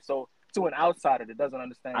know what I mean?" So to an outsider that doesn't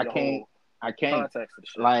understand I can't context of the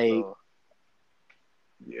shit. Like. So.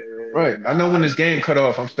 Yeah. Right. I know when this game cut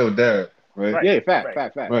off, I'm still dead. Right. Yeah. Fact.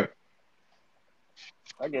 Right.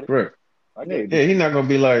 I get it. Right. Yeah, he's not gonna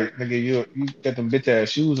be like, nigga, you got them bitch ass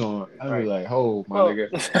shoes on. I'll be like, hold my nigga,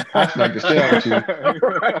 I smack the shit out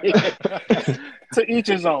of you. To each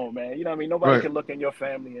his own, man. You know what I mean? Nobody can look in your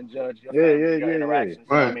family and judge your family, interactions.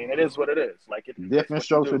 You know what I mean? It is what it is. Like different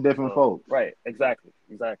strokes for different folks. Right. Exactly.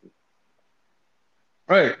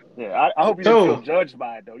 Right. Yeah. I hope you didn't feel judged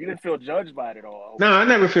by it though. You didn't feel judged by it at all. No, I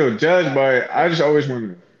never feel judged by it. I just always want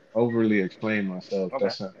to overly explain myself. Okay.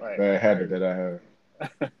 That's a bad habit that I have.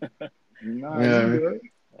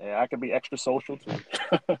 Yeah, I can be extra social too.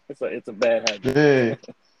 it's a bad habit. Yeah.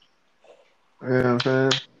 You know what I'm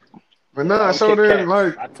saying? But no, so then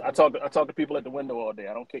like I talk to people at the window all day.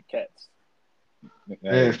 I don't kick cats.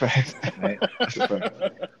 Yeah, facts.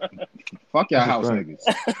 Fuck y'all house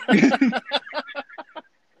niggas.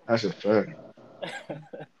 That's a fact.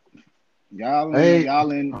 Y'all ain't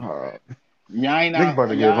out. Nigga about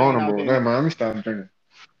to get vulnerable. Let me stop drinking.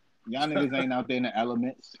 Y'all niggas ain't out there in the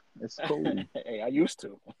elements. It's cool. Hey, I used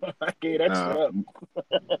to. I gave that shit up.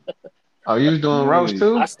 Oh, you was doing roast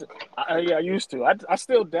too? I used to. I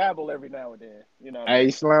still dabble every now and then. You know.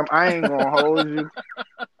 Hey, Slim, I ain't gonna hold you.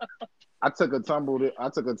 I took a tumble the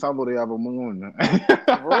other morning.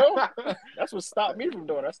 Bro, that's what stopped me from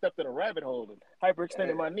doing it. I stepped in a rabbit hole and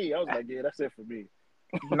hyperextended my knee. I was like, yeah, that's it for me.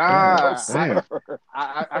 Nah, no,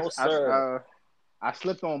 I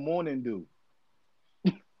slipped on morning dew.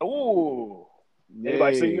 Ooh. Yeah.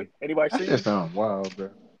 Anybody see you? That sounds wild, bro.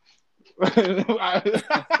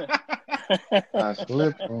 I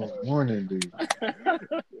slipped on morning dew.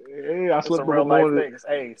 Yeah, I slipped on real morning. Life things.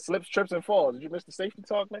 Hey, slips, trips, and falls. Did you miss the safety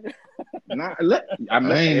talk, nigga? Nah, I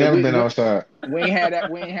ain't never been outside. We ain't had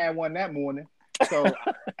that. We ain't had one that morning. So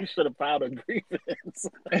you should have filed a grievance.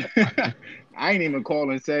 I ain't even call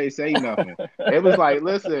and say nothing. It was like,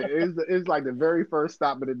 listen, it's like the very first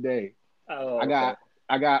stop of the day. Oh,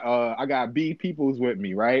 I got B Peoples with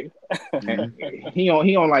me, right? And he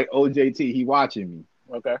on like OJT. He watching me.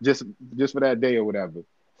 Okay. Just for that day or whatever. Okay.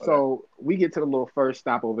 So we get to the little first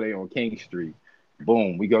stop over there on King Street.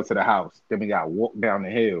 Boom, we go to the house. Then we got to walk down the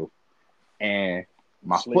hill, and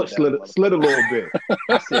my foot slid a little bit.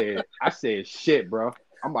 I said, shit, bro.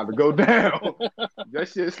 I'm about to go down. That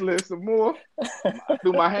shit slid some more. I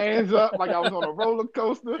threw my hands up like I was on a roller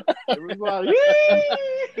coaster. It was like,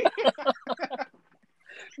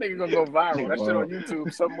 nigga gonna go viral. That shit on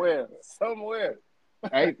YouTube somewhere.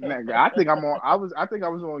 Hey, nigga, I think I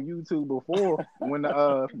was on YouTube before when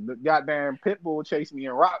the goddamn pit bull chased me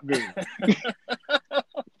in Rockville.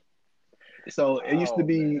 So it used to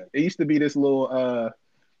be this little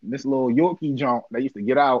Yorkie junk that used to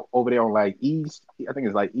get out over there on like East, I think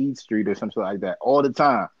it's like East Street or something like that all the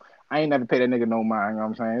time. I ain't never paid that nigga no mind, you know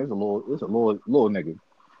what I'm saying? It's a little nigga.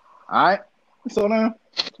 All right. So now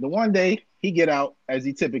the one day he get out as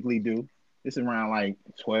he typically do. It's around like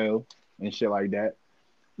 12 and shit like that.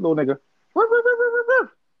 Little nigga.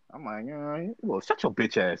 I'm like, well, shut your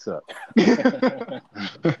bitch ass up.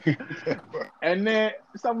 And then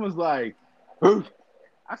someone's like, I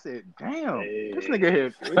said, damn, this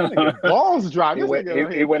nigga balls dropped. He went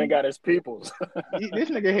and got his peoples. This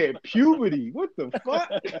nigga had puberty. What the fuck?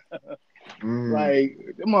 Like,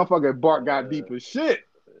 the motherfucker bark got deep as shit.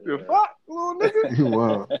 The fuck, little nigga?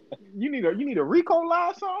 Wow. You need a Rico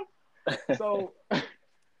line song? So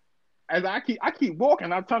as I keep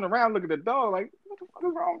walking, I turn around, look at the dog, like, what the fuck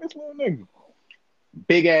is wrong with this little nigga?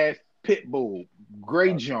 Big ass pit bull,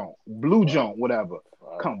 gray junk, blue junk, whatever,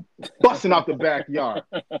 come busting out the backyard.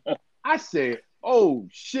 I said, oh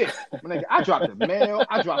shit, nigga, I dropped the mail,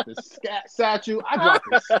 I dropped the satchel, I dropped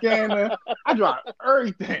the scanner, I dropped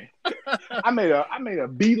everything. I made a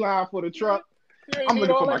beeline for the truck. I'm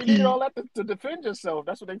looking for my keys. You need all that to defend yourself.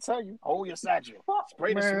 That's what they tell you. Hold your satchel.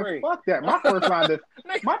 Spray the spray. Fuck that. My first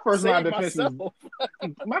line of defense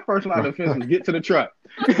was get to the truck.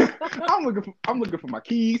 I'm looking for my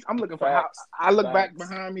keys. I'm looking for how I look back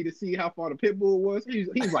behind me to see how far the pit bull was.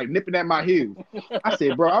 He's like nipping at my heels. I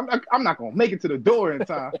said, bro, I'm not gonna make it to the door in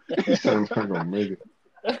time. I'm not gonna make it.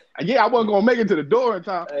 Yeah, I wasn't gonna make it to the door in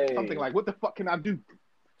time. Hey. I'm thinking like, what the fuck can I do?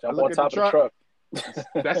 Jump on top of the truck.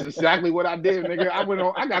 That's exactly what I did, nigga. I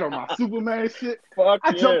got on my Superman shit.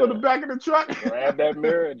 I jumped on the back of the truck. Grab that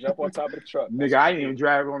mirror and jump on top of the truck. Nigga, I didn't even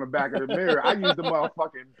drive on the back of the mirror. I used the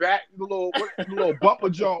motherfucking back, the little bumper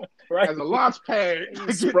jump as a launch pad.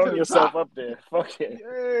 You sprung yourself up there. Fuck it.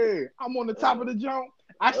 Yeah, I'm on the top of the jump.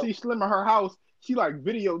 I see Slim at her house. She like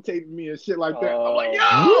videotaping me and shit like that. I'm like,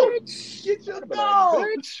 yo, get your dog.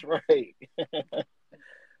 Bitch. Right.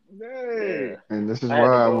 Yeah. And this is why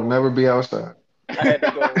I will never be outside. I had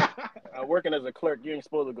to go. Working as a clerk, you ain't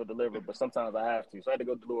supposed to go deliver, but sometimes I have to. So I had to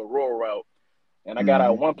go do a rural route. And I got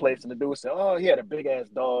out one place, and the dude said, oh, he had a big-ass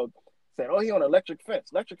dog. Said, oh, he on electric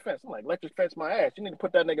fence. Electric fence. I'm like, electric fence my ass. You need to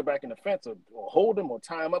put that nigga back in the fence or hold him or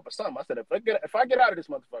tie him up or something. I said, if I get out of this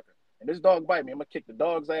motherfucker and this dog bite me, I'm going to kick the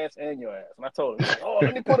dog's ass and your ass. And I told him, like, oh,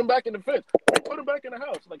 let me put him back in the fence. Put him back in the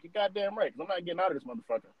house. Like, you're goddamn right. I'm not getting out of this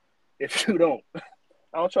motherfucker if you don't. I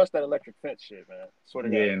don't trust that electric fence shit, man. Swear to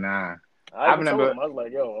God. Yeah, nah. I was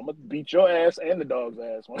like, yo, I'm going to beat your ass and the dog's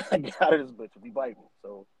ass when I get out of this bitch if you bite me.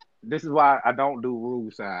 So this is why I don't do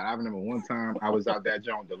rude side. I remember one time I was out that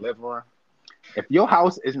joint delivering. If your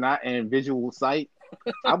house is not in visual sight,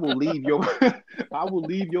 I will leave your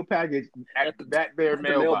package at that there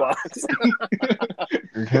mailbox.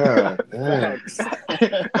 Yeah.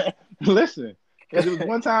 Listen, because it was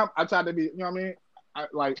one time I tried to be, you know what I mean?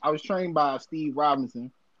 I was trained by Steve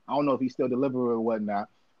Robinson. I don't know if he's still delivering or whatnot.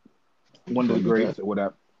 One of the greats or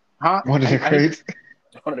whatever. Huh? One of the greats.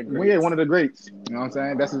 One of the greats. Yeah, one of the greats. You know what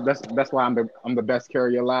I'm saying? That's why I'm the best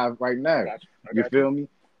carrier alive right now. You feel me?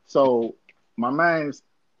 So my man's,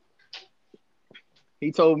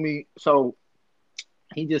 he told me, so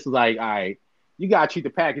he just like, all right, you gotta treat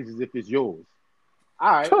the package as if it's yours.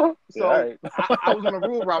 All right. So Yeah, all right. I was on a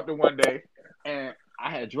rural route the one day, and I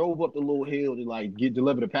had drove up the little hill to like get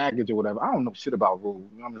deliver the package or whatever. I don't know shit about rural.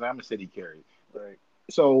 You know what I'm saying? I'm a city carrier. Right.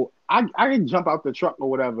 So I can jump out the truck or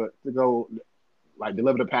whatever to go like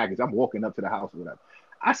deliver the package. I'm walking up to the house or whatever.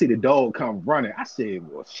 I see the dog come running. I said,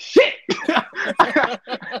 "Well, shit!"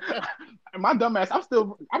 And my dumb ass, I'm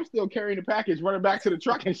still carrying the package, running back to the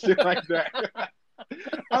truck and shit like that.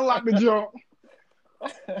 Unlock the jump.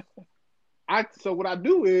 So what I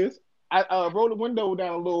do is I roll the window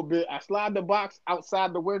down a little bit. I slide the box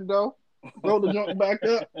outside the window, roll the jump back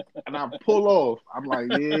up, and I pull off. I'm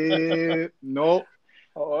like, yeah, nope.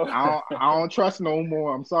 I don't trust no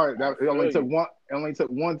more. I'm sorry. It only took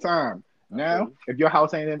one time. Now, if your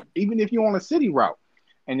house ain't in, even if you're on a city route,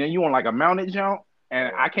 and then you on like a mounted jump, and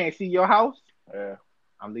I can't see your house,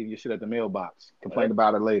 I'm leaving your shit at the mailbox. Complain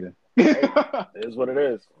about it later. It is what it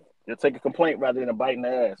is. You'll take a complaint rather than a bite in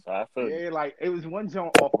the ass. I feel you. Like it was one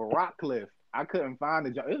jump off a rock cliff. I couldn't find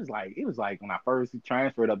the jump. It was like when I first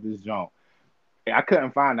transferred up this jump. I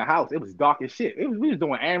couldn't find the house. It was dark as shit. We was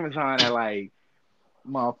doing Amazon at like,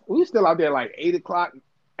 we was still out there like 8:00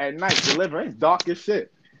 at night delivering. It's dark as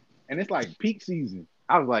shit, and it's like peak season.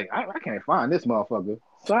 I was like, I can't find this motherfucker.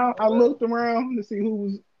 So I looked around to see who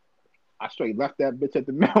was. I straight left that bitch at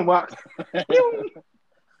the mailbox.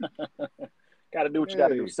 Gotta do what you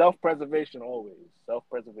gotta do. Self-preservation always.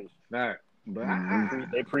 Self-preservation. Nah, but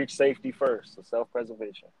they preach safety first, so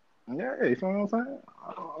self-preservation. Yeah, you know what I'm saying?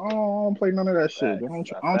 I don't play none of that shit. I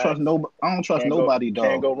don't trust nobody, dog.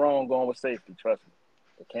 Can't go wrong going with safety. Trust me.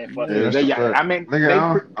 They can't fuck I mean,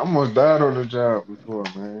 nigga, I almost died on the job before,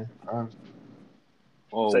 man.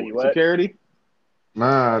 Security?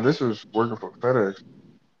 Nah, this was working for FedEx.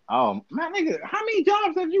 Oh, man, nigga, how many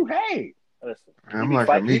jobs have you had? Listen, I'm like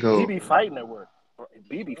amigo. He be fighting at work.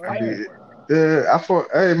 He be fighting at work. Yeah, I fought.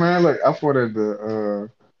 Hey, man, look, I fought at the.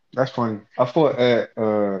 That's funny. I fought at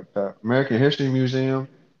the American History Museum,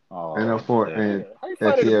 and I fought at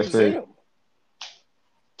TSA.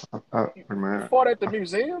 Man. You fought at the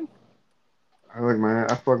museum? Look, man,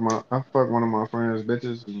 I fucked one of my friends'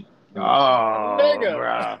 bitches. And, nigga,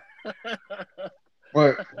 bro.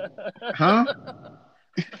 What? Huh?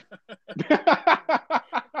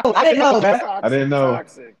 I didn't know that. I didn't know.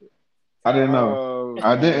 I didn't know.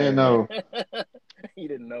 I didn't know. He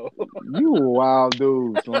didn't know. You a wild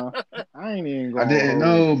dude, son. I ain't even going. I didn't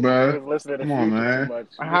know, bro. Listening to Come on, man. Too much.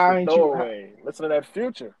 How ain't you? Listen to that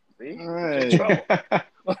Future. See? Right.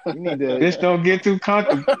 You need to. Just don't get too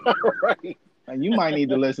comfortable. Right. You might need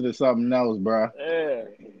to listen to something else, bro. Yeah.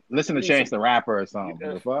 Listen to Chance the Rapper or something.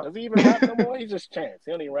 Does he even rap no more? He's just Chance.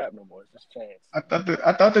 He don't even rap no more. It's just Chance. I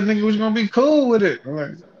thought the nigga was gonna be cool with it. I'm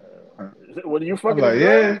like, what are you fucking? Like,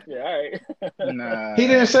 yeah. All right. Nah. He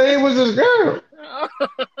didn't say it was his girl.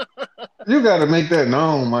 You gotta make that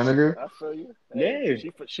known, my nigga. I feel you. Hey,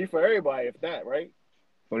 yeah. She for everybody, if that, right?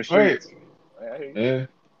 For the streets. Right. I hear you. Yeah.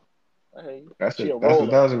 I hear you. That's she a roller.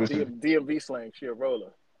 roller. DMV slang. She a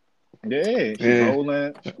roller. Yeah. She's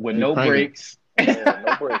rolling with no brakes. Yeah,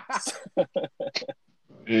 no brakes.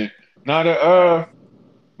 Yeah. Now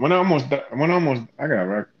when I almost I got a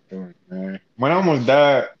record, man. When I almost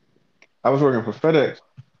died, I was working for FedEx.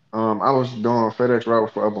 I was doing FedEx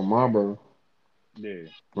route for Upper Marlboro. Yeah.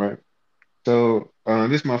 Right. So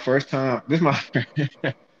this is my first time. This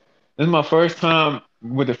is my first time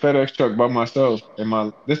with the FedEx truck by myself.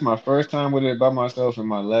 This is my first time with it by myself and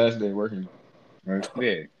my last day working. Right.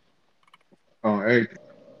 Yeah. On everything.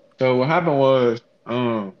 So what happened was,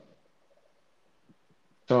 so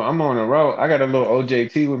I'm on a route. I got a little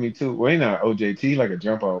OJT with me too. Well, ain't not OJT, like a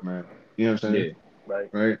jump out man. You know what I'm saying? Yeah. Right.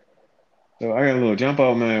 Right. So I got a little jump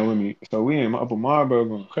out man with me. So we in Upper Marlboro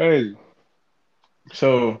going crazy.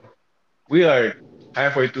 So we like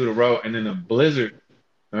halfway through the route, and then a blizzard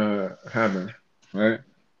happened. Right.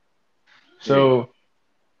 So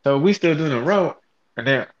we still doing the route, and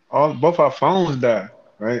then both our phones died.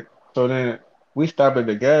 Right. So then we stop at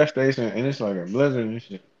the gas station, and it's like a blizzard and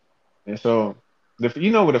shit. And so, you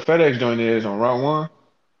know where the FedEx joint is on Route 1?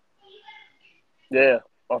 Yeah,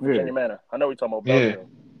 off Virginia Manor. I know what you're talking about. Belleville.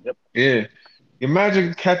 Yep. Yeah.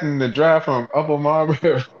 Imagine catching the drive from Upper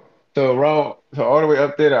Marlboro to all the way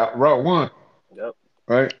up there to Route 1. Yep.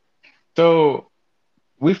 Right? So,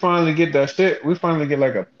 we finally get that shit. We finally get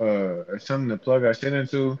like a something to plug our shit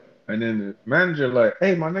into. And then the manager like,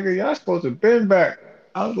 hey, my nigga, y'all supposed to been back.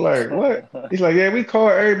 I was like, what? He's like, yeah, we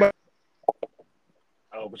called everybody.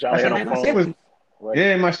 Oh, but y'all had on phone. Right.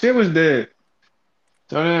 Yeah, my shit was dead.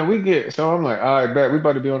 So then so I'm like, all right, bet we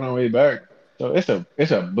about to be on our way back. So it's a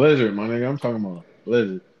blizzard, my nigga. I'm talking about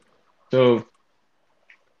blizzard. So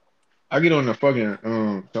I get on the fucking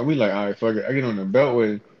so we like, all right, fuck it. I get on the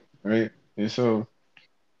beltway, right? And so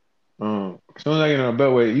as soon as I get on the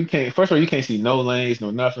beltway, you can't first of all you can't see no lanes,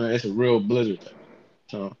 no nothing. It's a real blizzard.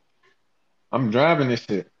 So I'm driving this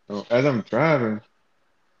shit. So as I'm driving,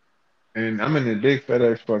 and I'm in the big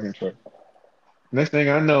FedEx fucking truck. Next thing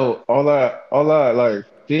I know, all I like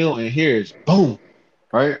feel and hear is boom,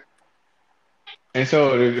 right? And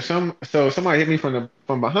so so somebody hit me from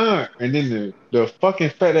behind, and then the fucking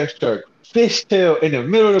FedEx truck fishtail in the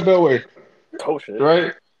middle of the beltway, Oh shit.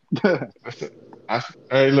 right?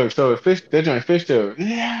 Hey, look, so they're trying fishtail,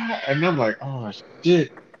 yeah, and I'm like, oh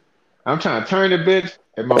shit. I'm trying to turn the bitch,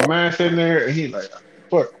 and my man sitting there, and he like,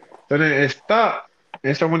 fuck. So then it stopped,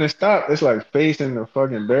 and so when it stopped, it's like facing the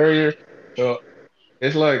fucking barrier. So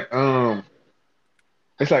it's like I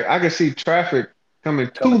can see traffic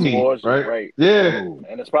coming to me, towards you, right? right? Yeah.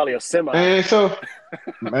 And it's probably a semi. And so,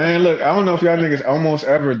 man, look, I don't know if y'all niggas almost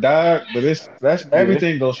ever died, but that's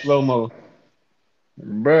everything goes slow mo,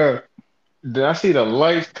 bruh. Did I see the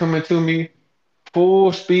lights coming to me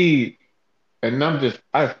full speed, and I'm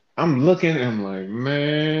looking, and I'm like,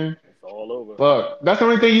 man, It's all over. fuck. That's the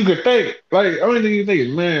only thing you could think. Like, the only thing you think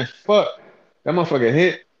is, man, fuck. That motherfucker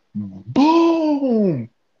hit, boom.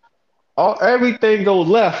 Everything go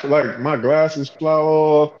left. Like my glasses fly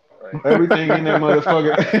off. Right. Everything in that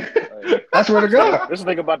motherfucker. Right. I swear to God. This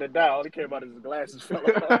nigga about to die. All he care about is his glasses fell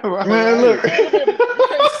off. Man, look. You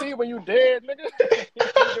can't see when you dead, nigga.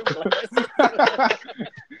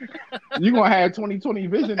 You gonna have 20/20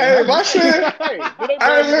 vision. Hey, my shit. Hey, do they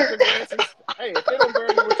burn you with your glasses? Hey, if they don't burn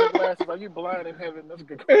you with your glasses, are you blind in heaven? That's a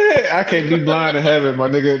good question. I can't be blind in heaven, my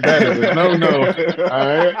nigga. That is a no. All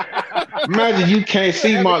right. Imagine you can't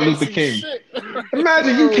see Martin Luther King.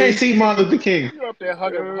 Imagine you can't see Martin Luther King. You up there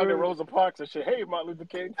hugging Rosa Parks and shit. Hey, Martin Luther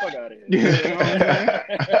King, fuck out of here.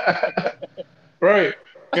 Right.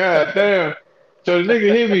 God damn. So the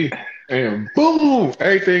nigga hit me and boom,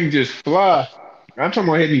 everything just fly. I'm talking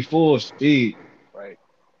about hit me full speed. Right.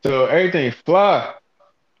 So everything fly.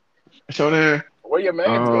 So then where your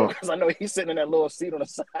man go? Because I know he's sitting in that little seat on the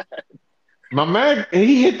side. My man,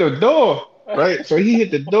 he hit the door, right? So he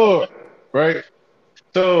hit the door, right?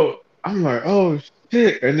 So I'm like, oh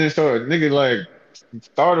shit. And then so a nigga like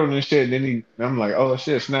startled and shit, and then I'm like, oh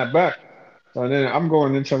shit, snap back. So then I'm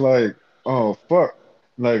going into like, oh fuck.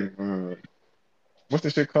 Like what's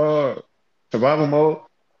this shit called? Survival mode.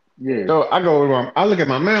 Yeah. So I look at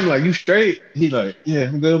my man, I'm like, you straight? He like, yeah,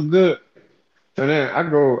 I'm good. So then I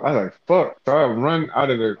like, fuck. So I run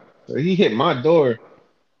out of so he hit my door.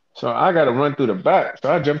 So I gotta run through the back.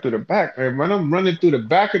 So I jump through the back. And when I'm running through the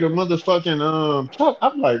back of the motherfucking truck,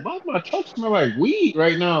 I'm like, why my truck smell like weed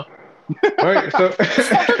right now? Right? So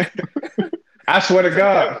I swear to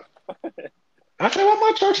God. I said, why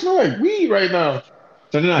my truck smell like weed right now?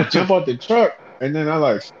 So then I jump out the truck and then I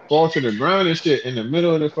like fall to the ground and shit in the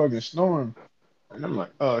middle of the fucking storm. And I'm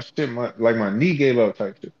like, oh shit, my knee gave up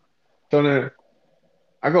type shit. So then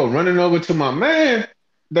I go running over to my man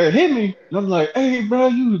that hit me. And I'm like, hey bro,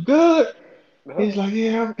 you good? He's like,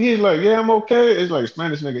 yeah. He's like, yeah, I'm okay. It's like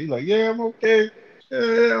Spanish nigga. He's like, yeah, I'm okay.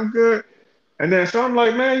 Yeah, I'm good. And then so I'm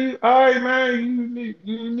like, man, you all right, man?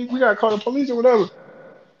 We gotta call the police or whatever.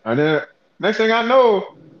 And then next thing I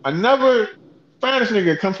know, another Spanish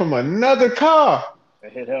nigga come from another car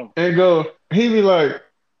and hit him and go. He be like,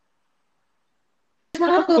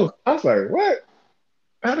 my uncle. I was like, what?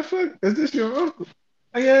 How the fuck is this your uncle?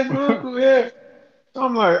 Like, yeah, it's my uncle. Yeah. So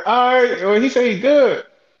I'm like, all right. Well, he said he good.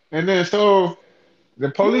 And then so the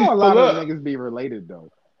police a lot pull of up. niggas be related though.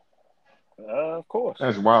 Of course.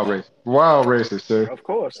 That's wild racist. Wild racist, sir. Of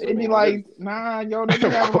course. It'd be like, nah, yo, they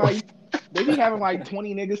be having like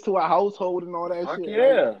 20 niggas to a household and all that shit.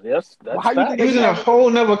 Yeah, like, yes. That's how you think they using a whole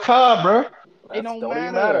nother car, bro? It don't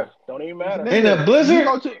matter. Don't even matter. In a blizzard?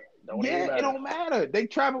 It don't matter. They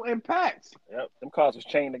travel in packs. Yep, them cars was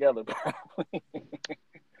chained together, probably.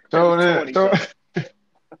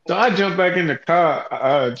 So I jump back in the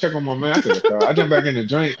car, check on my man. I said the car. I jump back in the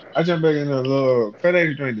joint. I jump back in the little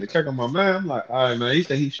FedEx joint to check on my man. I'm like, all right, man. He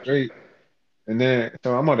said he's straight. And then,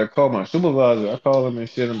 so I'm gonna call my supervisor. I call him and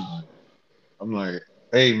shit. I'm like,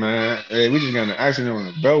 hey, man. Hey, we just got in an accident on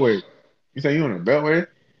the Beltway. You say you on the Beltway?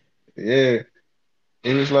 Yeah.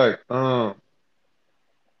 He was like,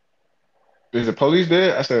 is the police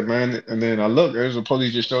there? I said, man. And then I look, there's the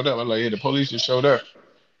police just showed up. I'm like, yeah, the police just showed up.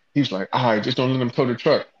 He's like, all right, just don't let them tow the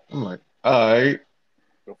truck. I'm like, all right.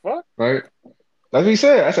 The fuck? Right? That's what he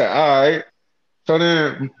said. I said, all right. So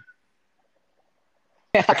then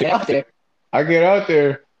I get out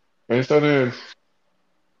there. And so then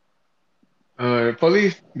the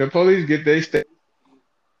police get their step.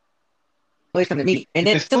 police come to me. And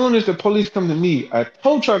then as soon as the police come to me, a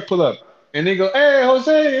tow truck pull up. And they go, hey,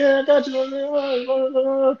 Jose, yeah, I got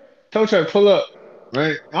you. Tow truck pull up,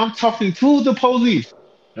 right? I'm talking to the police,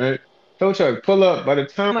 right? Tow truck pull up. By the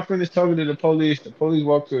time I finish talking to the police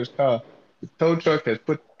walk to his car. The tow truck has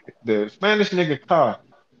put the Spanish nigga car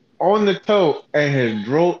on the tow and has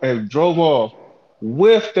drove off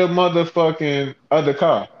with the motherfucking other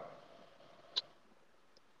car.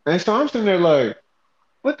 And so I'm sitting there like,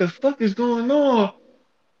 what the fuck is going on?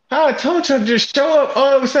 How a tow truck just show up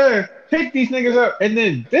all of a sudden, pick these niggas up, and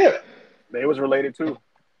then dip? They was related too.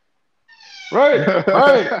 Right.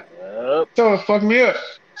 Yep. So it fucked me up.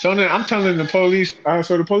 So then I'm telling the police.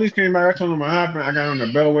 So the police came back. I told them what happened. I got on the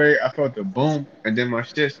beltway. I felt the boom, and then my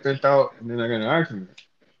shit spent out, and then I got in an accident.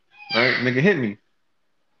 Right, nigga hit me.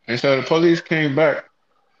 And so the police came back.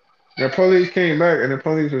 The police came back, and the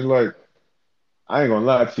police was like, I ain't gonna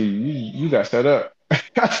lie to you. You got set up.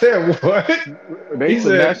 I said, what? They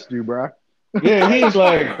finessed you, bro. Yeah, he's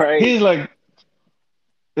like, Right.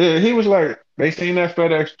 yeah, he was like, they seen that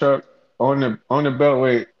FedEx truck on the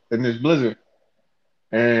beltway in this blizzard,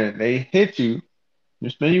 and they hit you,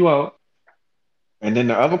 spin you out, and then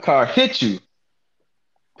the other car hit you.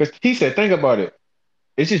 Because he said, think about it.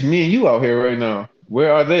 It's just me and you out here right now.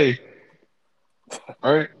 Where are they?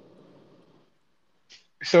 All right.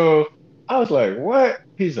 So I was like, what?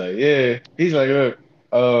 He's like, yeah. He's like, look,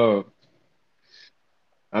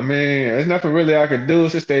 I mean, there's nothing really I could do.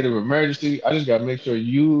 It's a state of emergency. I just gotta make sure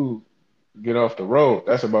you get off the road.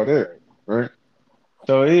 That's about it, right?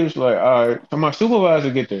 So he was like, all right. So my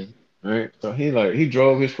supervisor get there, right? So he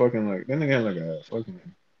drove his fucking that nigga had like a fucking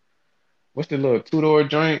what's the little 2-door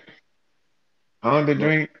joint? Honda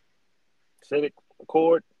drink? Civic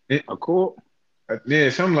Accord. Accord? Yeah,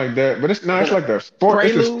 something like that. But it's not. It's like a sport.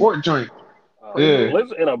 It's a sport joint. Yeah.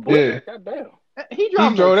 In a blizzard. Yeah. Goddamn. He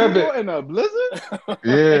drove that bit in a blizzard.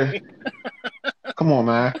 Yeah. Come on,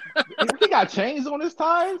 man. He got chains on his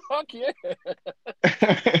tires. Fuck yeah.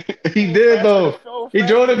 He did though. He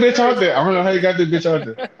drove that bitch out there. I don't know how he got this bitch out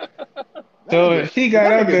there. So he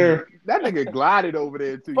got out there. That nigga glided over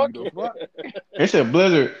there too. Fuck you know, yeah. It's a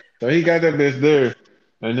blizzard. So he got that bitch there.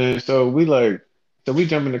 And then so we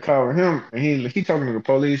jump in the car with him, and he talking to the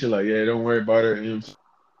police. He's like, yeah, don't worry about it. And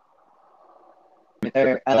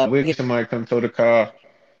we get somebody come tow the car.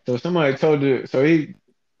 So somebody told it. So he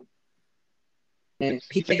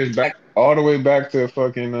takes us back all the way back to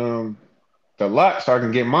fucking the lot so I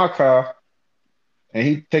can get my car. And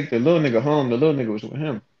he take the little nigga home. The little nigga was with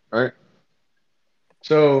him, right?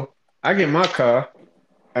 So I get my car,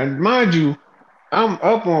 and mind you, I'm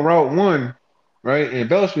up on Route 1, right, in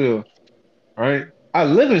Beltsville, right? I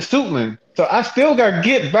live in Suitland, so I still got to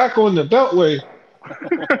get back on the Beltway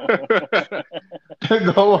to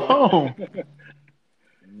go home.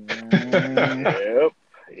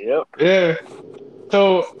 Yep. Yeah.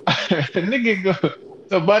 So, nigga go.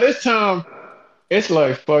 So by this time, it's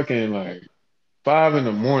like fucking like 5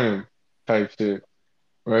 a.m. type shit,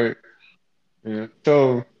 right? Yeah.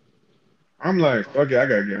 So I'm like, fuck it, I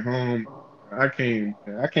gotta get home. I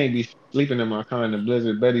can't be sleeping in my car in the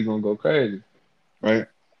blizzard. Betty gonna go crazy, right?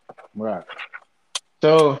 Right.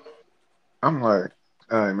 So I'm like,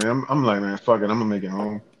 all right, man. I'm like, man, fuck it, I'm gonna make it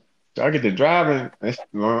home. So I get to driving. It's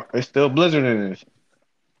still blizzard in this.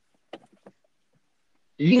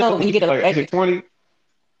 You know when you get like exit 20,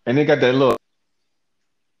 and they got that little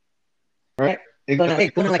right. It got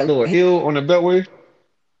like a little hill on the beltway.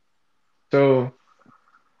 So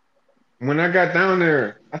when I got down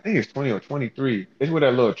there, I think it's 20 or 23. It's where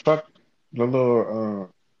that little truck, the little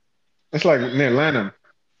it's like near Lanham.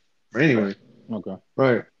 Anyway. Okay.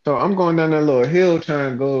 Right. So I'm going down that little hill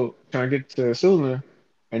trying to get to Suitland,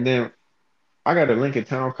 and then I got a Lincoln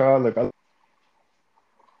Town car. Look, I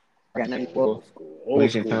got 94.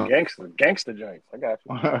 Old school gangster joints. I got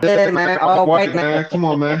you. Yeah, man, all white, man. Come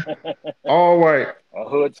on, man. All white. A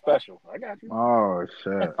hood special. I got you. Oh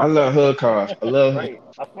shit. I love hood cars. I love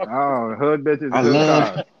hood bitches. I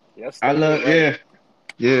love cars. Yes. I love right.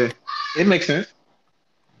 Yeah. It makes sense.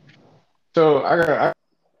 So I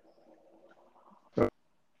hit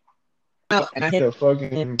the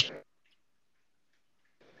fucking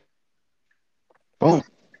boom.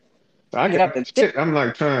 So I get out the shit. I'm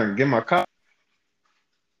like trying to get my car.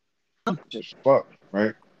 Just fuck,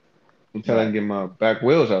 right? Until I can get my back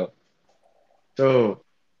wheels out. So,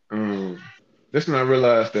 this when I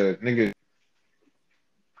realized that nigga,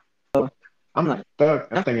 I'm like stuck.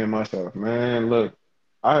 I'm thinking to myself, man, look,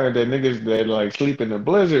 I heard that niggas that like sleep in the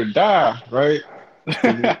blizzard die, right?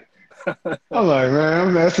 I'm like,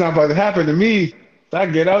 man, that's not about to happen to me. So I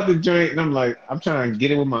get out the joint and I'm like, I'm trying to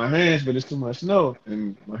get it with my hands, but it's too much snow,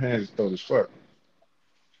 and my hands is cold as fuck.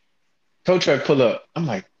 Tow truck pull up. I'm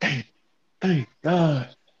like, thank God.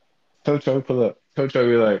 Tow truck pull up. Tow truck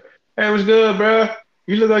be like, hey, what's good, bro?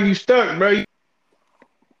 You look like you stuck, bro.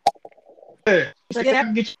 Yeah. He's like, yeah, I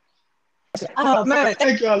can get you. Oh man,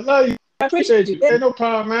 thank you, I love you. I appreciate you. Hey, no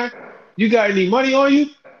problem, man. You got any money on you?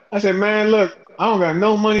 I said, man, look, I don't got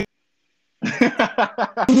no money.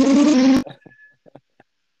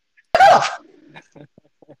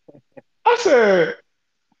 I said,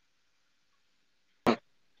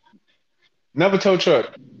 never tow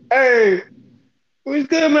truck. Hey, what's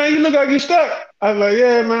good, man? You look like you stuck. I was like,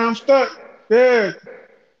 yeah, man, I'm stuck. Yeah.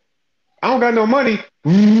 I don't got no money.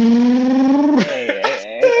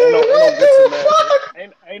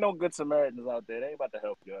 Ain't no good Samaritans out there. They ain't about to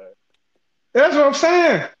help you. That's what I'm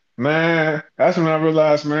saying. Man, that's when I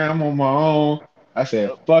realized, man, I'm on my own. I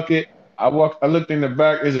said, fuck it. I looked in the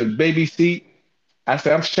back, there's a baby seat. I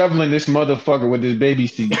said, I'm shoveling this motherfucker with this baby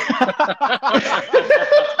seat.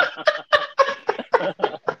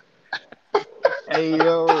 Hey,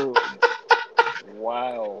 yo.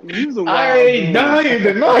 Wow. I ain't dying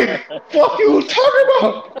tonight. Fuck you talking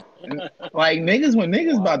about? Like niggas, when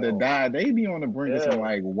niggas about to die, they be on the brink of some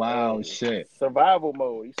like wild shit. Survival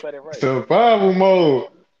mode. You said it right. Survival mode.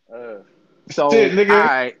 So shit, nigga. All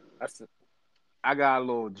right, I got a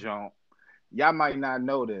little jump. Y'all might not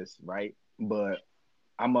know this, right? But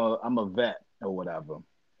I'm a vet or whatever.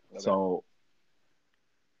 Okay. So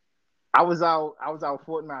I was out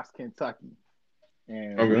Fort Knox, Kentucky,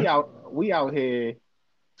 and we out here.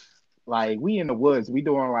 Like, we in the woods, we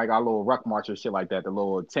doing like our little ruck march or shit like that, the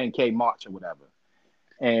little 10K march or whatever.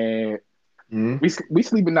 And we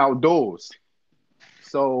sleeping outdoors.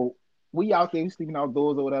 So we out there, we sleeping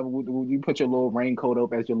outdoors or whatever. You put your little raincoat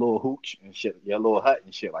up as your little hooch and shit, your little hut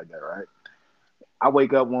and shit like that, right? I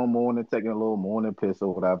wake up one morning, taking a little morning piss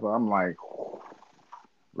or whatever. I'm like,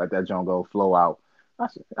 let that joint go, flow out. I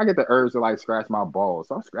get the urge to like scratch my balls.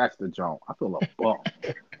 So I scratch the joint. I feel a bump.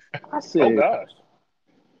 I said, oh gosh.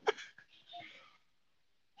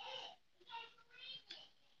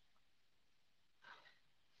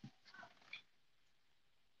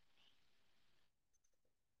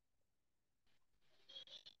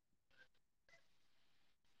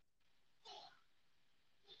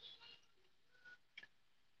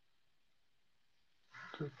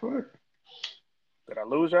 The fuck? Did I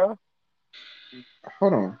lose y'all?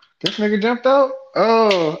 Hold on. This nigga jumped out?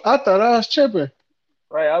 Oh, I thought I was tripping.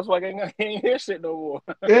 Right, I was like, I ain't hear shit no more.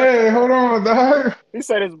 Yeah, hold on, dog. He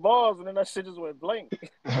said his balls, and then that shit just went blank.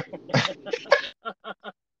 My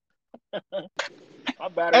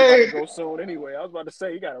battery about to go soon anyway. I was about to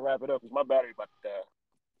say, you got to wrap it up because my battery about to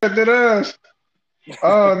die. Did us.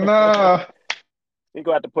 Oh, nah. You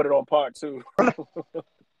gonna have to put it on part 2.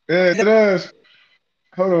 Yeah, did us.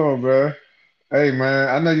 Hold on, bro. Hey, man,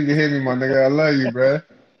 I know you can hear me, my nigga. I love you, bro.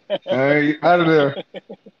 Hey, out of there.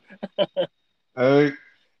 Hey,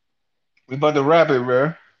 we about to wrap it,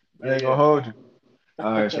 bro. I ain't gonna hold you.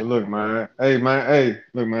 All right, so look, man. Hey, man. Hey,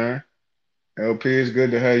 look, man. LP, it's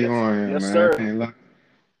good to have you on here, yes, man. Sir.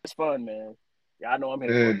 It's fun, man. Yeah, I know I'm here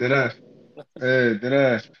for you. Did us. Yeah, did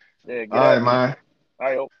us. Yeah, get all right, man.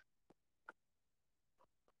 All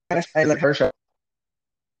right, hey, look, Herschel.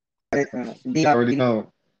 You already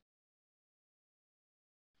know.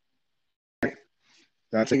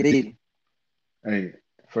 That's it. Hey,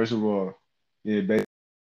 first of all, yeah, baby.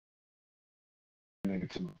 I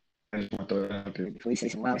just want to throw that out there. Before you say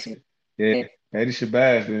some wild shit. Yeah, Eddie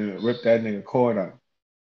Shabazz rip that nigga cord out.